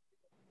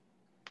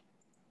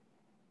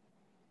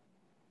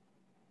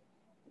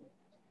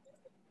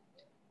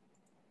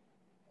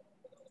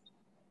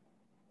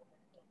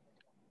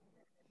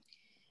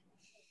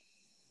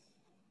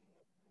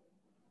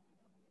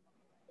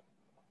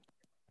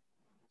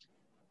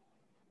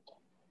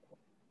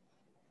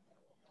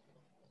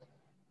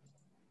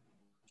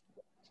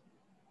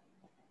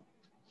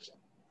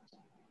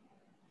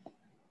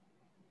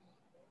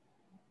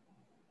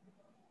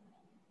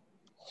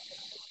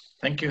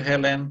 Thank you,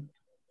 Helen.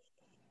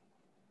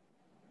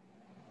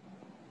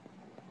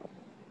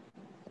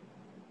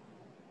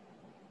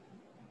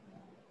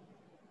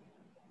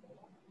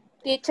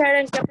 Teacher,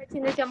 ¿en qué fecha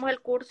iniciamos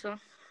el curso?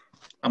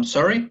 I'm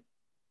sorry.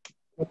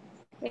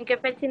 ¿En qué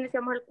fecha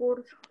iniciamos el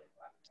curso?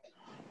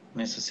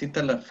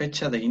 Necesita la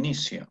fecha de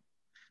inicio.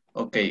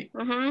 Ok.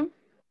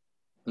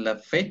 La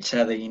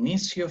fecha de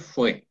inicio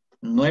fue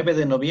 9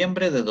 de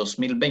noviembre de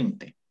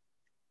 2020.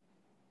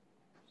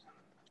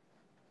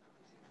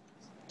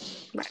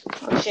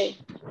 Ok.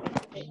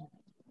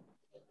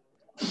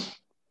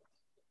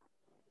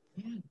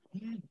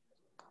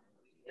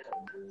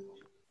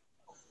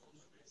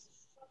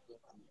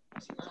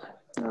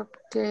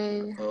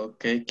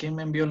 Ok, ¿quién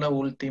me envió la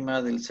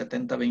última del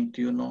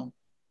 7021?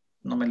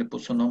 No me le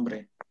puso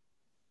nombre.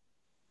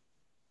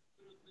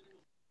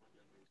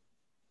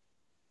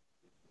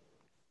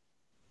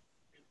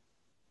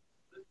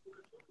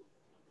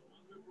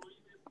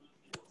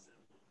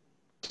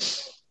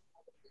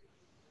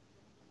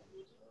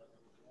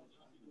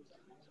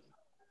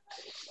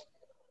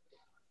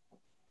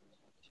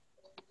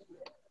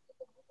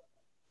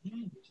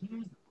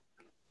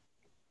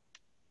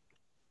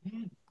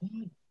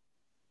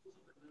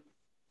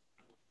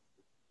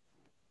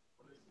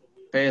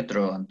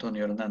 Pedro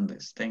Antonio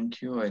Hernández.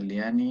 Thank you,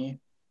 Eliani.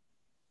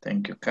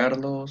 Thank you,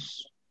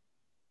 Carlos.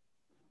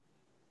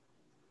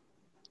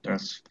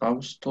 There's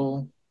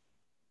Fausto.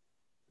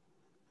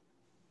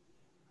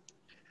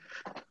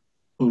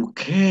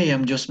 Okay,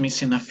 I'm just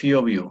missing a few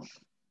of you.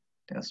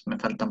 Yes, me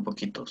faltan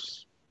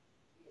poquitos.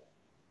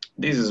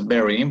 This is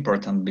very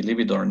important, believe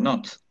it or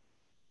not.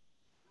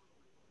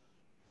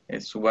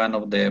 It's one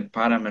of the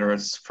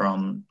parameters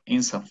from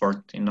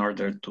INSAFORP in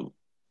order to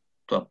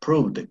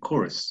approve the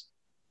course.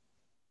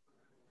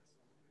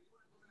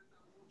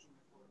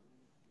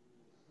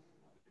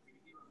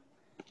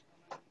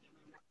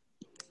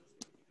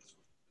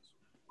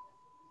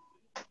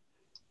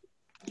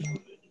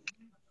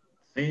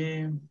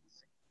 Sí,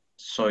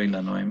 soy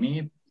la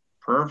Noemí.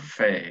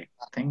 Perfect,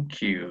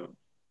 thank you.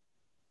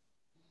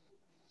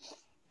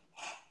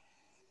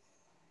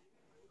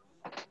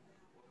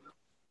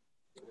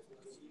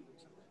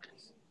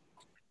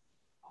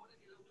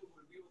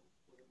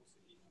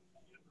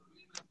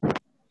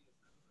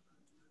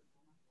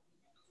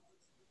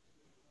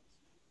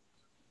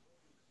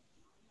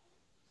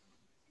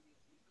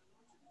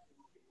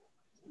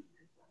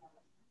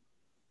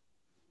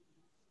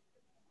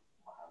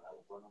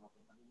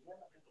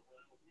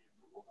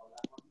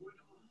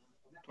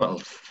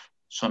 $12.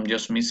 So I'm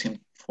just missing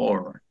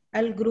 4.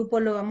 Al grupo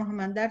lo vamos a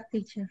mandar,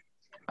 teacher.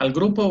 ¿Al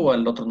grupo o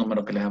al otro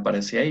número que les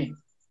aparece ahí?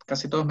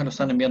 Casi todos me lo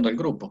están enviando al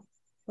grupo.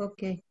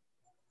 Ok.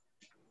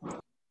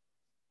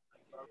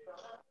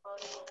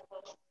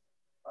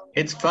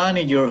 It's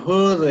funny, your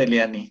hood,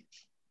 Eliani.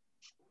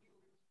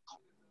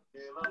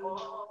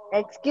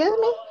 Excuse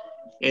me?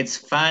 It's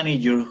funny,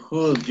 your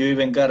hood. You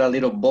even got a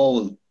little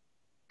bowl.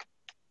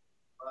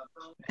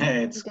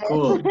 It's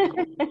cool.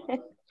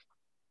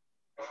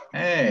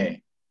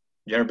 Hey,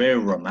 you're very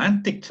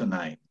romantic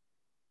tonight.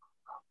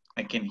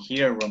 I can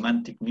hear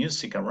romantic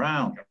music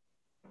around.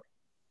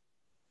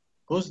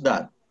 Who's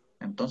that?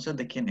 Entonces,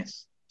 ¿de quién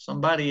es?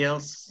 Somebody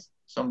else.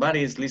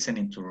 Somebody is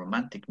listening to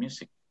romantic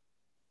music.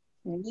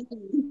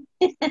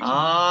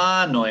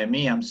 Ah,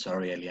 Noemi. I'm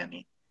sorry,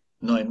 Eliani.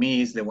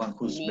 Noemi is the one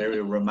who's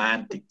very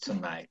romantic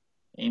tonight.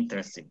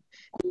 Interesting.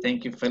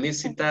 Thank you,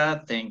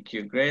 Felicita. Thank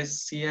you,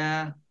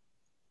 Grecia.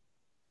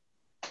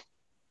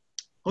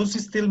 Who's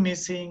still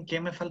missing?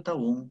 ¿Quién me falta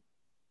aún?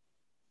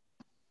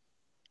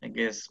 I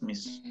guess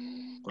Miss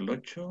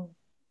Colocho.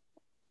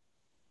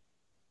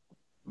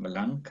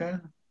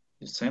 Blanca,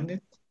 you send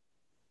it?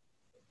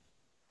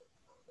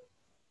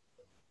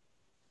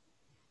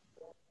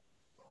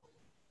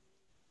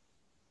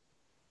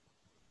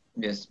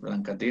 Yes,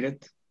 Blanca did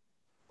it.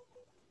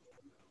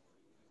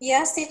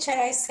 Yes, teacher,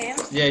 I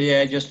sent.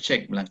 Yeah, I just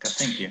checked, Blanca.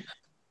 Thank you.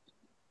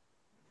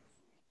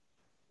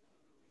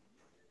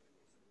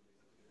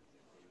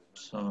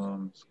 So,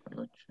 Miss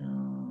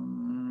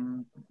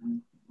Colocho.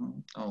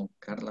 Oh,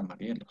 Carla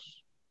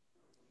Marielos.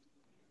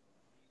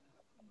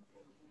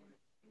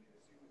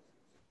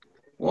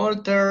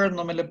 Walter,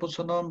 no me le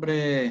puso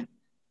nombre.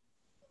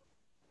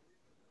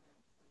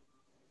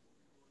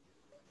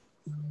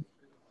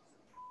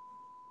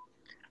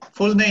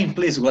 Full name,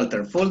 please,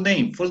 Walter. Full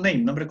name,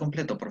 nombre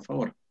completo, por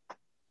favor.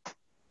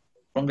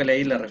 Póngale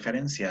ahí la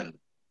referencia a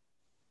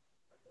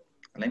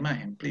la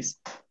imagen, please.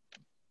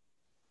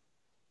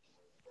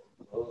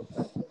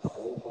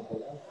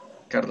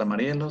 Carla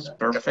Marielos,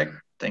 perfect.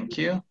 Thank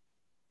you.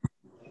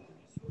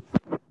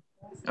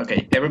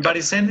 Okay,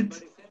 everybody send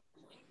it?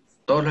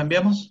 ¿Todos lo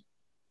enviamos?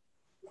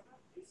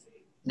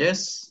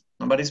 Yes,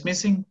 nobody's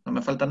missing. No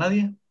me falta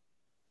nadie.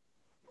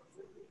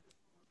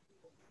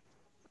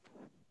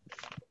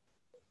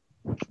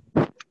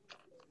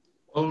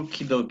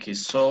 Okie dokie,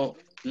 so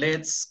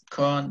let's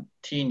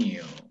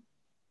continue.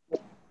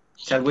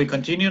 Shall we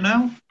continue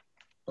now?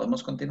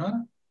 ¿Podemos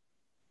continuar?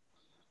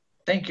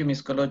 Thank you,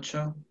 Miss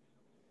Colocho.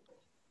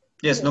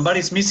 Yes,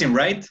 nobody's missing,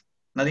 right?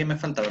 Nadie me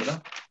falta,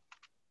 ¿verdad?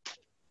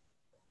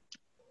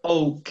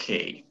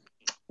 Okay.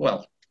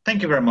 Well,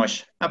 thank you very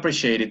much.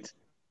 Appreciate it.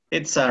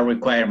 It's a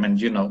requirement,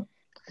 you know.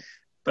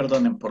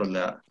 Perdonen por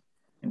la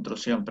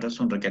intrusión, pero es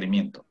un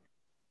requerimiento.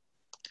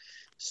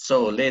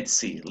 So let's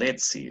see.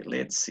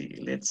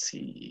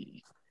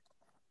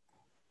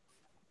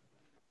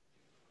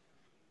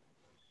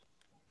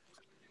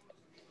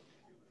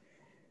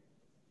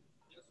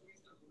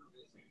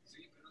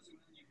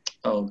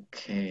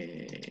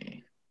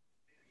 Okay.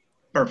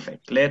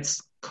 Perfect.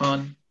 Let's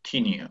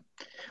continue.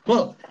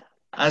 Well,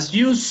 as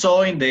you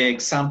saw in the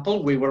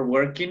example, we were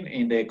working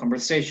in the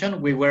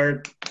conversation. We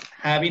were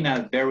having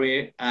a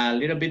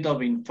little bit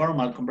of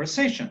informal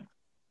conversation.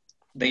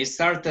 They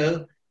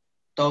started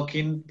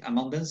talking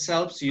among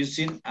themselves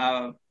speaking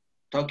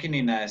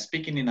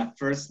in a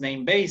first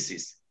name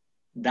basis.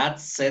 That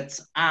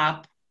sets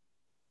up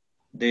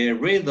the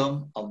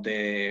rhythm of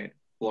the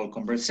whole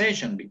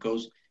conversation,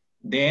 because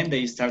then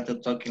they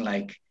started talking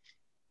like,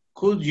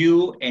 could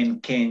you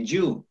and can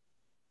you?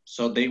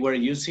 So they were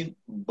using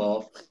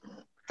both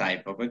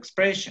type of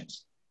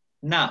expressions.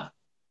 Now,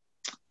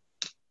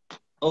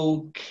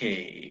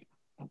 okay,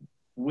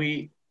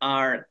 we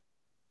are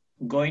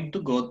going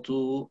to go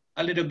to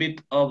a little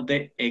bit of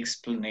the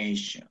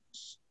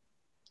explanations,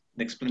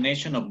 the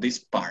explanation of this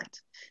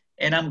part.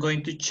 And I'm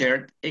going to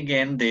share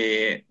again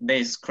the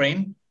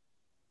screen.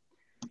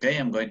 Okay,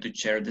 I'm going to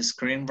share the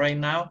screen right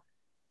now.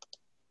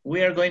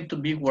 We are going to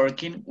be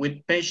working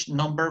with page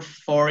number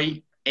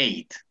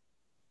 48.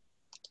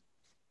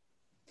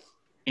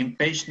 In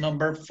page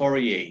number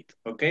 48,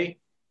 okay?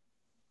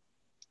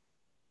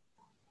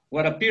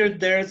 What appeared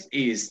there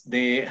is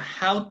the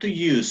how to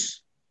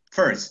use,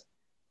 first,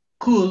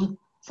 could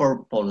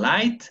for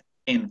polite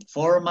and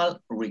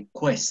formal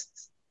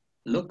requests.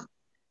 Look,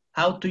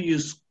 how to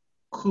use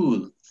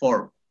could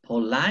for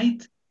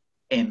polite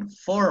and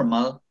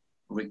formal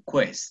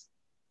requests.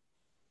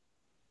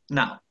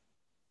 Now,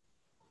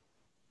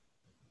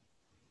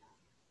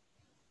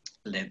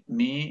 let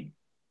me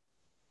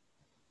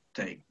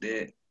take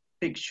the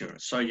picture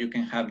so you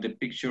can have the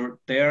picture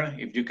there.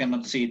 If you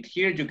cannot see it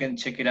here, you can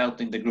check it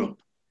out in the group.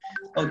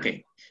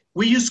 Okay,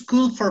 we use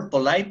could for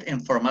polite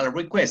and formal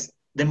requests.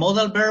 The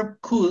modal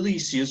verb could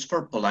is used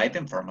for polite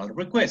and formal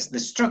requests. The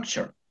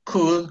structure,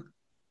 could,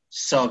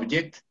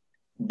 subject,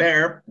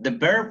 verb. The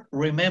verb,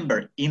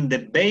 remember, in the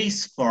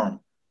base form.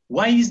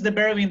 Why is the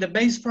verb in the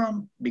base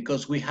form?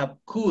 Because we have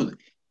could.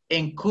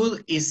 And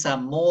could is a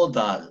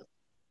modal.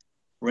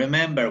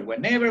 Remember,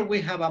 whenever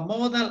we have a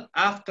modal,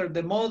 after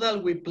the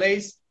modal, we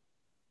place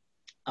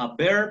a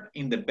verb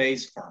in the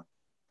base form.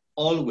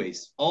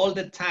 Always, all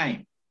the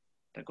time.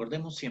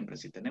 Recordemos siempre,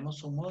 si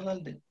tenemos un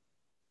modal,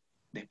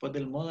 después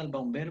del modal va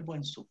un verbo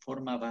en su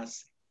forma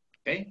base.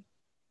 Okay?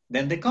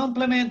 Then the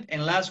complement,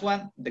 and last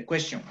one, the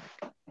question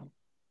mark.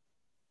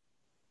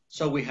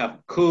 So we have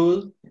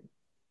could,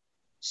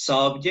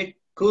 subject,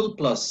 could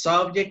plus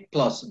subject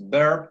plus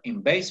verb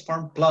in base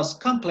form plus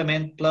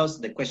complement plus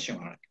the question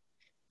mark.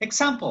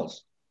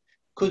 Examples.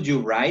 Could you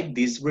write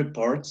these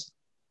reports,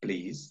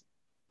 please?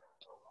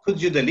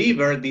 Could you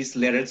deliver these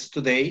letters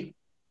today,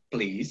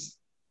 please?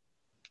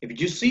 If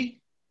you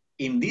see,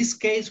 in this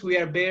case, we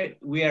are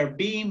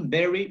being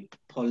very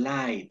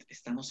polite.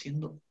 Estamos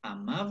siendo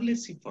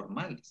amables y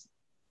formales.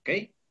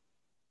 Okay?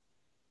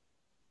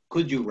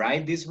 Could you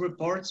write these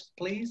reports,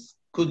 please?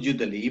 Could you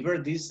deliver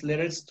these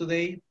letters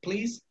today,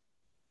 please?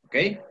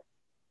 Okay?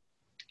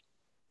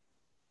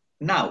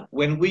 Now,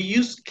 when we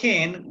use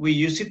can, we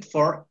use it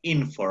for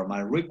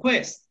informal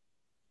requests.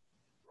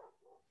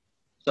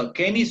 So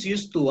can is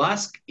used to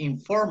ask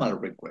informal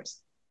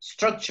requests.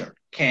 Structure,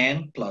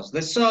 can plus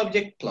the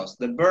subject plus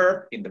the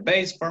verb in the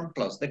base form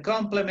plus the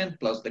complement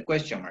plus the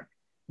question mark.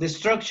 The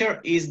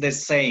structure is the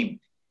same.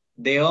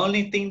 The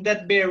only thing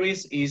that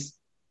varies is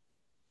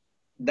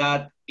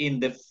that in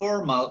the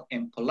formal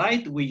and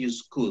polite, we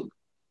use could.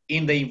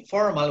 In the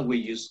informal, we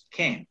use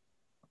can,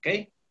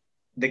 okay?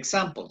 The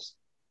examples,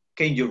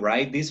 can you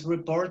write these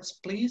reports,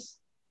 please?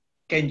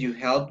 Can you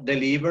help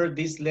deliver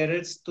these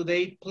letters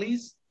today,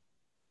 please?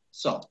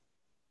 So,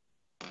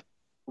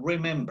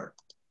 remember,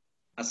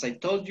 as I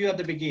told you at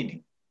the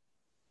beginning,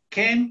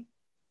 can,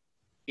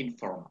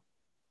 informal.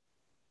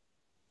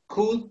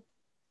 Could,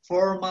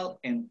 formal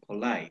and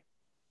polite,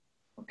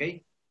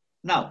 okay?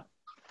 Now,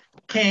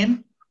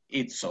 can,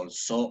 it's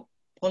also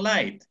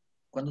polite.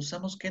 Cuando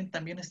usamos can,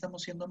 también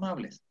estamos siendo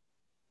amables,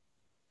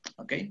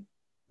 okay?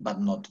 But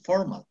not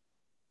formal,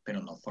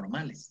 pero no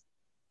formales.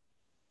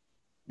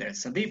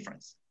 There's a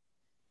difference.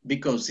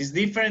 Because it's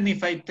different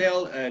if I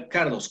tell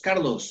Carlos,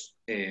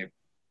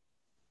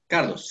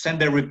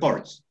 send the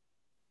reports.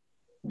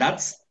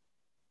 That's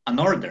an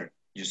order,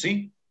 you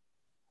see?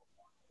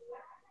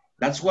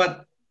 That's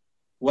what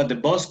the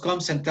boss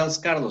comes and tells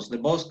Carlos. The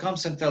boss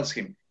comes and tells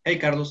him, hey,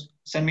 Carlos,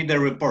 send me the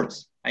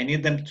reports. I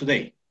need them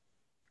today.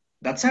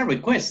 That's a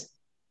request,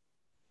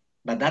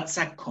 but that's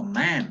a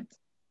command.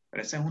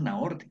 Pero esa es una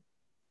orden,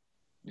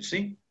 you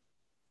see?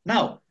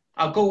 Now,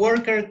 a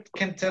coworker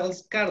can tell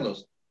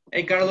Carlos,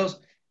 hey, Carlos,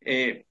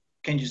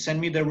 can you send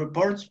me the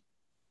reports?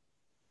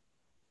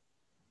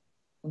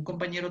 Un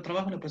compañero de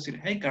trabajo le puede decir,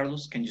 hey,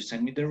 Carlos, can you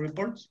send me the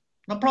reports?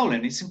 No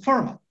problem, it's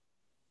informal.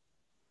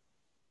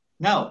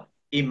 Now,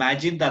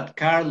 imagine that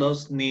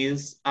Carlos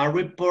needs a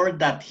report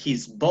that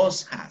his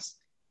boss has.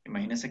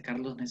 Imagínese,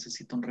 Carlos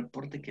necesita un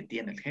reporte que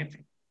tiene el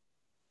jefe.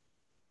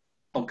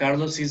 Or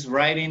Carlos is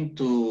writing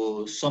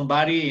to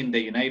somebody in the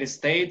United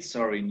States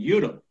or in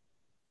Europe.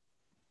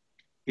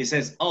 He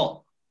says,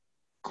 oh,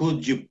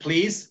 could you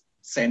please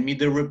send me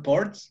the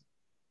reports?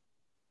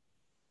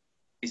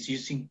 He's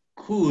using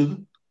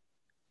could.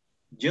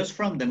 Just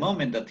from the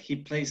moment that he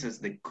places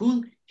the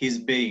could, he's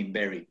being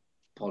very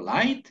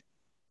polite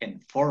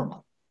and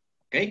formal,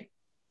 okay?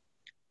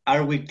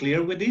 Are we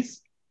clear with this?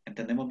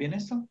 ¿Entendemos bien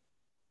esto?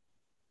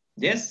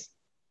 Yes?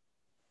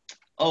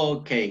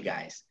 Okay,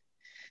 guys.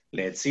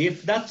 Let's see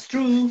if that's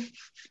true.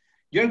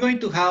 You're going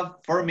to have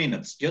 4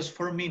 minutes, just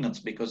 4 minutes,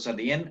 because at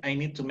the end, I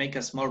need to make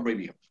a small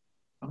review.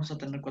 Vamos a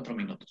tener 4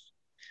 minutos.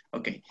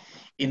 Okay,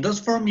 in those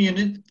 4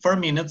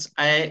 minutes,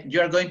 you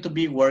are going to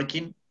be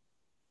working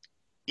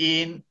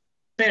in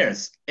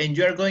pairs, and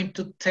you are going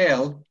to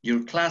tell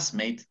your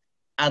classmates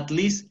at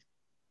least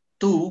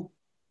 2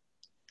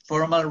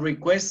 formal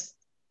requests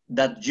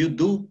that you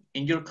do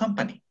in your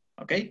company,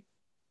 okay?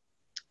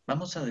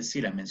 Vamos a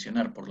decir, a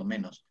mencionar por lo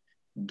menos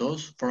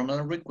 2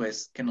 formal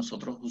requests que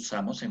nosotros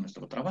usamos en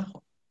nuestro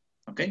trabajo,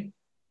 okay?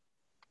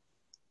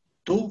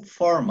 2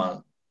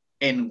 formal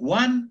and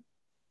 1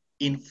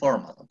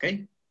 informal,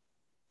 okay?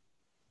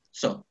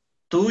 So,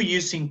 2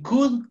 using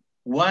could,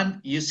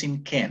 1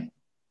 using can.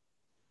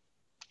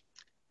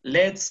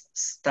 Let's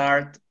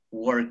start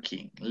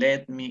working.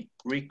 Let me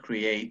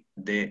recreate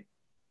the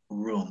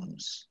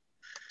rooms.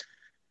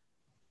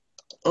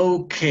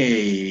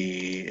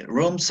 Okay,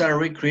 rooms are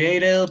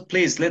recreated.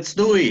 Please, let's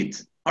do it.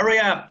 Hurry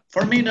up,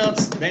 4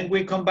 minutes, then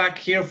we come back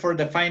here for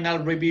the final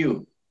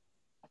review.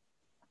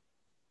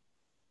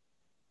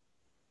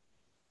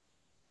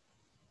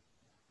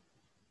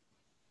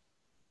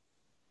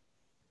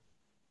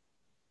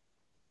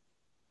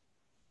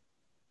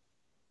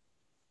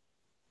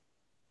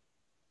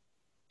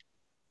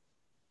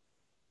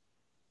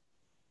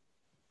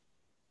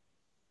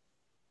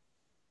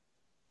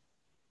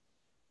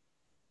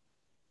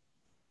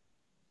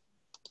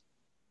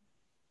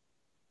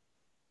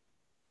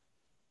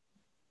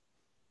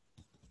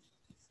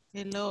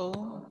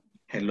 Hello.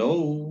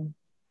 Hello.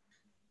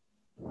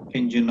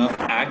 Can you not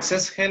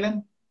access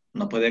Helen?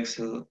 ¿No puede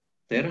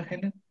acceder,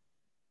 Helen?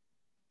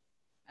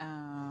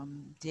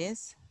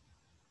 Yes,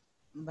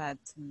 but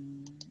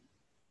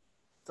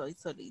estoy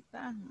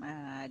solita,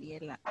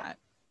 Mariela.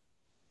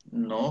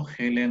 No,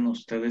 Helen,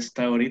 usted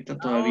está ahorita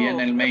todavía en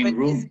el main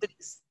room.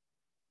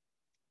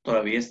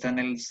 Todavía está en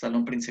el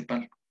salón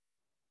principal.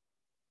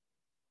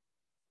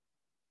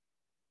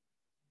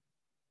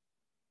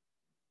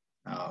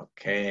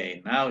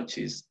 Okay, now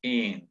she's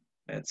in.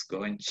 Let's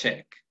go and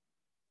check.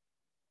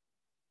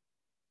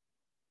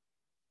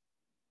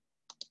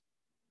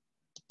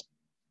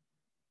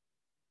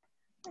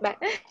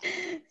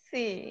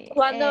 Sí.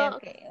 Cuando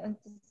Okay.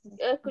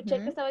 escuché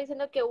que estaba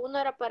diciendo que uno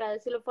era para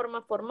decirlo de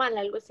forma formal,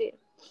 algo así.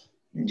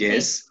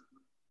 Yes. Sí.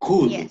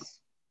 Could.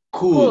 Yes.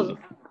 Could.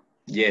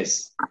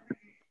 Yes.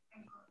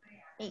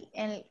 Y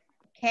el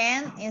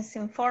can is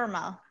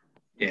informal.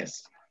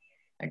 Yes.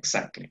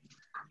 Exactly.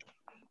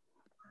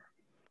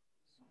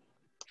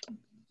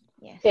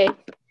 Yes. Okay.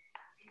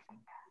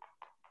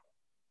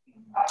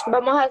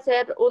 Vamos a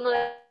hacer uno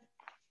de...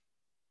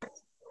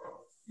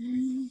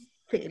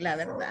 Sí, la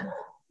verdad.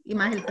 Y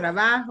más el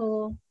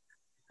trabajo.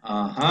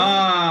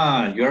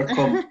 Ajá, you're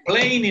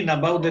complaining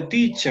about the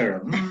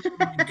teacher.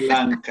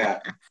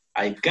 Blanca,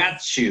 I got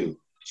you.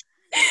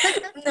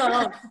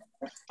 No,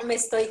 me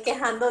estoy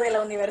quejando de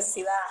la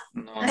universidad.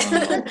 No.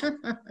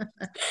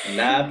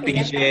 La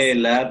pillé,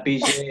 la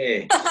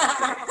pillé.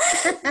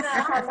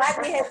 No,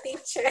 jamás dije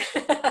teacher.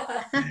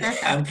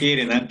 I'm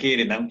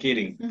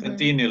kidding.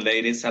 Continue,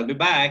 ladies. I'll be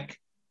back.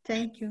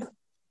 Thank you.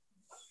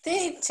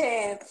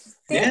 Teacher.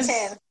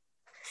 Yes.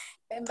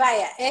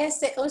 Vaya,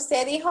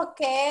 usted dijo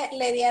que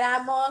le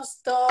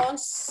diéramos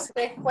dos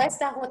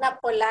respuestas, una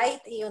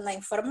polite y una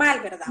informal,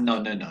 ¿verdad?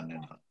 No.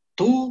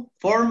 Two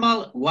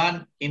formal,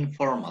 one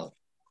informal.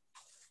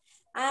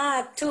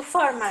 Two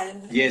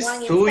formal. Yes,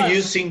 one two informal.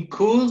 using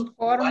could,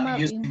 Formal, one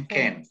using informal.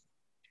 can.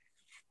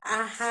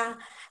 Ajá.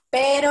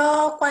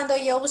 Pero cuando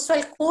yo uso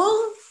el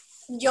could,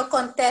 yo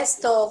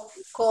contesto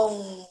con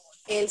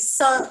el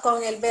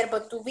con el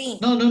verbo to be.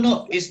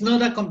 No. It's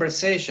not a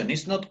conversation.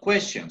 It's not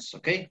questions,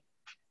 okay?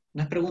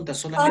 No es pregunta,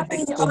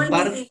 solamente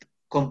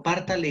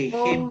compártale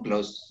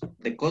ejemplos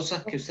de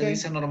cosas que usted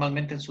dice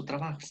normalmente en su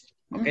trabajo.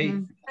 ¿Ok?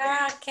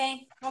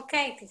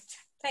 Okay,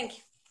 teacher. Thank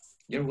you.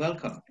 You're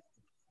welcome.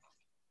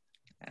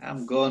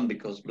 I'm gone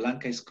because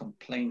Blanca is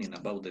complaining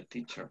about the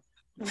teacher.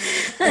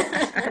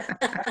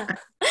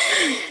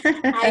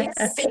 I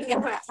see.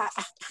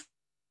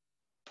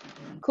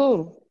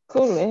 Cool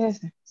es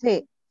ese.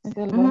 Sí. Es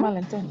el formal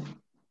entonces.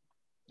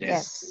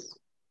 Yes.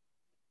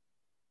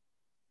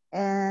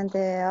 And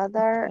the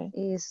other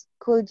is,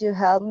 could you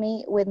help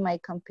me with my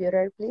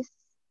computer, please?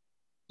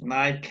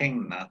 I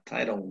cannot.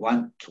 I don't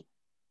want to.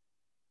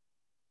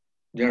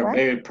 You're What?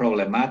 very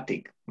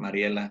problematic,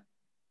 Mariela.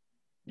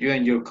 You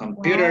and your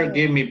computer Why?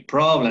 give me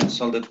problems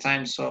all the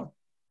time, so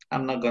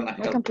I'm not gonna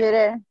help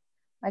you.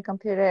 My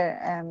computer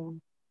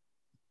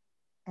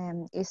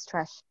is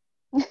trash.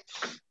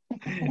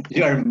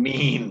 You're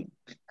mean.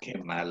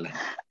 Qué mala.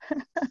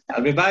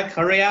 I'll be back.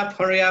 Hurry up.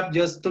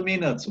 Just 2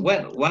 minutes.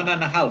 Well,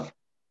 1.5.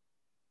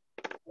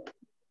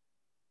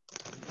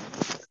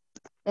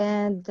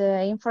 And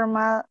the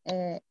informal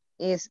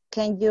is,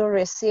 can you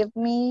receive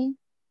me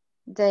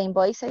the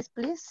invoices,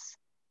 please?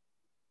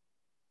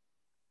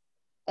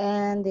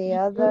 And the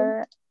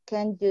other,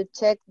 can you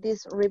check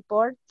this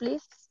report,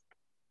 please?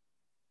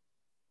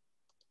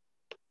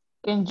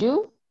 Can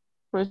you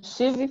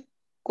receive it?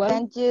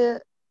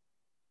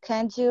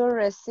 Can you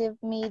receive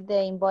me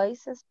the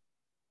invoices?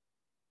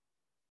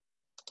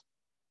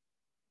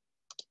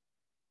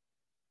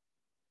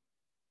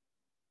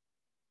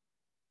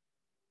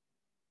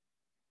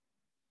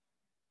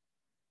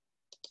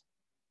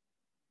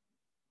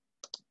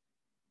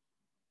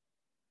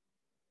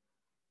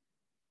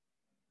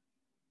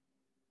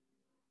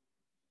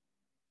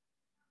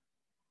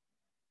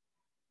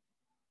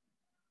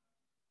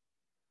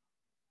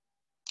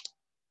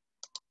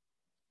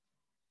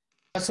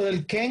 Caso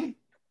del Ken,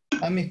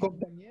 a mis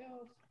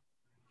compañeros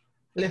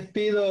les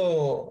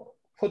pido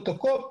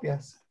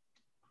fotocopias.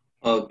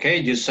 Okay,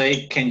 you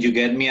say, can you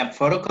get me a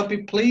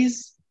photocopy,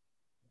 please?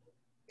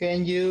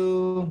 Can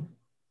you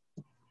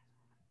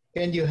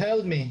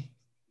help me?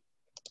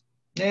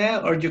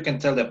 Yeah, or you can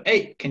tell them,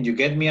 hey, can you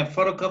get me a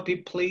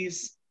photocopy,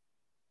 please?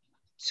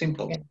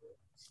 Simple.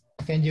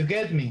 Can you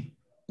get me?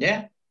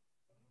 Yeah.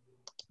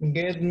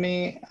 Get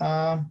me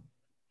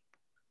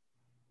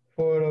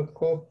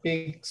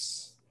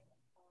photocopies,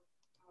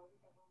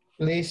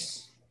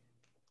 please.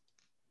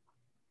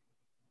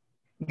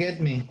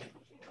 Get me.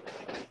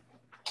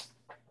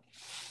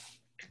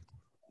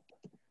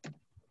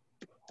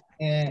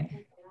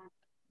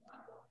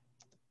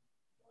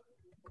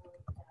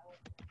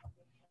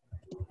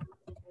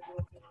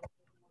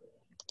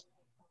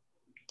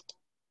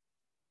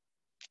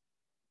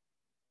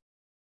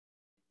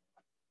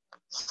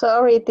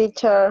 Sorry,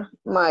 teacher.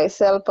 My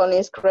cell phone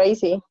is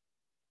crazy.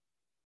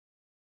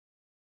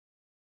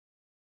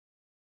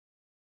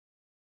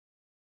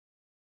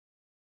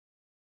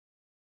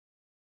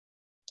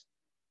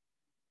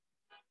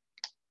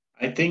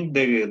 I think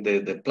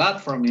the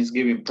platform is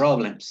giving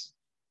problems.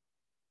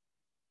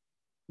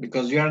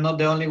 because you are not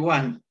the only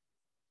one.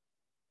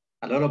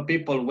 A lot of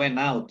people went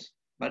out.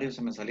 Varios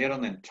se me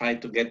salieron and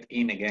tried to get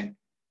in again.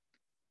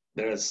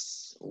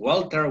 There's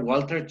Walter.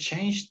 Walter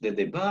changed the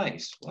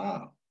device.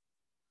 Wow.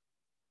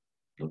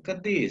 Look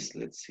at this.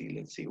 Let's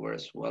see.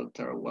 Where's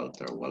Walter?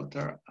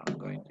 Walter. I'm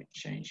going to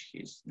change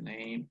his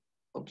name.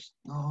 Oops,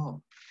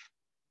 no,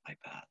 my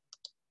bad.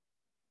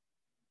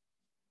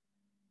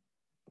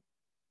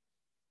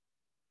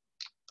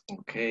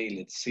 Okay,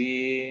 let's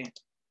see.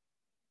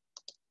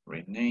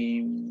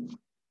 Rename.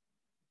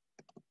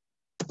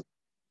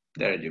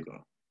 There you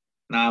go.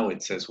 Now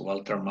it says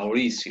Walter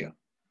Mauricio.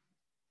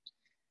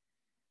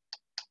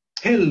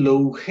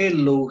 Hello.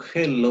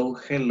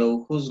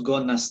 Who's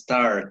gonna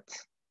start?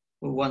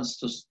 Who wants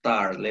to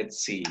start?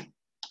 Let's see.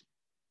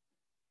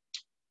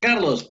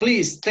 Carlos,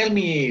 please tell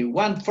me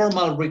one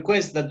formal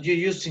request that you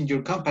use in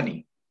your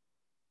company.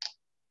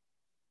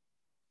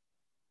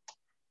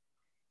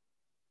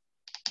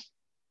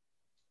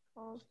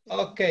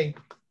 Okay.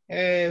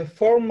 A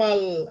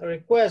formal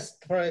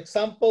request, for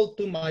example,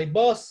 to my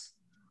boss.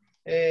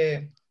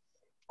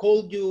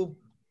 Could you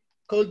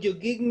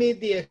give me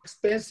the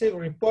expensive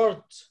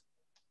report?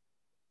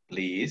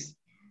 Please.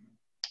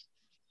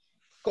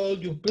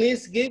 Could you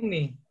please give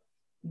me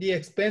the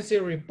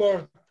expensive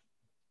report?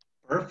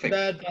 Perfect.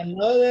 That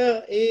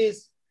another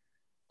is,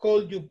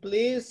 could you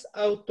please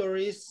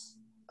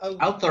authorize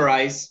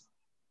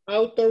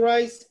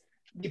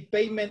the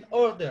payment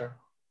order?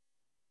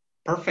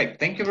 Perfect.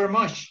 Thank you very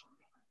much.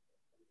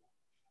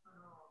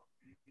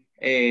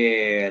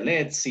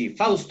 Let's see.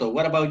 Fausto,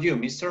 what about you,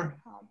 mister?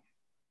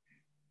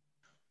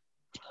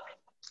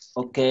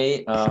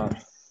 Okay.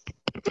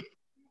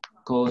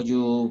 Could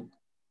you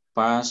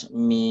pass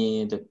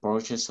me the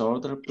purchase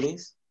order,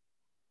 please?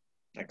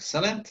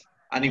 Excellent.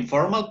 An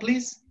informal,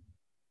 please?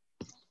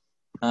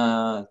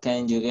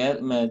 Can you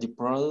get me the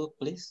product,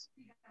 please?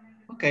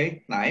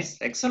 Okay, nice.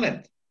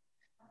 Excellent.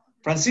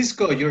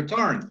 Francisco, your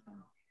turn.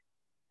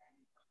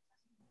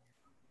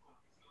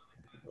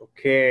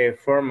 Okay,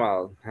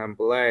 formal. I'm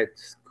glad.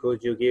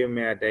 Could you give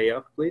me a day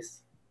off,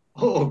 please?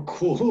 Oh,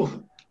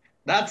 cool.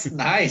 That's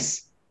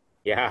nice.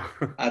 Yeah.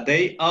 A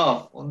day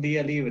off, un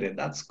día libre.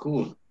 That's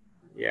cool.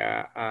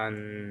 Yeah,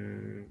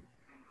 and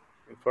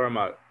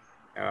informal.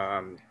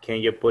 Can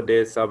you put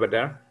this over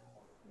there?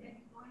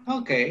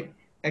 Okay,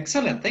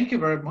 excellent. Thank you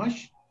very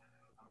much.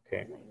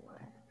 Okay.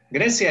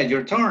 Grecia,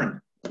 your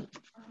turn.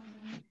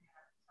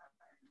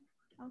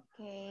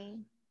 Okay.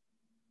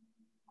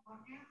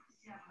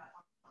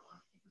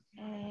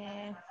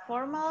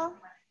 Formal.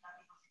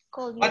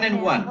 Could you One and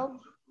help? one.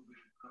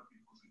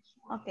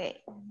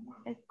 Okay.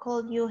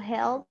 Could you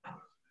help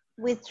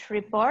with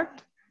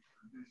report?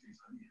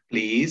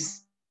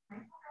 Please.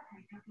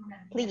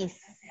 Please.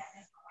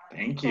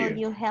 Thank you. Could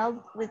you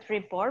help with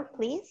report,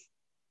 please?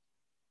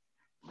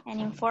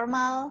 And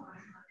informal.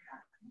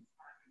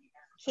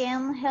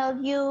 Can help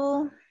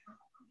you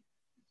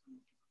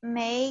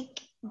make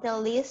the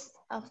list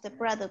of the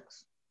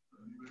products.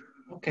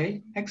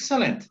 Okay,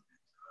 excellent.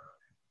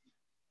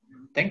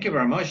 Thank you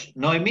very much.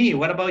 Noemi,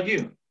 what about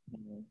you?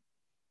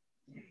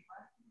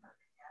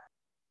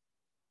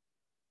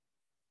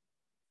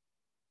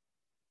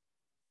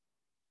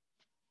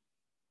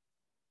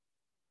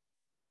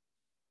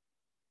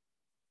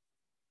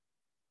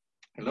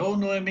 Hello,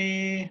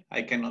 Noemi.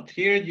 I cannot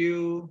hear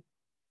you.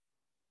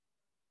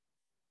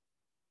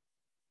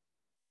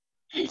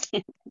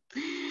 Okay.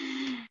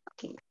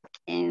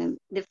 And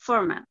the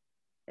format.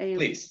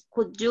 Please.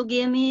 Could you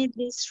give me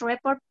this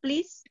report,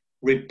 please?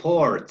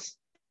 Report.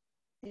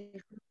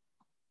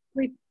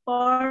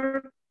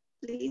 Report,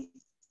 please.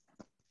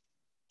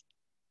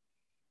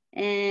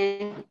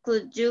 And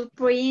could you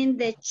print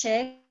the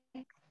check,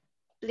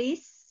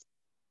 please?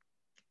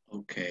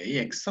 Okay,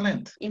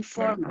 excellent.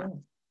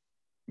 Informal.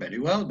 Very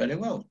well, very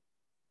well.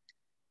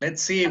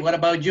 Let's see, what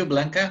about you,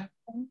 Blanca?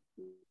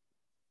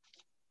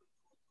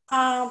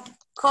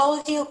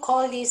 Could you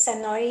call this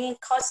annoying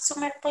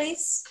customer,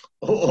 please?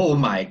 Oh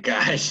my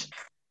gosh.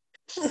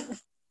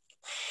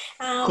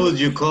 Could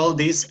you call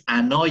this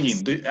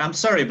annoying? I'm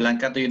sorry,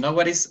 Blanca, do you know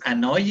what is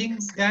annoying,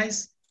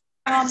 guys?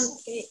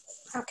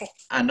 Okay.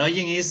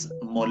 Annoying is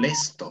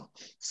molesto.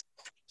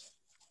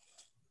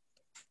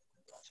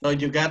 So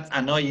you got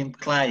annoying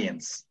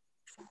clients.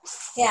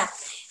 Yeah.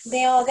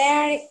 The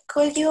other,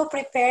 could you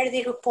prepare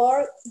the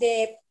report,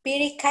 the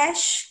petty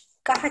cash,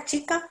 caja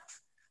chica?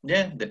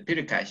 Yeah, the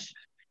petty cash.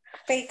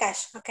 Petty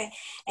cash, okay.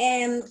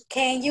 And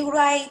can you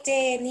write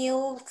the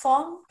new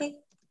form,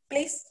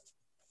 please?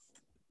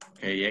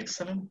 Okay,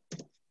 excellent.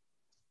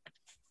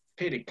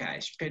 Petty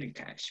cash, petty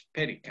cash,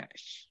 petty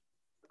cash.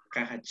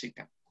 Caja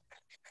chica.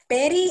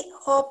 Petty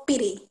or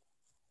pity?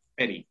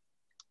 Petty.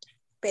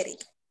 Petty.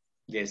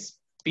 Yes,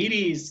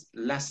 pity is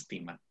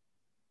lástima.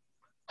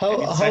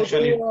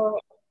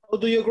 How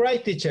do you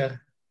write,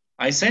 teacher?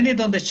 I send it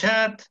on the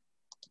chat.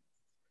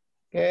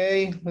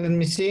 Okay, let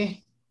me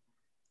see.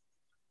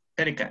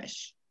 Petty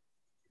cash.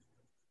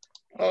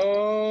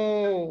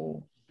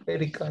 Oh,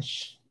 petty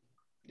cash.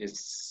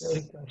 Yes.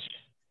 Petty cash.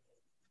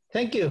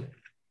 Thank you.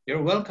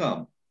 You're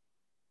welcome.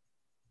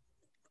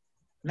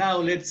 Now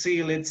let's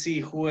see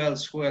who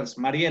else.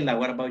 Mariela,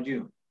 what about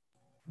you?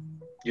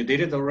 You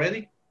did it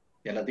already?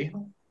 ¿Ya la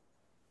dijo?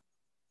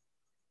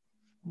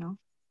 No.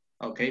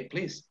 Okay,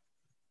 please.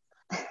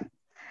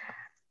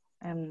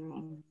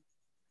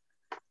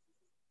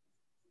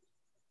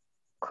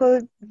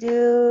 Could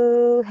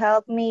you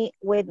help me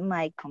with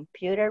my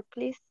computer,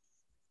 please?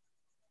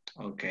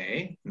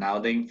 Okay, now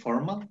the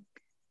informal.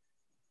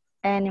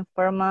 And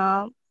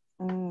informal,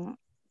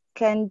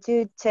 can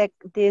you check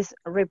this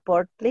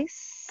report,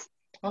 please?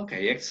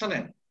 Okay,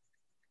 excellent.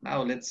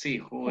 Now let's see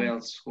who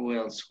else.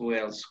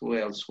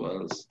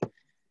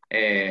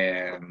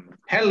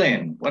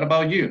 Helen, what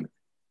about you?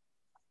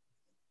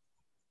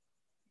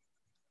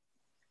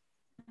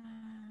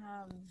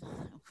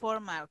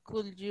 Formal,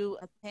 could you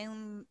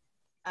attend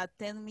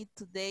me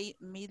today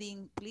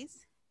meeting,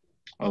 please?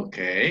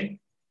 Okay.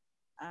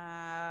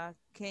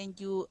 Can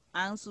you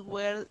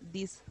answer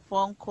this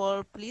phone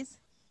call, please?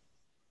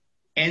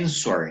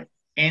 Answer.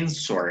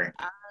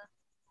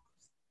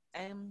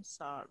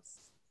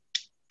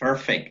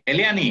 Perfect.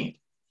 Eliani.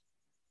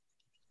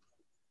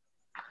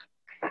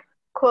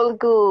 Could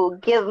you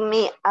give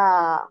me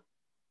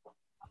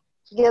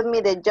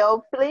the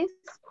job, please?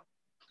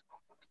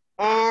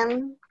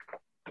 And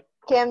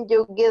can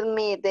you give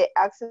me the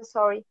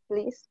accessories,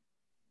 please?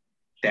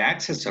 The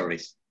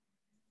accessories.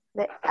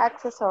 The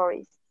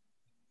accessories.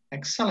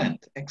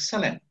 Excellent.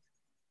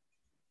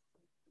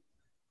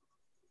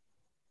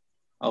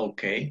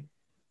 Okay.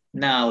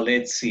 Now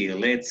let's see.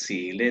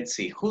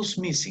 Who's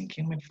missing?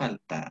 ¿Quién me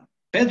falta?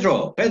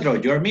 Pedro,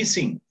 you're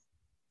missing.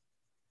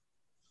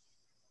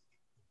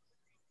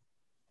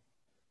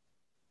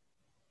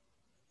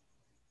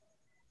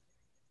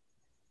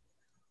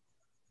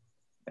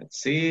 Let's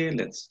see,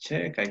 let's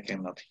check. I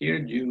cannot hear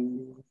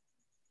you.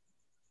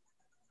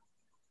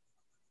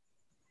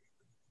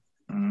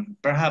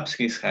 Perhaps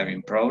he's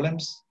having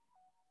problems.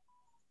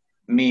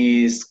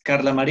 Miss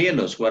Carla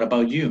Marielos, what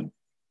about you?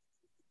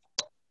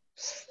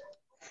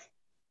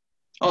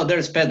 Oh,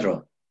 there's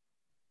Pedro.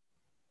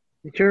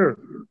 Teacher.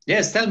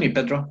 Yes, tell me,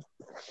 Pedro.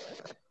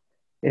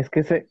 Es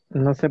que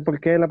no sé por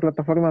qué la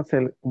plataforma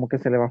como que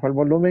se le bajó el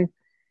volumen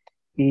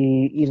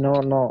y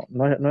no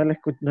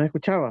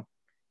escuchaba.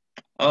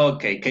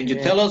 Okay, can you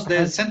tell us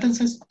the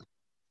sentences?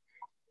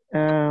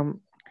 Are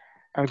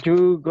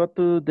you go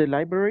to the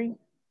library?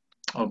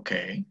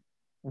 Okay.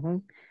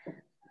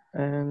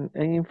 And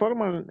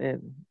informal,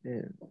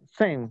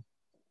 same.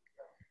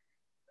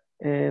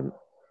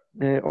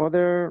 The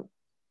other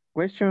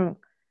question,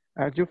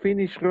 are you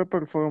finished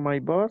report for my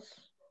boss?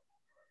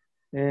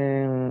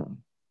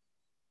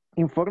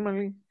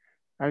 Informally,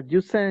 are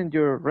you send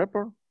your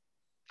report?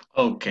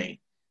 Okay.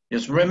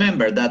 Just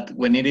remember that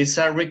when it is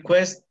a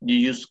request, you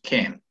use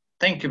can.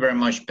 Thank you very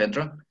much,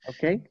 Pedro.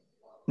 Okay.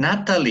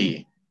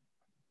 Natalie,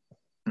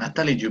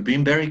 you've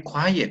been very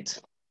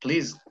quiet.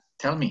 Please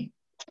tell me.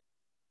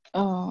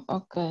 Oh,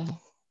 okay.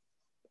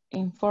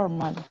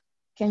 Informal.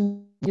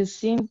 Can you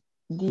send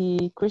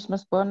the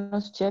Christmas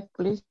bonus check,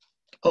 please?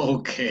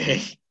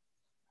 Okay.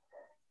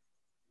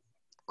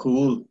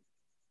 Cool.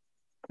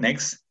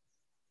 Next.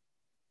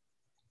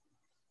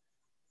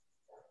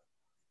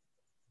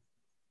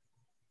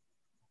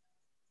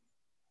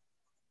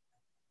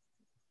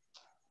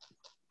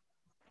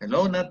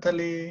 Hello,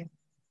 Natalie.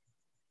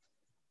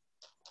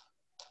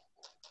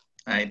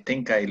 I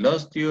think I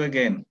lost you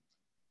again.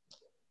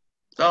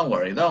 Don't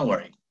worry.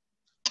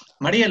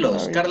 Marielos,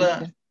 Sorry, Carla,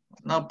 teacher.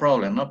 no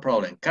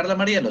problem. Carla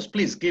Marielos,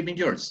 please give me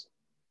yours.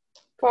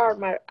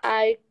 Former,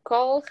 I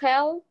call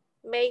help,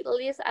 make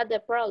list at the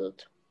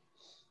product.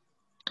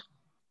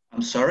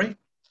 I'm sorry?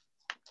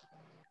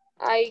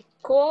 I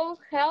call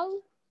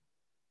help,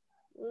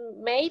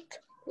 make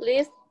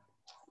list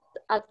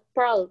at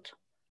product.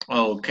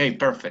 Okay,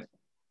 perfect.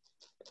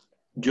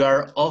 You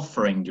are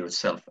offering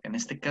yourself. En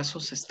este caso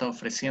se está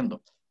ofreciendo.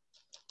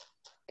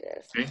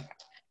 Yes. Okay.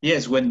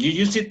 Yes, when you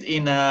use it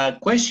in a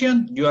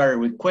question, you are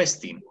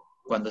requesting.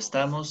 Cuando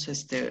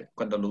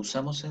lo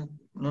usamos en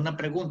una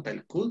pregunta,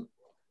 el could,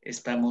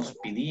 estamos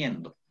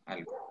pidiendo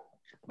algo.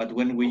 But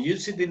when we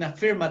use it in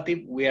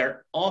affirmative, we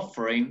are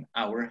offering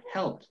our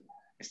help.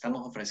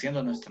 Estamos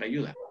ofreciendo nuestra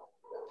ayuda.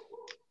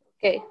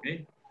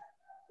 Okay.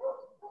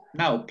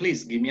 Now,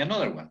 please give me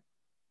another one.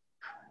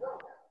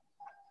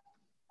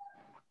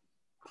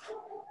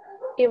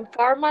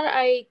 Informal,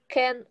 I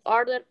can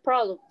order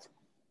product.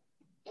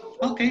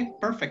 Okay,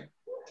 perfect.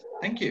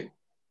 Thank you.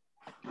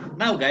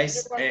 Now,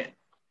 guys,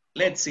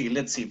 let's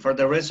see. For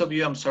the rest of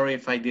you, I'm sorry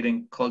if I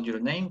didn't call your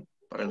name.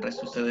 Para el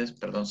resto de ustedes,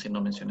 perdón si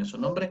no mencioné su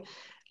nombre.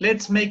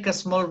 Let's make a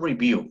small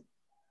review.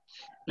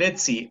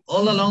 Let's see.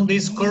 All along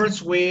this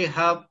course, we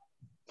have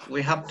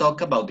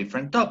talked about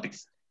different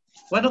topics.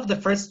 One of the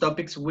first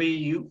topics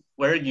we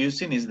were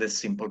using is the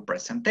simple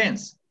present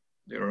tense.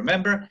 Do you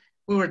remember?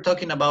 We were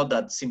talking about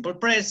that simple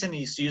present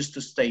is used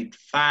to state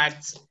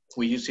facts.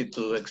 We use it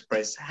to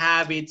express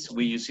habits.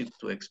 We use it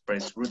to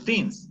express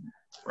routines,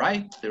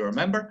 right? Do you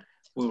remember?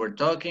 We were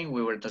talking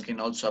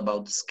also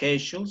about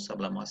schedules.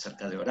 Hablamos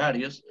acerca de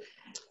horarios.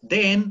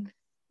 Then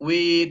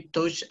we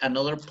touch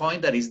another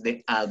point that is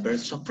the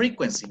adverbs of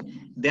frequency.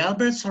 The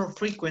adverbs of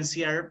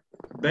frequency are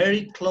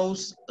very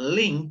close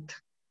linked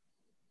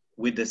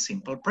with the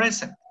simple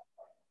present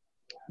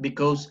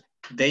because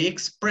they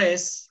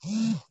express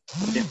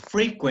the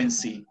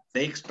frequency,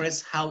 they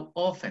express how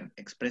often,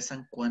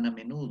 expresan cuán a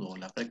menudo,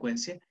 la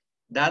frecuencia,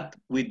 that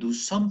we do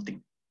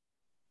something,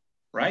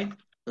 right?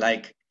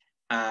 Like,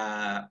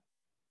 I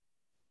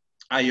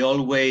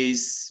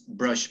always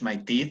brush my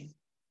teeth,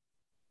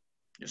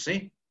 you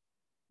see?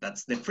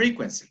 That's the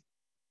frequency.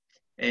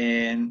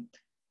 And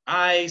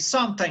I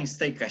sometimes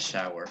take a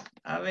shower.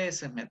 A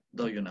veces me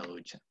doy una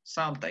ducha.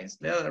 Sometimes.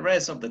 The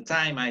rest of the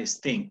time I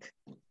stink.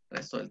 El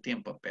resto del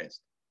tiempo apesto.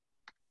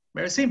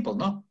 Very simple,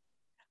 no?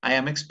 I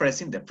am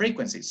expressing the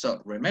frequency.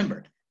 So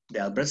remember,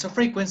 the adverbs of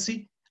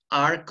frequency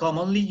are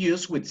commonly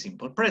used with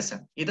simple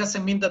present. It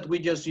doesn't mean that we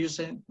just use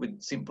it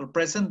with simple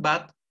present,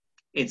 but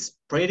it's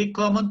pretty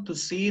common to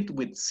see it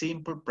with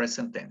simple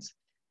present tense.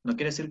 No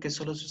quiere decir que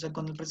solo se usa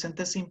con el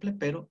presente simple,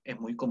 pero es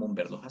muy común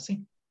verlos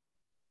así.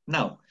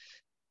 Now,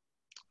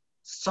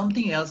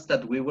 something else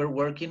that we were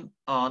working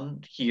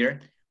on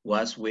here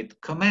was with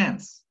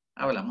commands.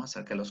 Hablamos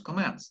acerca de los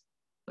commands.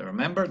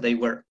 Remember, they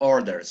were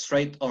orders,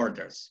 straight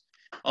orders.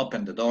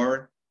 Open the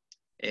door,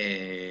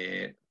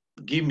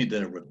 give me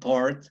the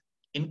report.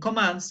 In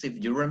commands, if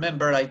you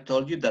remember, I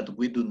told you that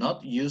we do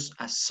not use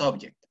a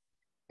subject.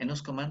 En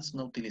los commands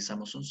no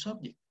utilizamos un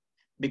subject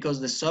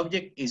because the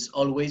subject is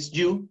always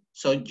you,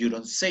 so you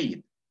don't say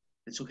it.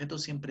 El sujeto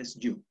siempre es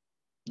you,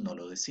 no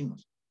lo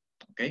decimos,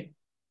 okay?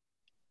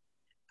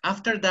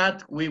 After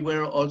that, we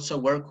were also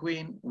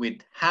working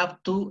with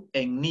have to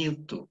and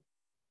need to.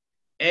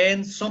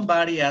 And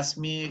somebody asked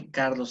me,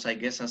 Carlos, I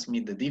guess, asked me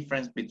the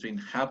difference between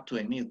have to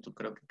and need to.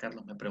 Creo que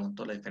Carlos me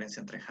preguntó la diferencia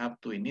entre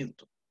have to y need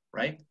to,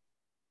 right?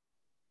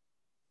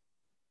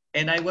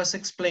 And I was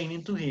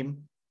explaining to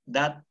him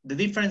that the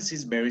difference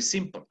is very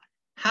simple.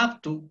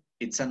 Have to,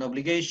 it's an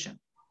obligation,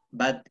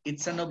 but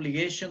it's an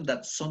obligation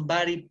that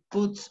somebody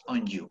puts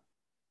on you.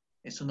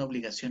 Es una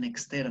obligación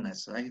externa,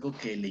 es algo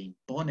que le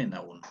imponen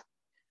a uno.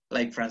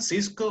 Like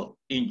Francisco,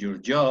 in your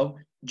job,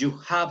 you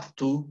have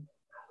to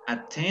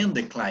attend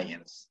the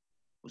clients.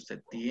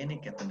 Usted tiene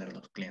que atender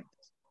los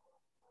clientes.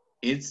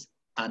 It's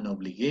an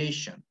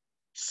obligation.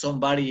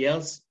 Somebody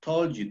else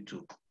told you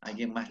to.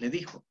 Alguien más le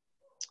dijo.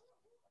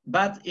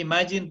 But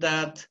imagine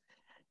that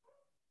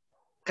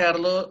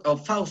Carlos or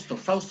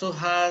Fausto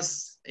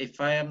has, if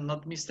I am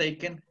not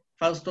mistaken,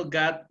 Fausto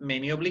got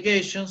many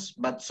obligations,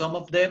 but some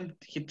of them,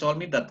 he told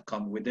me that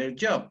come with their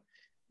job.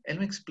 Él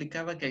me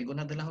explicaba que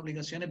algunas de las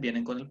obligaciones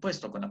vienen con el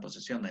puesto, con la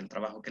posición, el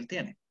trabajo que él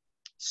tiene.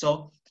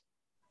 So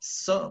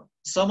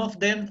some of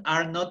them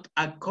are not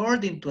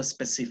according to a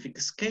specific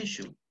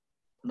schedule.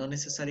 No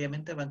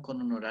necesariamente van con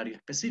un horario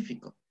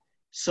específico.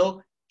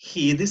 So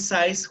he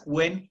decides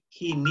when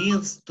he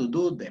needs to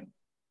do them.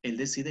 Él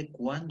decide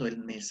cuándo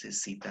él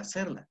necesita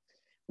hacerla.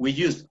 We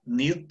use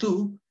need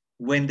to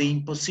when the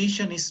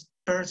imposition is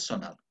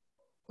personal.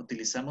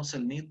 Utilizamos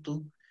el need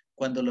to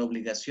cuando la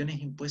obligación es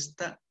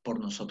impuesta por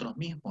nosotros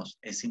mismos,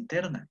 es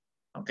interna,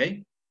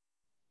 okay?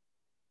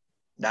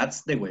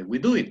 That's the way we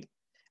do it.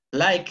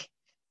 Like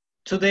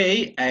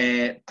today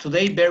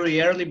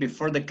very early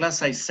before the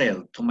class I said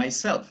to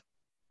myself,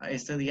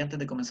 este día antes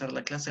de comenzar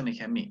la clase me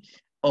dije a mí,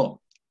 oh,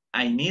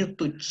 I need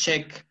to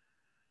check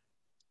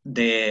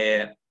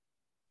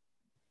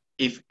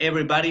if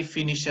everybody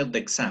finished the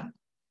exam.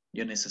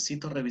 Yo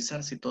necesito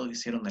revisar si todos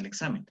hicieron el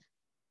examen.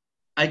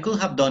 I could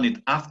have done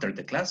it after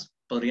the class.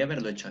 Podría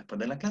haberlo hecho después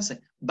de la clase.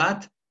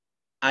 But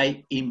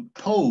I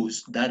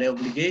imposed that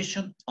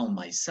obligation on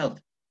myself.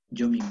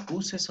 Yo me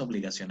impuse esa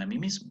obligación a mí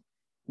mismo.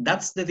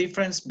 That's the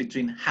difference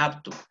between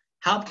have to.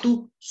 Have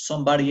to,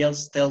 somebody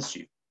else tells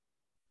you.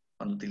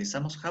 Cuando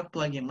utilizamos have to,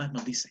 alguien más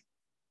nos dice.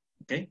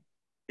 Okay?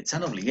 It's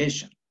an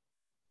obligation.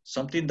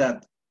 Something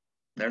that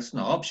there's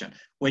no option.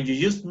 When you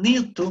use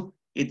need to,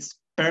 it's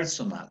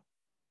personal.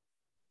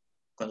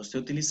 Cuando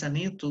usted utiliza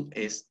need to,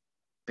 es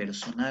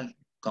personal.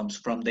 Comes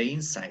from the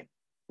inside.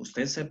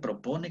 Usted se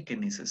propone que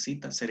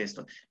necesita hacer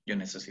esto. Yo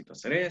necesito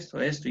hacer esto,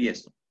 esto y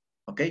esto.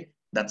 Okay?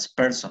 That's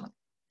personal.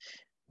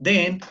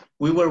 Then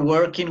we were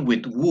working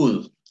with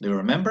would. Do you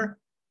remember?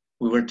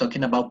 We were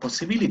talking about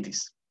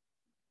possibilities.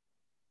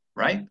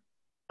 Right?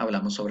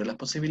 Hablamos sobre las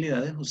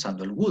posibilidades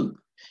usando el would.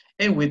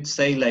 And we'd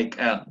say like,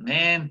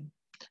 man,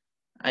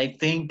 I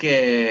think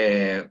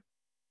I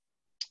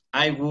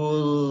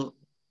would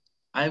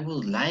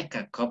like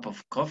a cup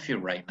of coffee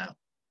right now.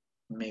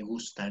 Me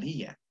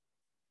gustaría.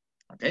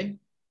 Okay?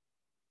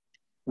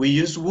 We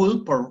use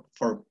would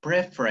for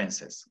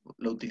preferences.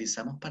 Lo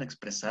utilizamos para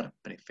expresar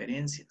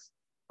preferencias.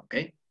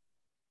 Okay?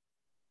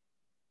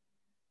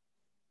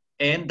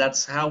 And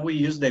that's how we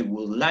use the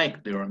would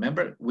like. Do you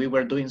remember? We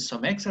were doing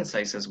some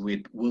exercises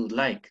with would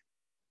like.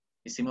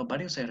 Hicimos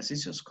varios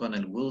ejercicios con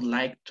el would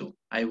like to.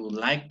 I would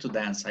like to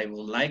dance. I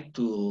would like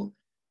to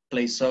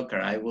play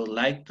soccer. I would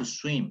like to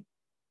swim.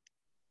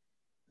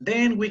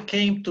 Then we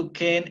came to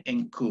can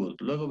and could.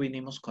 Luego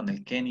vinimos con el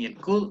can y el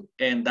could,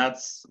 and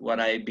that's what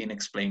I've been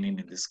explaining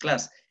in this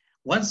class.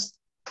 One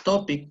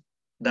topic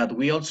that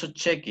we also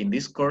check in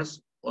this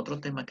course, otro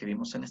tema que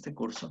vimos en este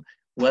curso,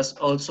 was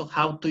also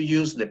how to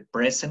use the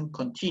present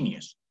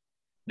continuous.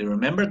 Do you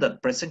remember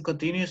that present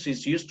continuous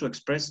is used to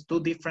express two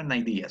different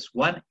ideas?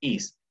 One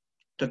is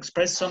to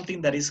express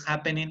something that is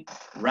happening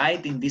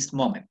right in this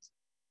moment.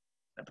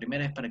 La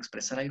primera es para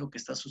expresar algo que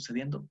está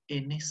sucediendo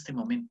en este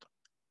momento.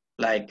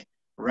 Like,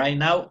 right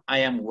now, I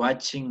am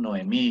watching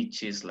Noemi.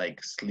 She's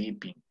like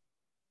sleeping.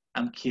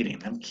 I'm kidding.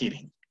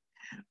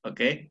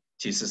 Okay?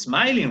 She's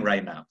smiling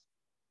right now.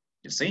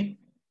 You see?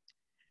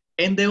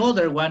 And the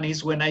other one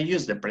is when I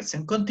use the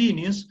present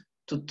continuous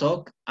to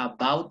talk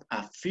about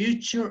a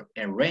future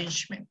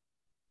arrangement.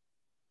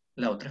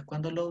 La otra es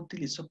cuando lo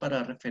utilizo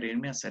para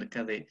referirme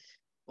acerca de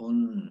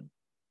un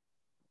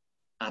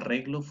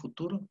arreglo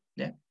futuro.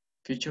 Yeah?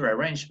 Future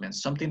arrangement,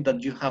 something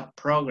that you have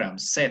programmed,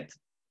 set.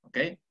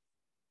 Okay?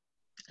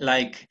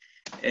 Like,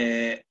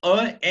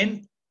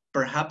 and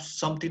perhaps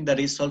something that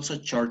is also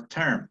short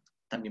term.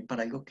 También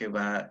para algo que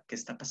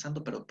está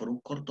pasando, pero por un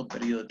corto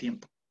periodo de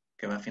tiempo,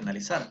 que va a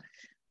finalizar.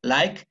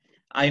 Like,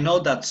 I know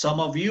that some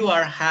of you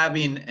are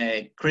having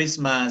a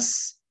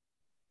Christmas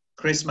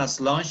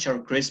lunch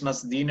or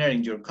Christmas dinner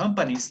in your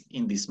companies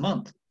in this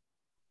month.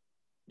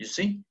 You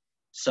see?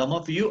 Some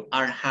of you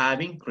are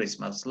having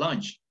Christmas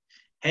lunch.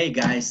 Hey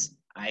guys,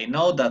 I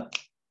know that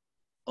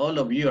all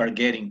of you are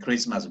getting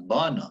Christmas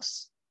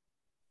bonus.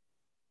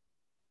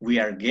 We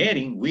are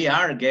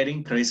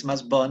getting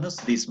Christmas bonus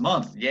this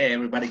month. Yeah,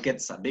 everybody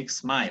gets a big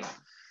smile.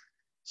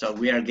 So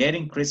we are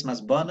getting Christmas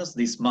bonus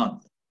this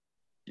month.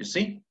 You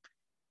see?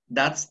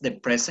 That's the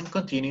present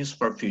continuous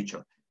for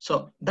future.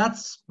 So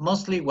that's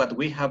mostly what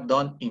we have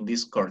done in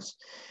this course.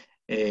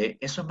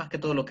 Eso es más que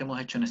todo lo que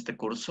hemos hecho en este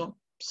curso.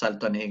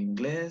 Salto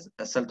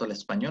al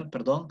español,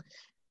 perdón.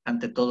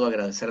 Ante todo,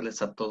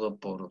 agradecerles a todos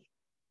por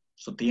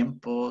su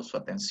tiempo, su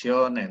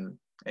atención, el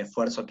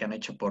esfuerzo que han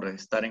hecho por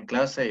estar en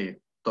clase y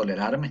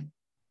tolerarme.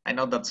 I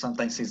know that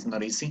sometimes it's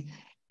not easy.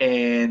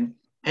 And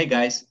hey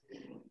guys,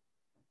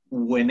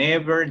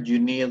 whenever you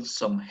need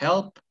some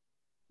help,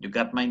 you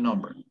got my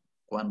number.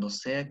 Cuando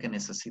sea que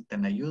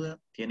necesiten ayuda,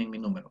 tienen mi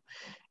número.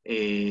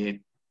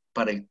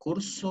 Para el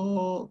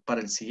curso,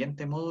 para el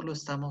siguiente módulo,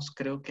 estamos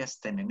creo que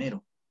hasta en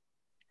enero.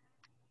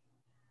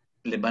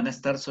 Les van a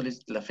estar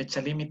la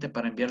fecha límite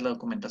para enviar la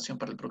documentación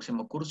para el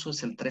próximo curso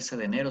es el 13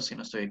 de enero, si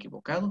no estoy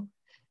equivocado.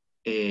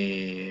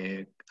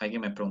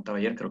 Alguien me preguntaba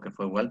ayer, creo que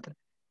fue Walter.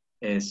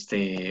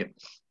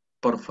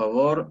 Por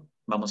favor,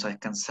 vamos a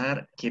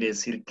descansar. Quiere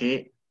decir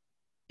que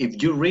if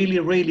you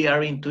really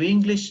are into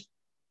English,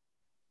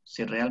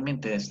 si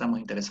realmente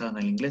estamos interesados en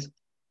el inglés,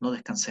 no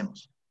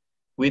descansemos.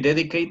 We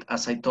dedicate,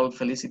 as I told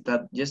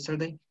Felicita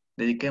yesterday,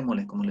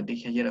 dediquémosle, como les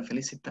dije ayer a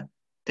Felicita,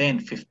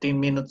 10, 15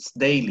 minutes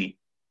daily.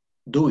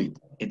 Do it.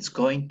 It's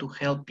going to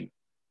help you.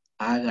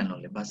 Háganlo,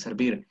 les va a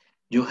servir.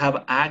 You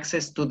have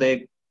access to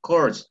the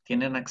course.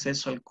 Tienen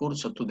acceso al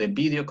curso, to the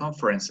video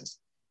conferences.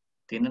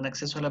 Tienen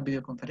acceso a las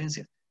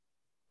videoconferencias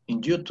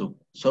in YouTube.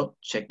 So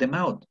check them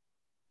out.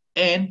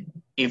 And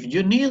if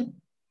you need,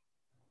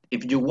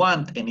 if you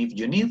want and if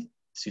you need,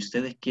 si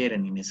ustedes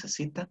quieren y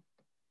necesitan,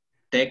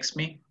 text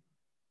me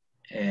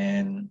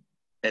and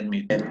let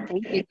me.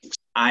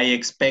 I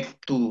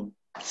expect to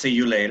see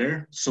you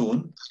later,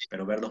 soon.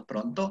 Espero verlos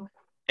pronto.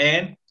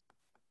 And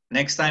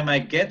next time I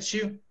get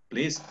you,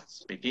 please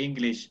speak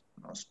English,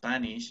 no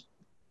Spanish.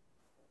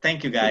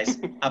 Thank you guys.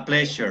 A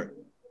pleasure.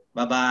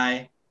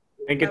 Bye-bye.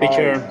 Thank you,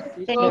 teacher.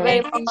 Thank you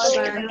very much.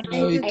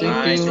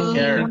 Bye. Take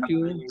care.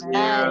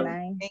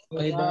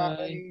 Bye.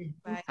 Bye.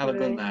 Have a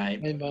good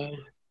night. Bye.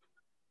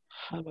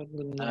 Have a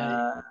good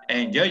night.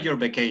 Enjoy your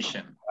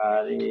vacation.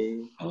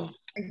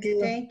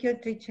 Thank you,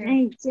 teacher.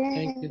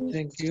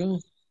 Thank you.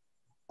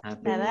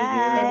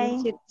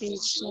 Bye-bye.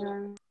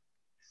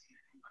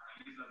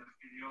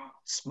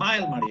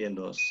 Smile,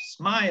 Marielos.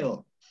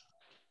 Smile.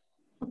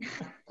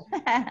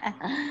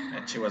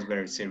 And she was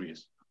very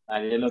serious.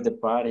 Marielos the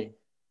party.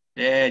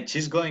 Yeah,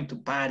 she's going to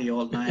party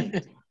all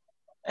night.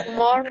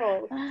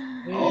 Tomorrow.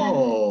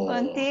 Oh.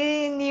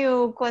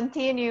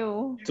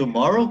 Continue.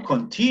 Tomorrow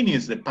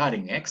continues the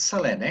partying.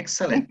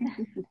 Excellent.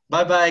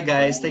 Bye-bye,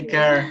 guys. Take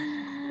care.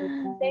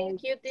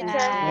 Thank you, teacher.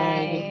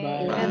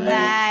 Bye. Bye. Good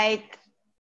night.